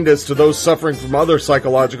kindness to those suffering from other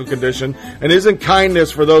psychological condition, and isn't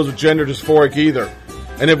kindness for those with gender dysphoric either.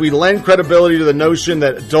 And if we lend credibility to the notion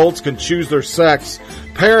that adults can choose their sex,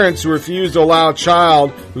 parents who refuse to allow a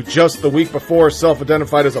child who just the week before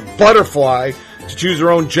self-identified as a butterfly to choose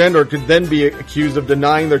their own gender could then be accused of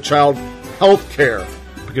denying their child health care,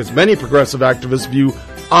 because many progressive activists view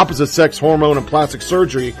opposite-sex hormone and plastic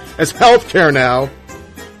surgery as health care now,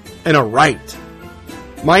 and a right.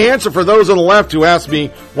 My answer for those on the left who ask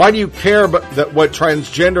me, why do you care about what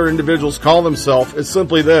transgender individuals call themselves, is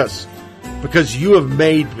simply this: because you have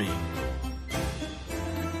made me.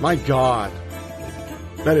 My God,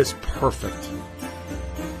 that is perfect.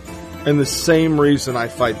 And the same reason I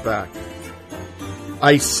fight back.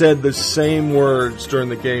 I said the same words during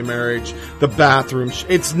the gay marriage, the bathroom.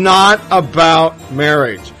 It's not about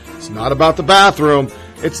marriage. It's not about the bathroom.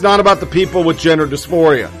 It's not about the people with gender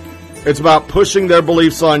dysphoria. It's about pushing their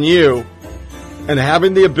beliefs on you and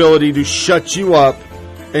having the ability to shut you up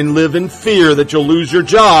and live in fear that you'll lose your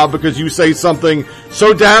job because you say something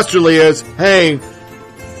so dastardly as, hey,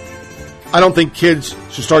 I don't think kids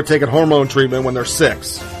should start taking hormone treatment when they're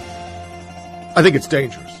 6. I think it's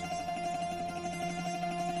dangerous.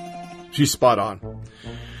 She's spot on.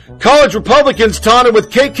 College Republicans taunted with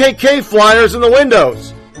KKK flyers in the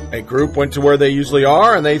windows. A group went to where they usually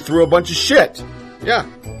are and they threw a bunch of shit. Yeah.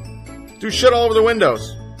 Threw shit all over the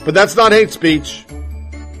windows. But that's not hate speech.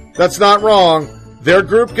 That's not wrong. Their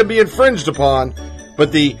group can be infringed upon,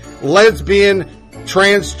 but the lesbian,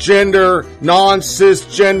 transgender,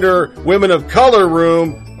 non-cisgender, women of color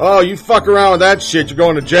room, oh, you fuck around with that shit, you're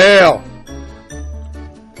going to jail.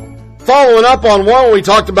 Following up on one we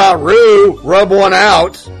talked about rub one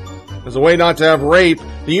out as a way not to have rape,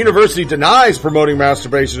 the university denies promoting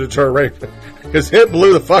masturbation to deter rape. Because it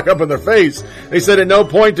blew the fuck up in their face. They said at no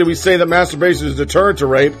point did we say that masturbation is a deterrent to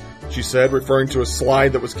rape, she said, referring to a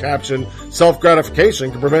slide that was captioned, self-gratification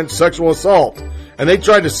can prevent sexual assault. And they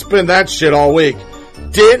tried to spin that shit all week.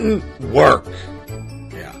 Didn't work.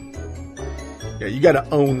 Yeah, you gotta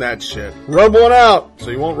own that shit. Rub one out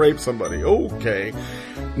so you won't rape somebody. Okay.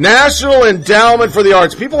 National Endowment for the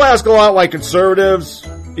Arts. People ask a lot, like conservatives,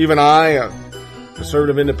 even I, a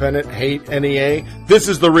conservative independent, hate NEA. This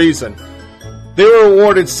is the reason. They were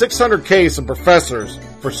awarded $600K some professors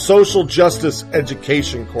for social justice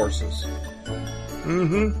education courses.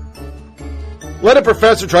 Let a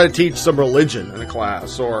professor try to teach some religion in a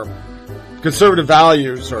class, or conservative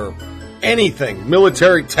values, or anything,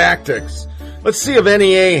 military tactics. Let's see if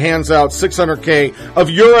NEA hands out $600K of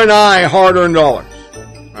your and I hard-earned dollars.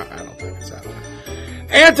 I don't think it's happening.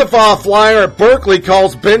 Antifa flyer at Berkeley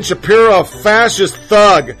calls Ben Shapiro a fascist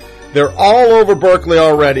thug. They're all over Berkeley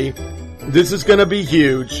already. This is going to be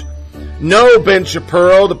huge. No, Ben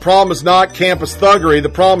Shapiro, the problem is not campus thuggery. The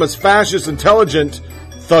problem is fascist intelligent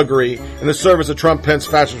thuggery in the service of Trump-Pence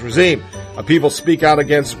fascist regime. People speak out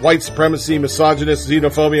against white supremacy, misogynism,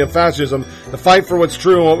 xenophobia, and fascism. The fight for what's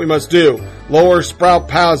true and what we must do. Lower Sprout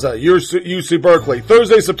Plaza, UC Berkeley,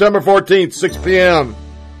 Thursday, September 14th, 6 p.m.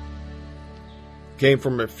 Came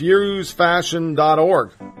from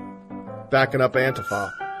refusefashion.org. Backing up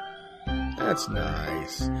Antifa. That's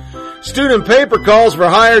nice. Student paper calls for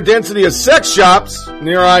higher density of sex shops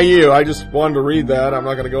near IU. I just wanted to read that. I'm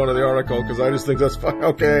not going to go into the article because I just think that's fine.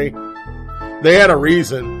 Okay. They had a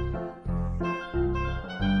reason.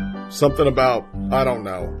 Something about, I don't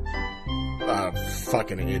know.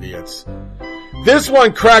 Fucking idiots. This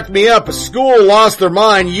one cracked me up. A school lost their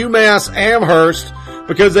mind, UMass Amherst,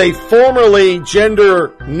 because a formerly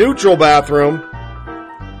gender-neutral bathroom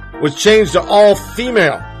was changed to all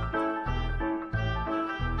female.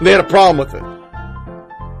 And they had a problem with it.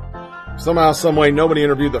 Somehow, some way, nobody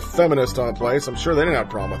interviewed the feminist on the place. I'm sure they didn't have a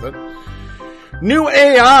problem with it. New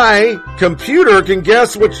AI computer can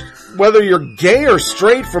guess whether you're gay or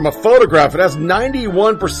straight from a photograph. It has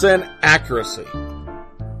 91% accuracy.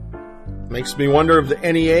 Makes me wonder if the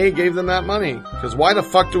NEA gave them that money. Because why the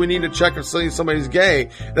fuck do we need to check if somebody's gay?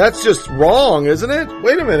 That's just wrong, isn't it?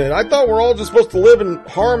 Wait a minute. I thought we're all just supposed to live in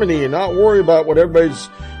harmony and not worry about what everybody's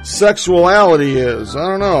sexuality is. I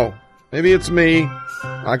don't know. Maybe it's me.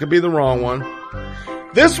 I could be the wrong one.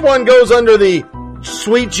 This one goes under the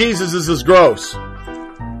sweet Jesus, this is gross.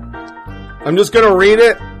 I'm just going to read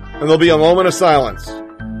it, and there'll be a moment of silence.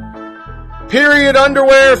 Period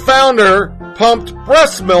underwear founder pumped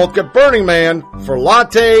breast milk at Burning Man for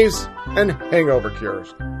lattes and hangover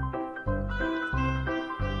cures.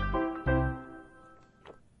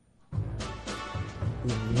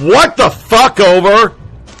 What the fuck over?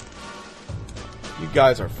 You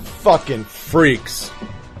guys are fucking freaks.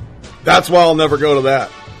 That's why I'll never go to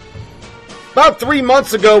that. About 3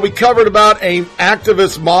 months ago, we covered about an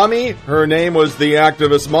activist mommy. Her name was the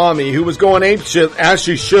activist mommy, who was going apeshit, as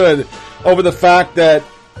she should, over the fact that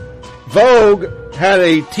Vogue had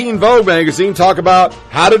a Teen Vogue magazine talk about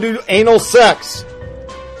how to do anal sex.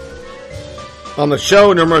 On the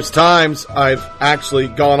show numerous times, I've actually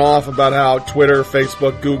gone off about how Twitter,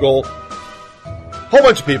 Facebook, Google, a whole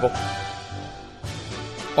bunch of people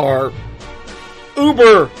are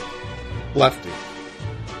uber lefty.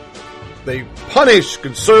 They punish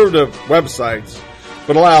conservative websites,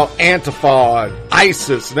 but allow Antifa and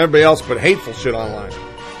ISIS and everybody else put hateful shit online.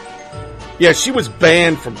 Yeah, she was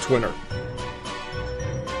banned from Twitter.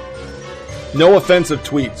 No offensive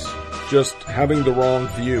tweets, just having the wrong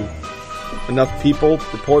view. Enough people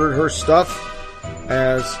reported her stuff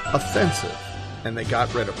as offensive, and they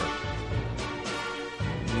got rid of her.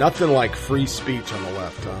 Nothing like free speech on the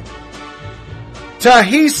left, huh?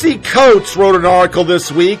 Ta-Nehisi Coates wrote an article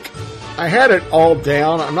this week. I had it all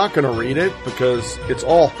down. I'm not going to read it because it's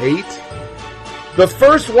all hate. The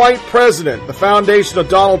first white president, the foundation of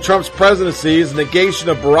Donald Trump's presidency, is a negation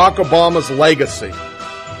of Barack Obama's legacy.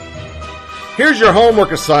 Here's your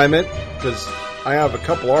homework assignment, because I have a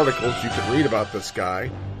couple articles you can read about this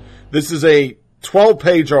guy. This is a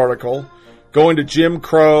 12-page article going to Jim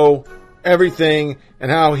Crow, everything,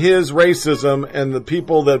 and how his racism and the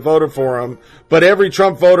people that voted for him, but every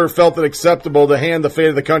Trump voter felt it acceptable to hand the fate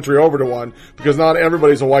of the country over to one, because not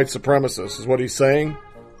everybody's a white supremacist, is what he's saying.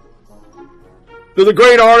 There's a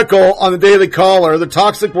great article on the Daily Caller, the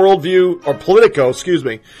toxic worldview, or Politico,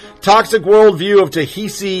 toxic worldview of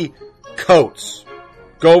Ta-Nehisi Coates.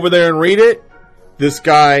 Go over there and read it. This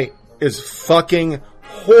guy is fucking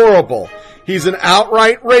horrible. He's an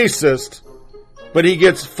outright racist, but he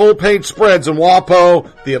gets full-page spreads in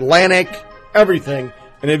WAPO, The Atlantic, everything.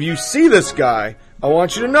 And if you see this guy, I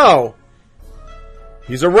want you to know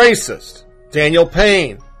he's a racist. Daniel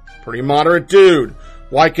Payne, pretty moderate dude.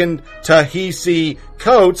 Why can Ta-Nehisi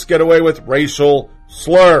Coates get away with racial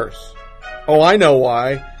slurs? Oh, I know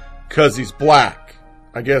why. 'Cause he's black.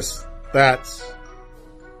 I guess that's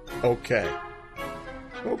okay.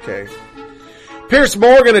 Okay. Piers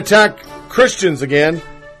Morgan attacked Christians again.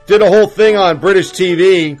 Did a whole thing on British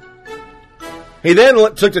TV. He then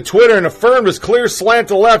took to Twitter and affirmed his clear slant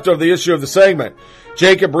to the left over the issue of the segment.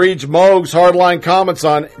 Jacob Reed-Mogg's hardline comments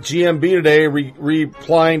on GMB today,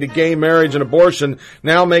 replying to gay marriage and abortion,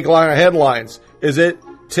 now make a lot of headlines. Is it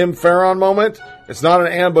Tim Farron moment? It's not an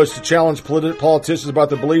ambush to challenge politicians about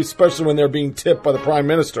their beliefs, especially when they're being tipped by the Prime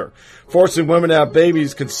Minister. Forcing women to have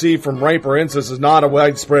babies conceived from rape or incest is not a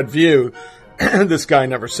widespread view. This guy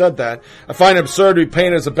never said that. I find it absurd to be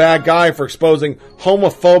painted as a bad guy for exposing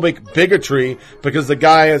homophobic bigotry because the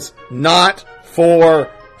guy is not for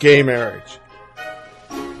gay marriage.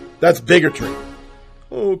 That's bigotry.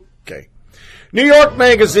 Okay. New York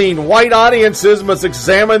Magazine, white audiences must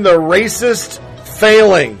examine their racist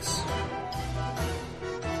failings.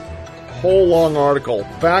 Whole long article.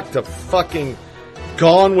 Back to fucking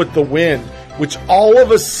Gone with the Wind, which all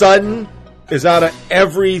of a sudden is out of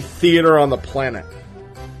every theater on the planet.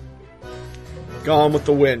 Gone with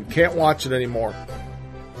the Wind. Can't watch it anymore.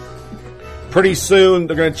 Pretty soon,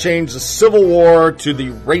 they're going to change the Civil War to the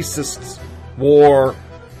racist war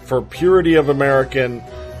for purity of American.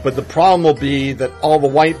 But the problem will be that all the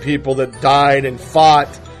white people that died and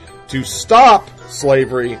fought to stop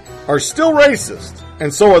slavery are still racist,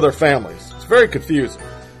 and so are their families. It's very confusing.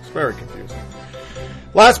 It's very confusing.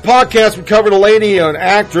 Last podcast, we covered a lady, an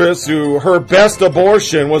actress, who her best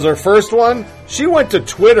abortion was her first one. She went to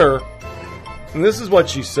Twitter, and this is what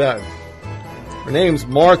she said. Her name's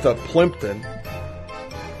Martha Plimpton.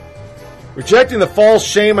 Rejecting the false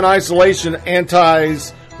shame and isolation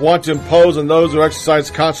antis want to impose on those who exercise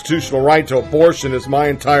the constitutional right to abortion is my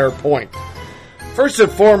entire point. First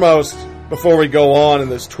and foremost, before we go on in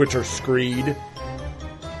this Twitter screed,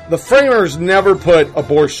 the framers never put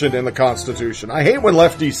abortion in the Constitution. I hate when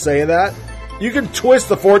lefties say that. You can twist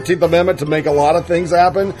the 14th Amendment to make a lot of things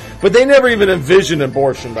happen, but they never even envisioned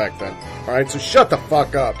abortion back then. All right, so shut the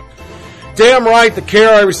fuck up. Damn right, the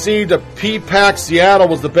care I received at PPAC Seattle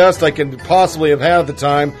was the best I could possibly have had at the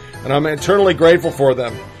time, and I'm eternally grateful for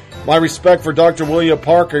them. My respect for Dr. Willie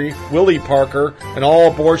Parker, and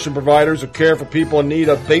all abortion providers who care for people in need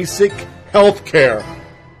of basic health care.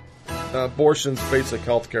 Abortion's basic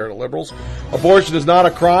health care to liberals. Abortion is not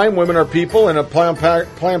a crime. Women are people, and Planned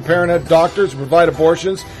Parenthood doctors who provide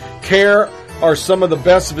abortions care are some of the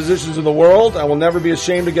best physicians in the world. I will never be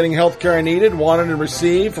ashamed of getting health care I needed, wanted, and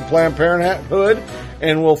received from Planned Parenthood,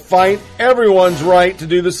 and will fight everyone's right to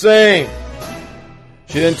do the same.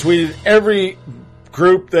 She then tweeted every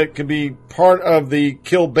group that could be part of the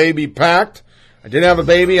Kill Baby Pact. I didn't have a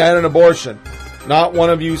baby, I had an abortion. Not one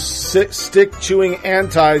of you stick-chewing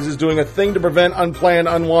antis is doing a thing to prevent unplanned,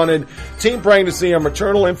 unwanted teen pregnancy or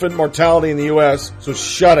maternal infant mortality in the U.S., so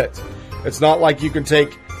shut it. It's not like you can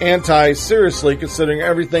take antis seriously, considering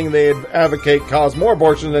everything they advocate cause more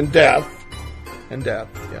abortion than death. And death,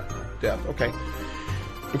 yeah, death, okay.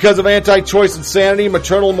 Because of anti-choice insanity,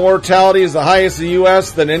 maternal mortality is the highest in the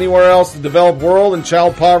U.S. than anywhere else in the developed world, and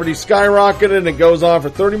child poverty skyrocketed, and it goes on for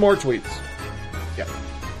 30 more tweets. Yeah.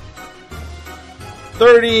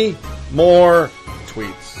 30 more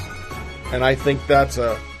tweets. And I think that's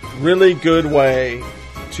a really good way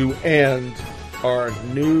to end our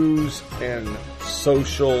news and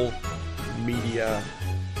social media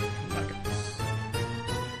nuggets.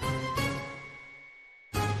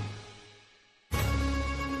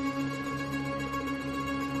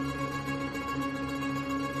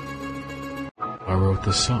 I wrote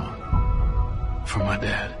this song for my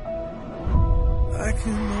dad. I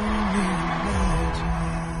can only imagine.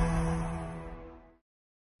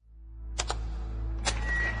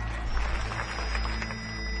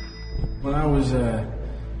 When I was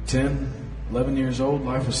 10, 11 years old,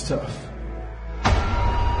 life was tough.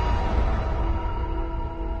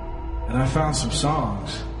 And I found some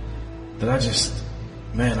songs that I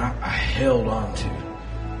held on to.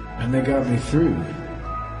 And they got me through.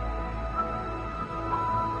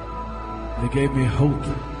 They gave me hope.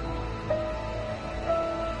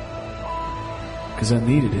 Because I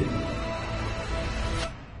needed it.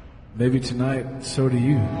 Maybe tonight, so do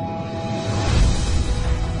you.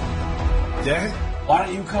 Dad, why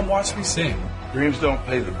don't you come watch me sing? Dreams don't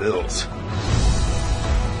pay the bills.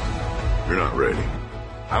 You're not ready.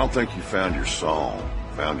 I don't think you found your song,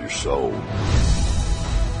 found your soul.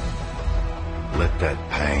 Let that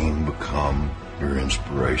pain become your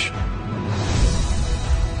inspiration.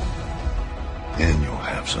 Then you'll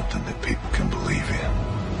have something that people can believe in.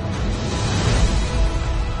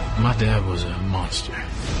 My dad was a monster,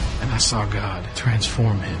 and I saw God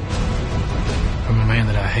transform him from a man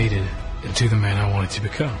that I hated into the man I wanted to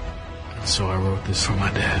become. And so I wrote this for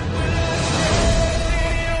my dad.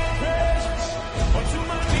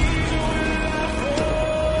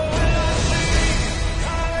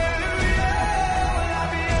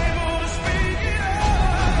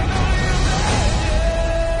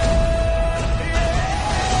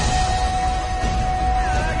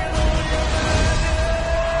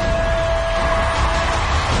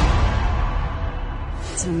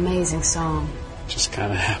 It's an amazing song. Just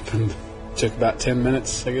kind of happened. Took about 10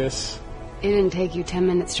 minutes, I guess. It didn't take you 10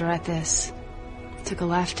 minutes to write this. It took a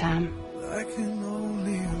lifetime. I can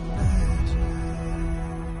only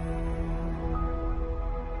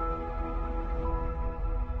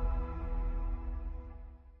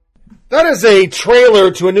That is a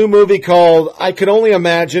trailer to a new movie called I Can Only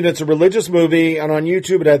Imagine. It's a religious movie, and on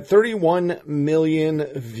YouTube it had 31 million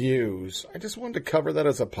views. I just wanted to cover that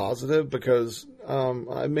as a positive because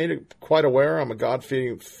I made it quite aware. I'm a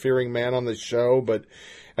God-fearing man on this show, but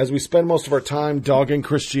as we spend most of our time dogging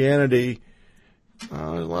Christianity,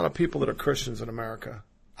 there's a lot of people that are Christians in America.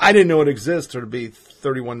 I didn't know it exists, or to be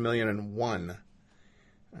 31 million and one.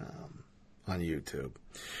 on YouTube.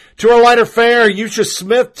 To our lighter fare, Yusha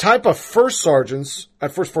Smith, type of first sergeants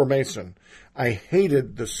at First Formation. I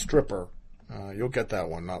hated the stripper. You'll get that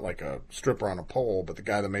one, not like a stripper on a pole, but the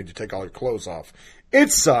guy that made you take all your clothes off.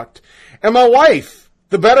 It sucked. And my wife,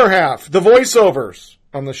 the better half, the voiceovers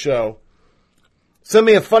on the show, sent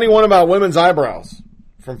me a funny one about women's eyebrows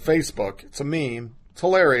from Facebook. It's a meme. It's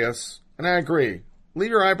hilarious. And I agree. Leave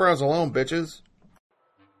your eyebrows alone, bitches.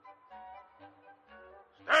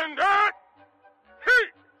 Stand up!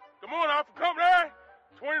 Hey! Come on, I'm from Company.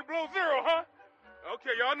 20 below zero, huh?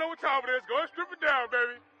 Okay, y'all know what time it is. Go ahead and strip it down,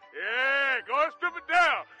 baby. Yeah, go ahead and strip it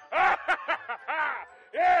down.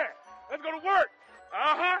 Yeah, let's go to work.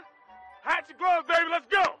 Uh-huh. Hats and gloves, baby. Let's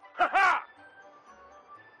go.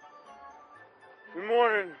 Good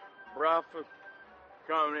morning, Bradford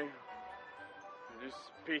Company. This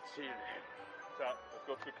is Pete. Top, let's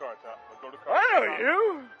go to the car, Top. Let's go to the car. I know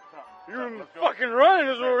you. Top, you're fucking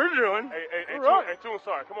running is what we're doing. Hey, Toon,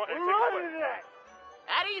 sorry. Come on. We're running that.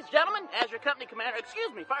 At ease, gentlemen, as your company commander.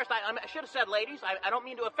 Excuse me, first, I should have said ladies. I don't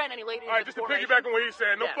mean to offend any ladies. All right, just to piggyback on what he's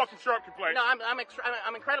saying, no fucking sharp complaint. No, I'm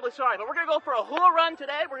incredibly sorry, but we're going to go for a hula run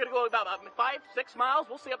today. We're going to go about 5-6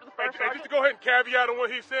 miles. We'll see up to the first sergeant. Just to go ahead and caveat on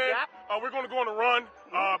what he's saying, we're going to go on a run,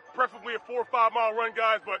 preferably a 4 or 5 mile run,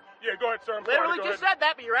 guys, but yeah, go ahead, sir. I'm literally sorry, just said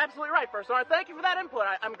that, but you're absolutely right, First Sergeant. Thank you for that input.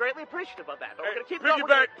 I'm greatly appreciative of that, but we're going to keep going.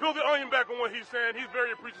 Peel the onion back on what he's saying. He's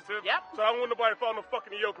very appreciative. Yep. So I don't want nobody to file no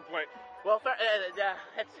fucking EO complaint. Well, sir,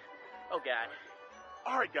 that's... Oh, God.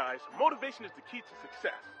 All right, guys. Motivation is the key to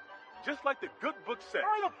success. Just like the good book says.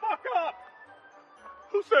 Hurry the fuck up!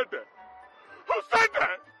 Who said that? Who said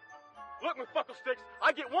that? Look, motherfucker sticks,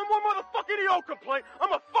 I get one more motherfucking EO complaint,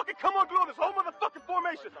 I'm gonna fucking come on through this whole motherfucking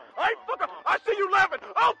formation. I see you laughing.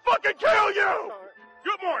 I'll fucking kill you!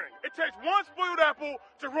 Good morning. It takes one spoiled apple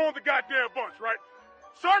to ruin the goddamn bunch, right?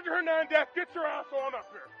 Sergeant Hernandez, get your ass on up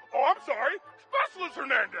here. Oh, I'm sorry. Specialist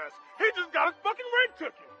Hernandez. He just got his fucking rank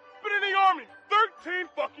taken. Been in the Army 13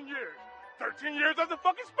 fucking years. 13 years as a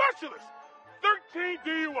fucking specialist. 13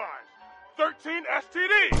 DUIs. 13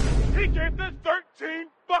 STDs. He gave this 13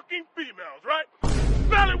 fucking females, right?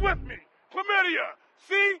 Spell it with me. Chlamydia.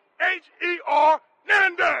 C-H-E-R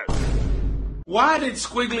Nandez. Why did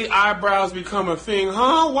squiggly eyebrows become a thing,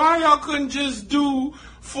 huh? Why y'all couldn't just do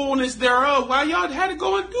fullness thereof? Why y'all had to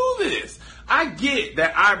go and do this? I get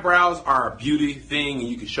that eyebrows are a beauty thing and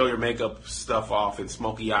you can show your makeup stuff off and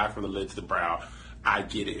smoky eye from the lid to the brow. I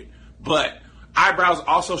get it. But eyebrows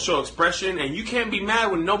also show expression and you can't be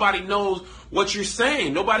mad when nobody knows what you're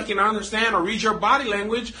saying. Nobody can understand or read your body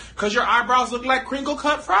language because your eyebrows look like crinkle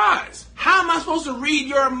cut fries. How am I supposed to read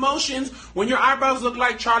your emotions when your eyebrows look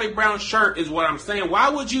like Charlie Brown's shirt is what I'm saying. Why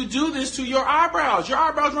would you do this to your eyebrows? Your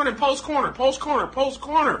eyebrows running post corner, post corner, post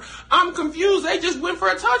corner. I'm confused. They just went for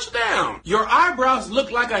a touchdown. Your eyebrows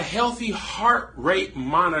look like a healthy heart rate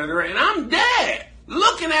monitor and I'm dead.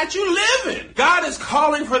 Looking at you living. God is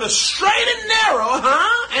calling for the straight and narrow,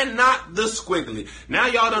 huh? And not the squiggly. Now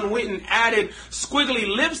y'all done went and added squiggly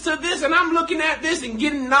lips to this, and I'm looking at this and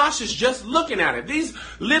getting nauseous just looking at it. These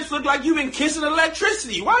lips look like you've been kissing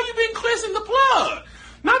electricity. Why you been kissing the plug?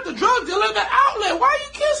 Not the drug dealer, the outlet. Why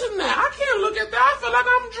you kissing that? I can't look at that. I feel like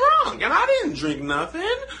I'm drunk, and I didn't drink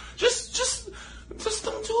nothing. Just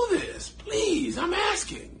don't do this. Please, I'm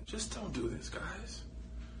asking. Just don't do this, guys.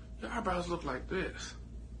 Your eyebrows look like this.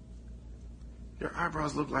 Your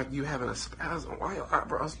eyebrows look like you having a spasm. Why your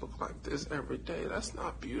eyebrows look like this every day? That's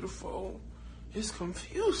not beautiful. It's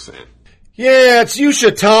confusing. Yeah, it's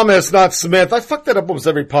Yusha Thomas, not Smith. I fuck that up almost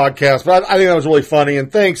every podcast, but I think that was really funny.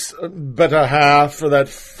 And thanks, Better Half, for that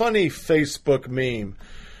funny Facebook meme.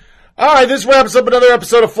 All right, this wraps up another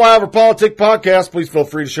episode of Flyover Politic Podcast. Please feel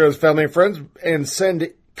free to share with family and friends and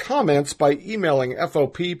send comments by emailing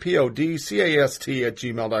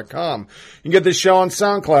FOPPODCAST@gmail.com. You can get this show on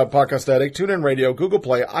SoundCloud, Podcast Addict, TuneIn Radio, Google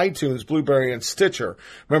Play, iTunes, Blueberry, and Stitcher.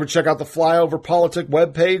 Remember to check out the Flyover Politic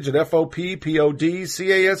webpage at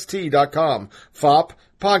FOPPODCAST.com,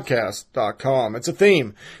 FOPpodcast.com. It's a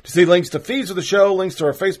theme. To see links to feeds of the show, links to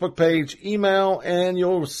our Facebook page, email, and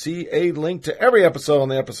you'll see a link to every episode on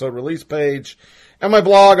the episode release page and my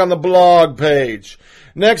blog on the blog page.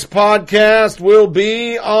 Next podcast will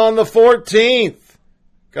be on the 14th.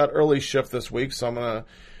 Got early shift this week, so I'm going to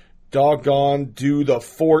doggone do the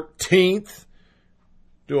 14th.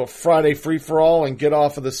 Do a Friday free-for-all and get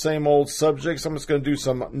off of the same old subjects. I'm just going to do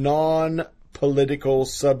some non-political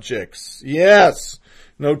subjects. Yes,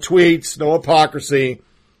 no tweets, no hypocrisy,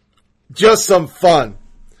 just some fun.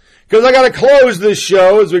 Because I got to close this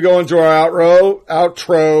show as we go into our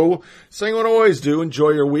outro, saying what I always do.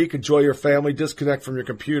 Enjoy your week, enjoy your family, disconnect from your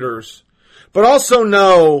computers. But also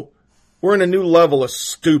know we're in a new level of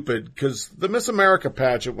stupid because the Miss America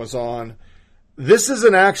pageant was on. This is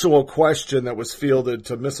an actual question that was fielded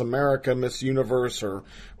to Miss America, Miss Universe, or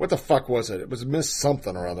what the fuck was it? It was Miss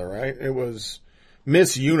something or other, right? It was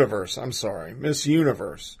Miss Universe. I'm sorry. Miss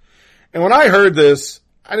Universe. And when I heard this,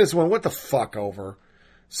 I just went, what the fuck over?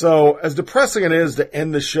 So as depressing it is to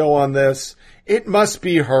end the show on this, it must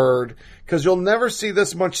be heard because you'll never see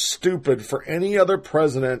this much stupid for any other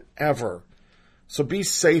president ever. So be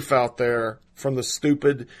safe out there from the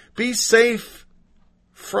stupid. Be safe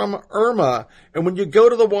from Irma. And when you go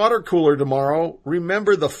to the water cooler tomorrow,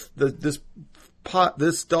 remember this doggone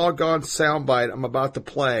soundbite I'm about to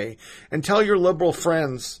play and tell your liberal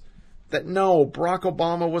friends that no, Barack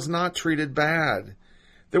Obama was not treated bad.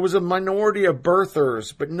 There was a minority of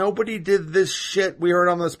birthers, but nobody did this shit we heard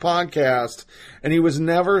on this podcast, and he was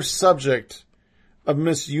never subject of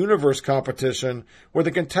Miss Universe competition where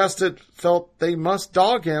the contestant felt they must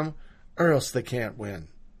dog him or else they can't win.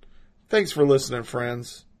 Thanks for listening,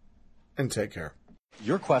 friends, and take care.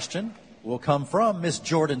 Your question will come from Miss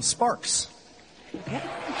Jordan Sparks. Okay.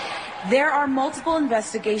 There are multiple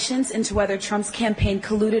investigations into whether Trump's campaign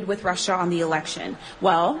colluded with Russia on the election.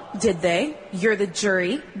 Well, did they? You're the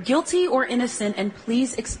jury. Guilty or innocent? And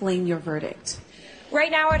please explain your verdict. Right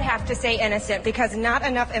now, I'd have to say innocent because not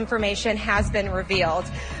enough information has been revealed.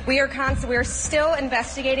 We're still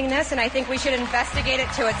investigating this, and I think we should investigate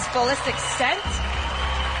it to its fullest extent.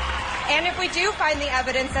 And if we do find the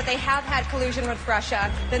evidence that they have had collusion with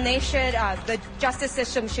Russia, then they should, the justice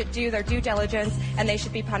system should do their due diligence, and they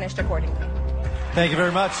should be punished accordingly. Thank you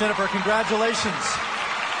very much, Jennifer. Congratulations.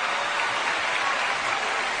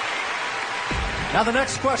 Now the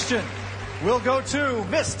next question will go to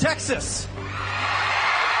Miss Texas.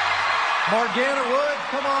 Morgana Wood,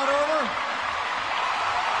 come on over.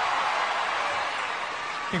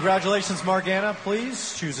 Congratulations, Morgana.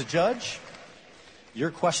 Please choose a judge. Your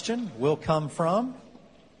question will come from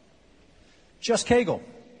Just Cagle.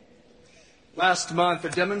 Last month, a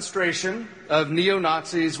demonstration of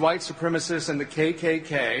neo-Nazis, white supremacists, and the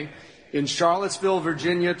KKK in Charlottesville,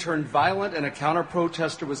 Virginia, turned violent and a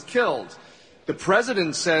counter-protester was killed. The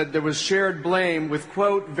president said there was shared blame with,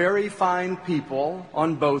 quote, very fine people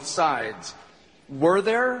on both sides. Were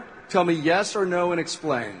there? Tell me yes or no and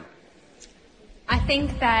explain. I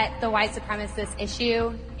think that the white supremacist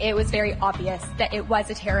issue, it was very obvious that it was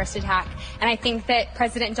a terrorist attack. And I think that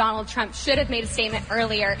President Donald Trump should have made a statement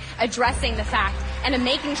earlier addressing the fact and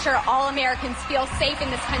making sure all Americans feel safe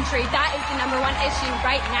in this country. That is the number one issue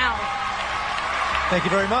right now. Thank you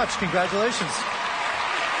very much. Congratulations.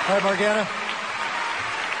 All right, Morgana.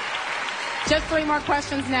 Just 3 more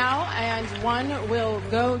questions now, and one will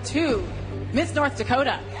go to Miss North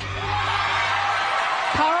Dakota.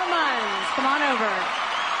 Carl Munns, come on over.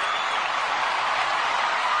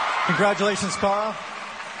 Congratulations, Carl.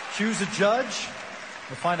 Choose a judge.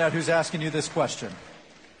 We'll find out who's asking you this question.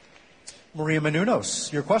 Maria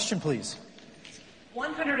Menounos, your question, please.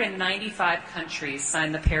 195 countries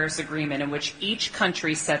signed the Paris Agreement, in which each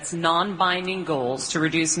country sets non-binding goals to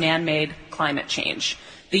reduce man-made climate change.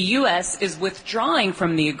 The U.S. is withdrawing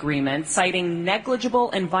from the agreement, citing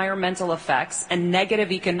negligible environmental effects and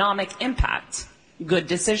negative economic impact. Good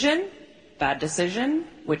decision? Bad decision?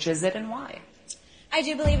 Which is it and why? I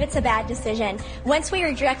do believe it's a bad decision. Once we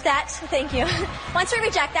reject that, thank you. Once we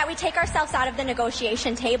reject that, we take ourselves out of the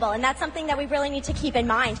negotiation table, and that's something that we really need to keep in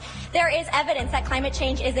mind. There is evidence that climate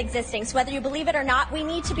change is existing, so whether you believe it or not, we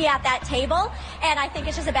need to be at that table, and I think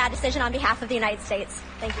it's just a bad decision on behalf of the United States.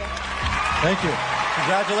 Thank you. Thank you.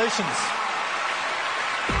 Congratulations.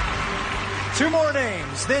 2 more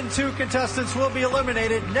names, then 2 contestants will be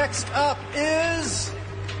eliminated. Next up is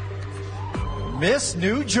Miss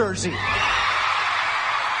New Jersey.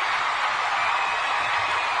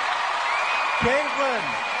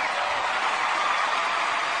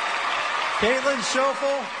 Caitlin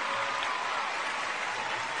Schoeffel,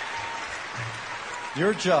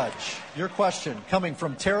 your judge. Your question coming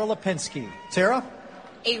from Tara Lipinski. Tara?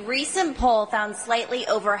 A recent poll found slightly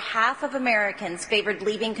over half of Americans favored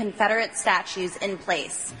leaving Confederate statues in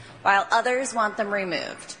place, while others want them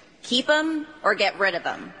removed. Keep them or get rid of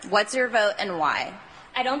them. What's your vote and why?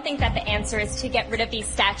 I don't think that the answer is to get rid of these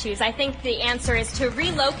statues. I think the answer is to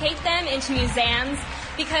relocate them into museums,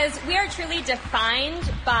 because we are truly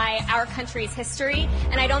defined by our country's history,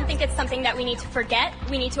 and I don't think it's something that we need to forget.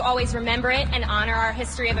 We need to always remember it and honor our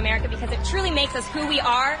history of America, because it truly makes us who we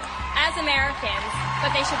are as Americans,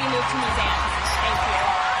 but they should be moved to museums. Thank you.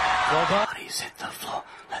 Well done. Bodies hit the floor.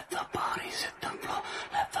 Let the bodies hit the floor.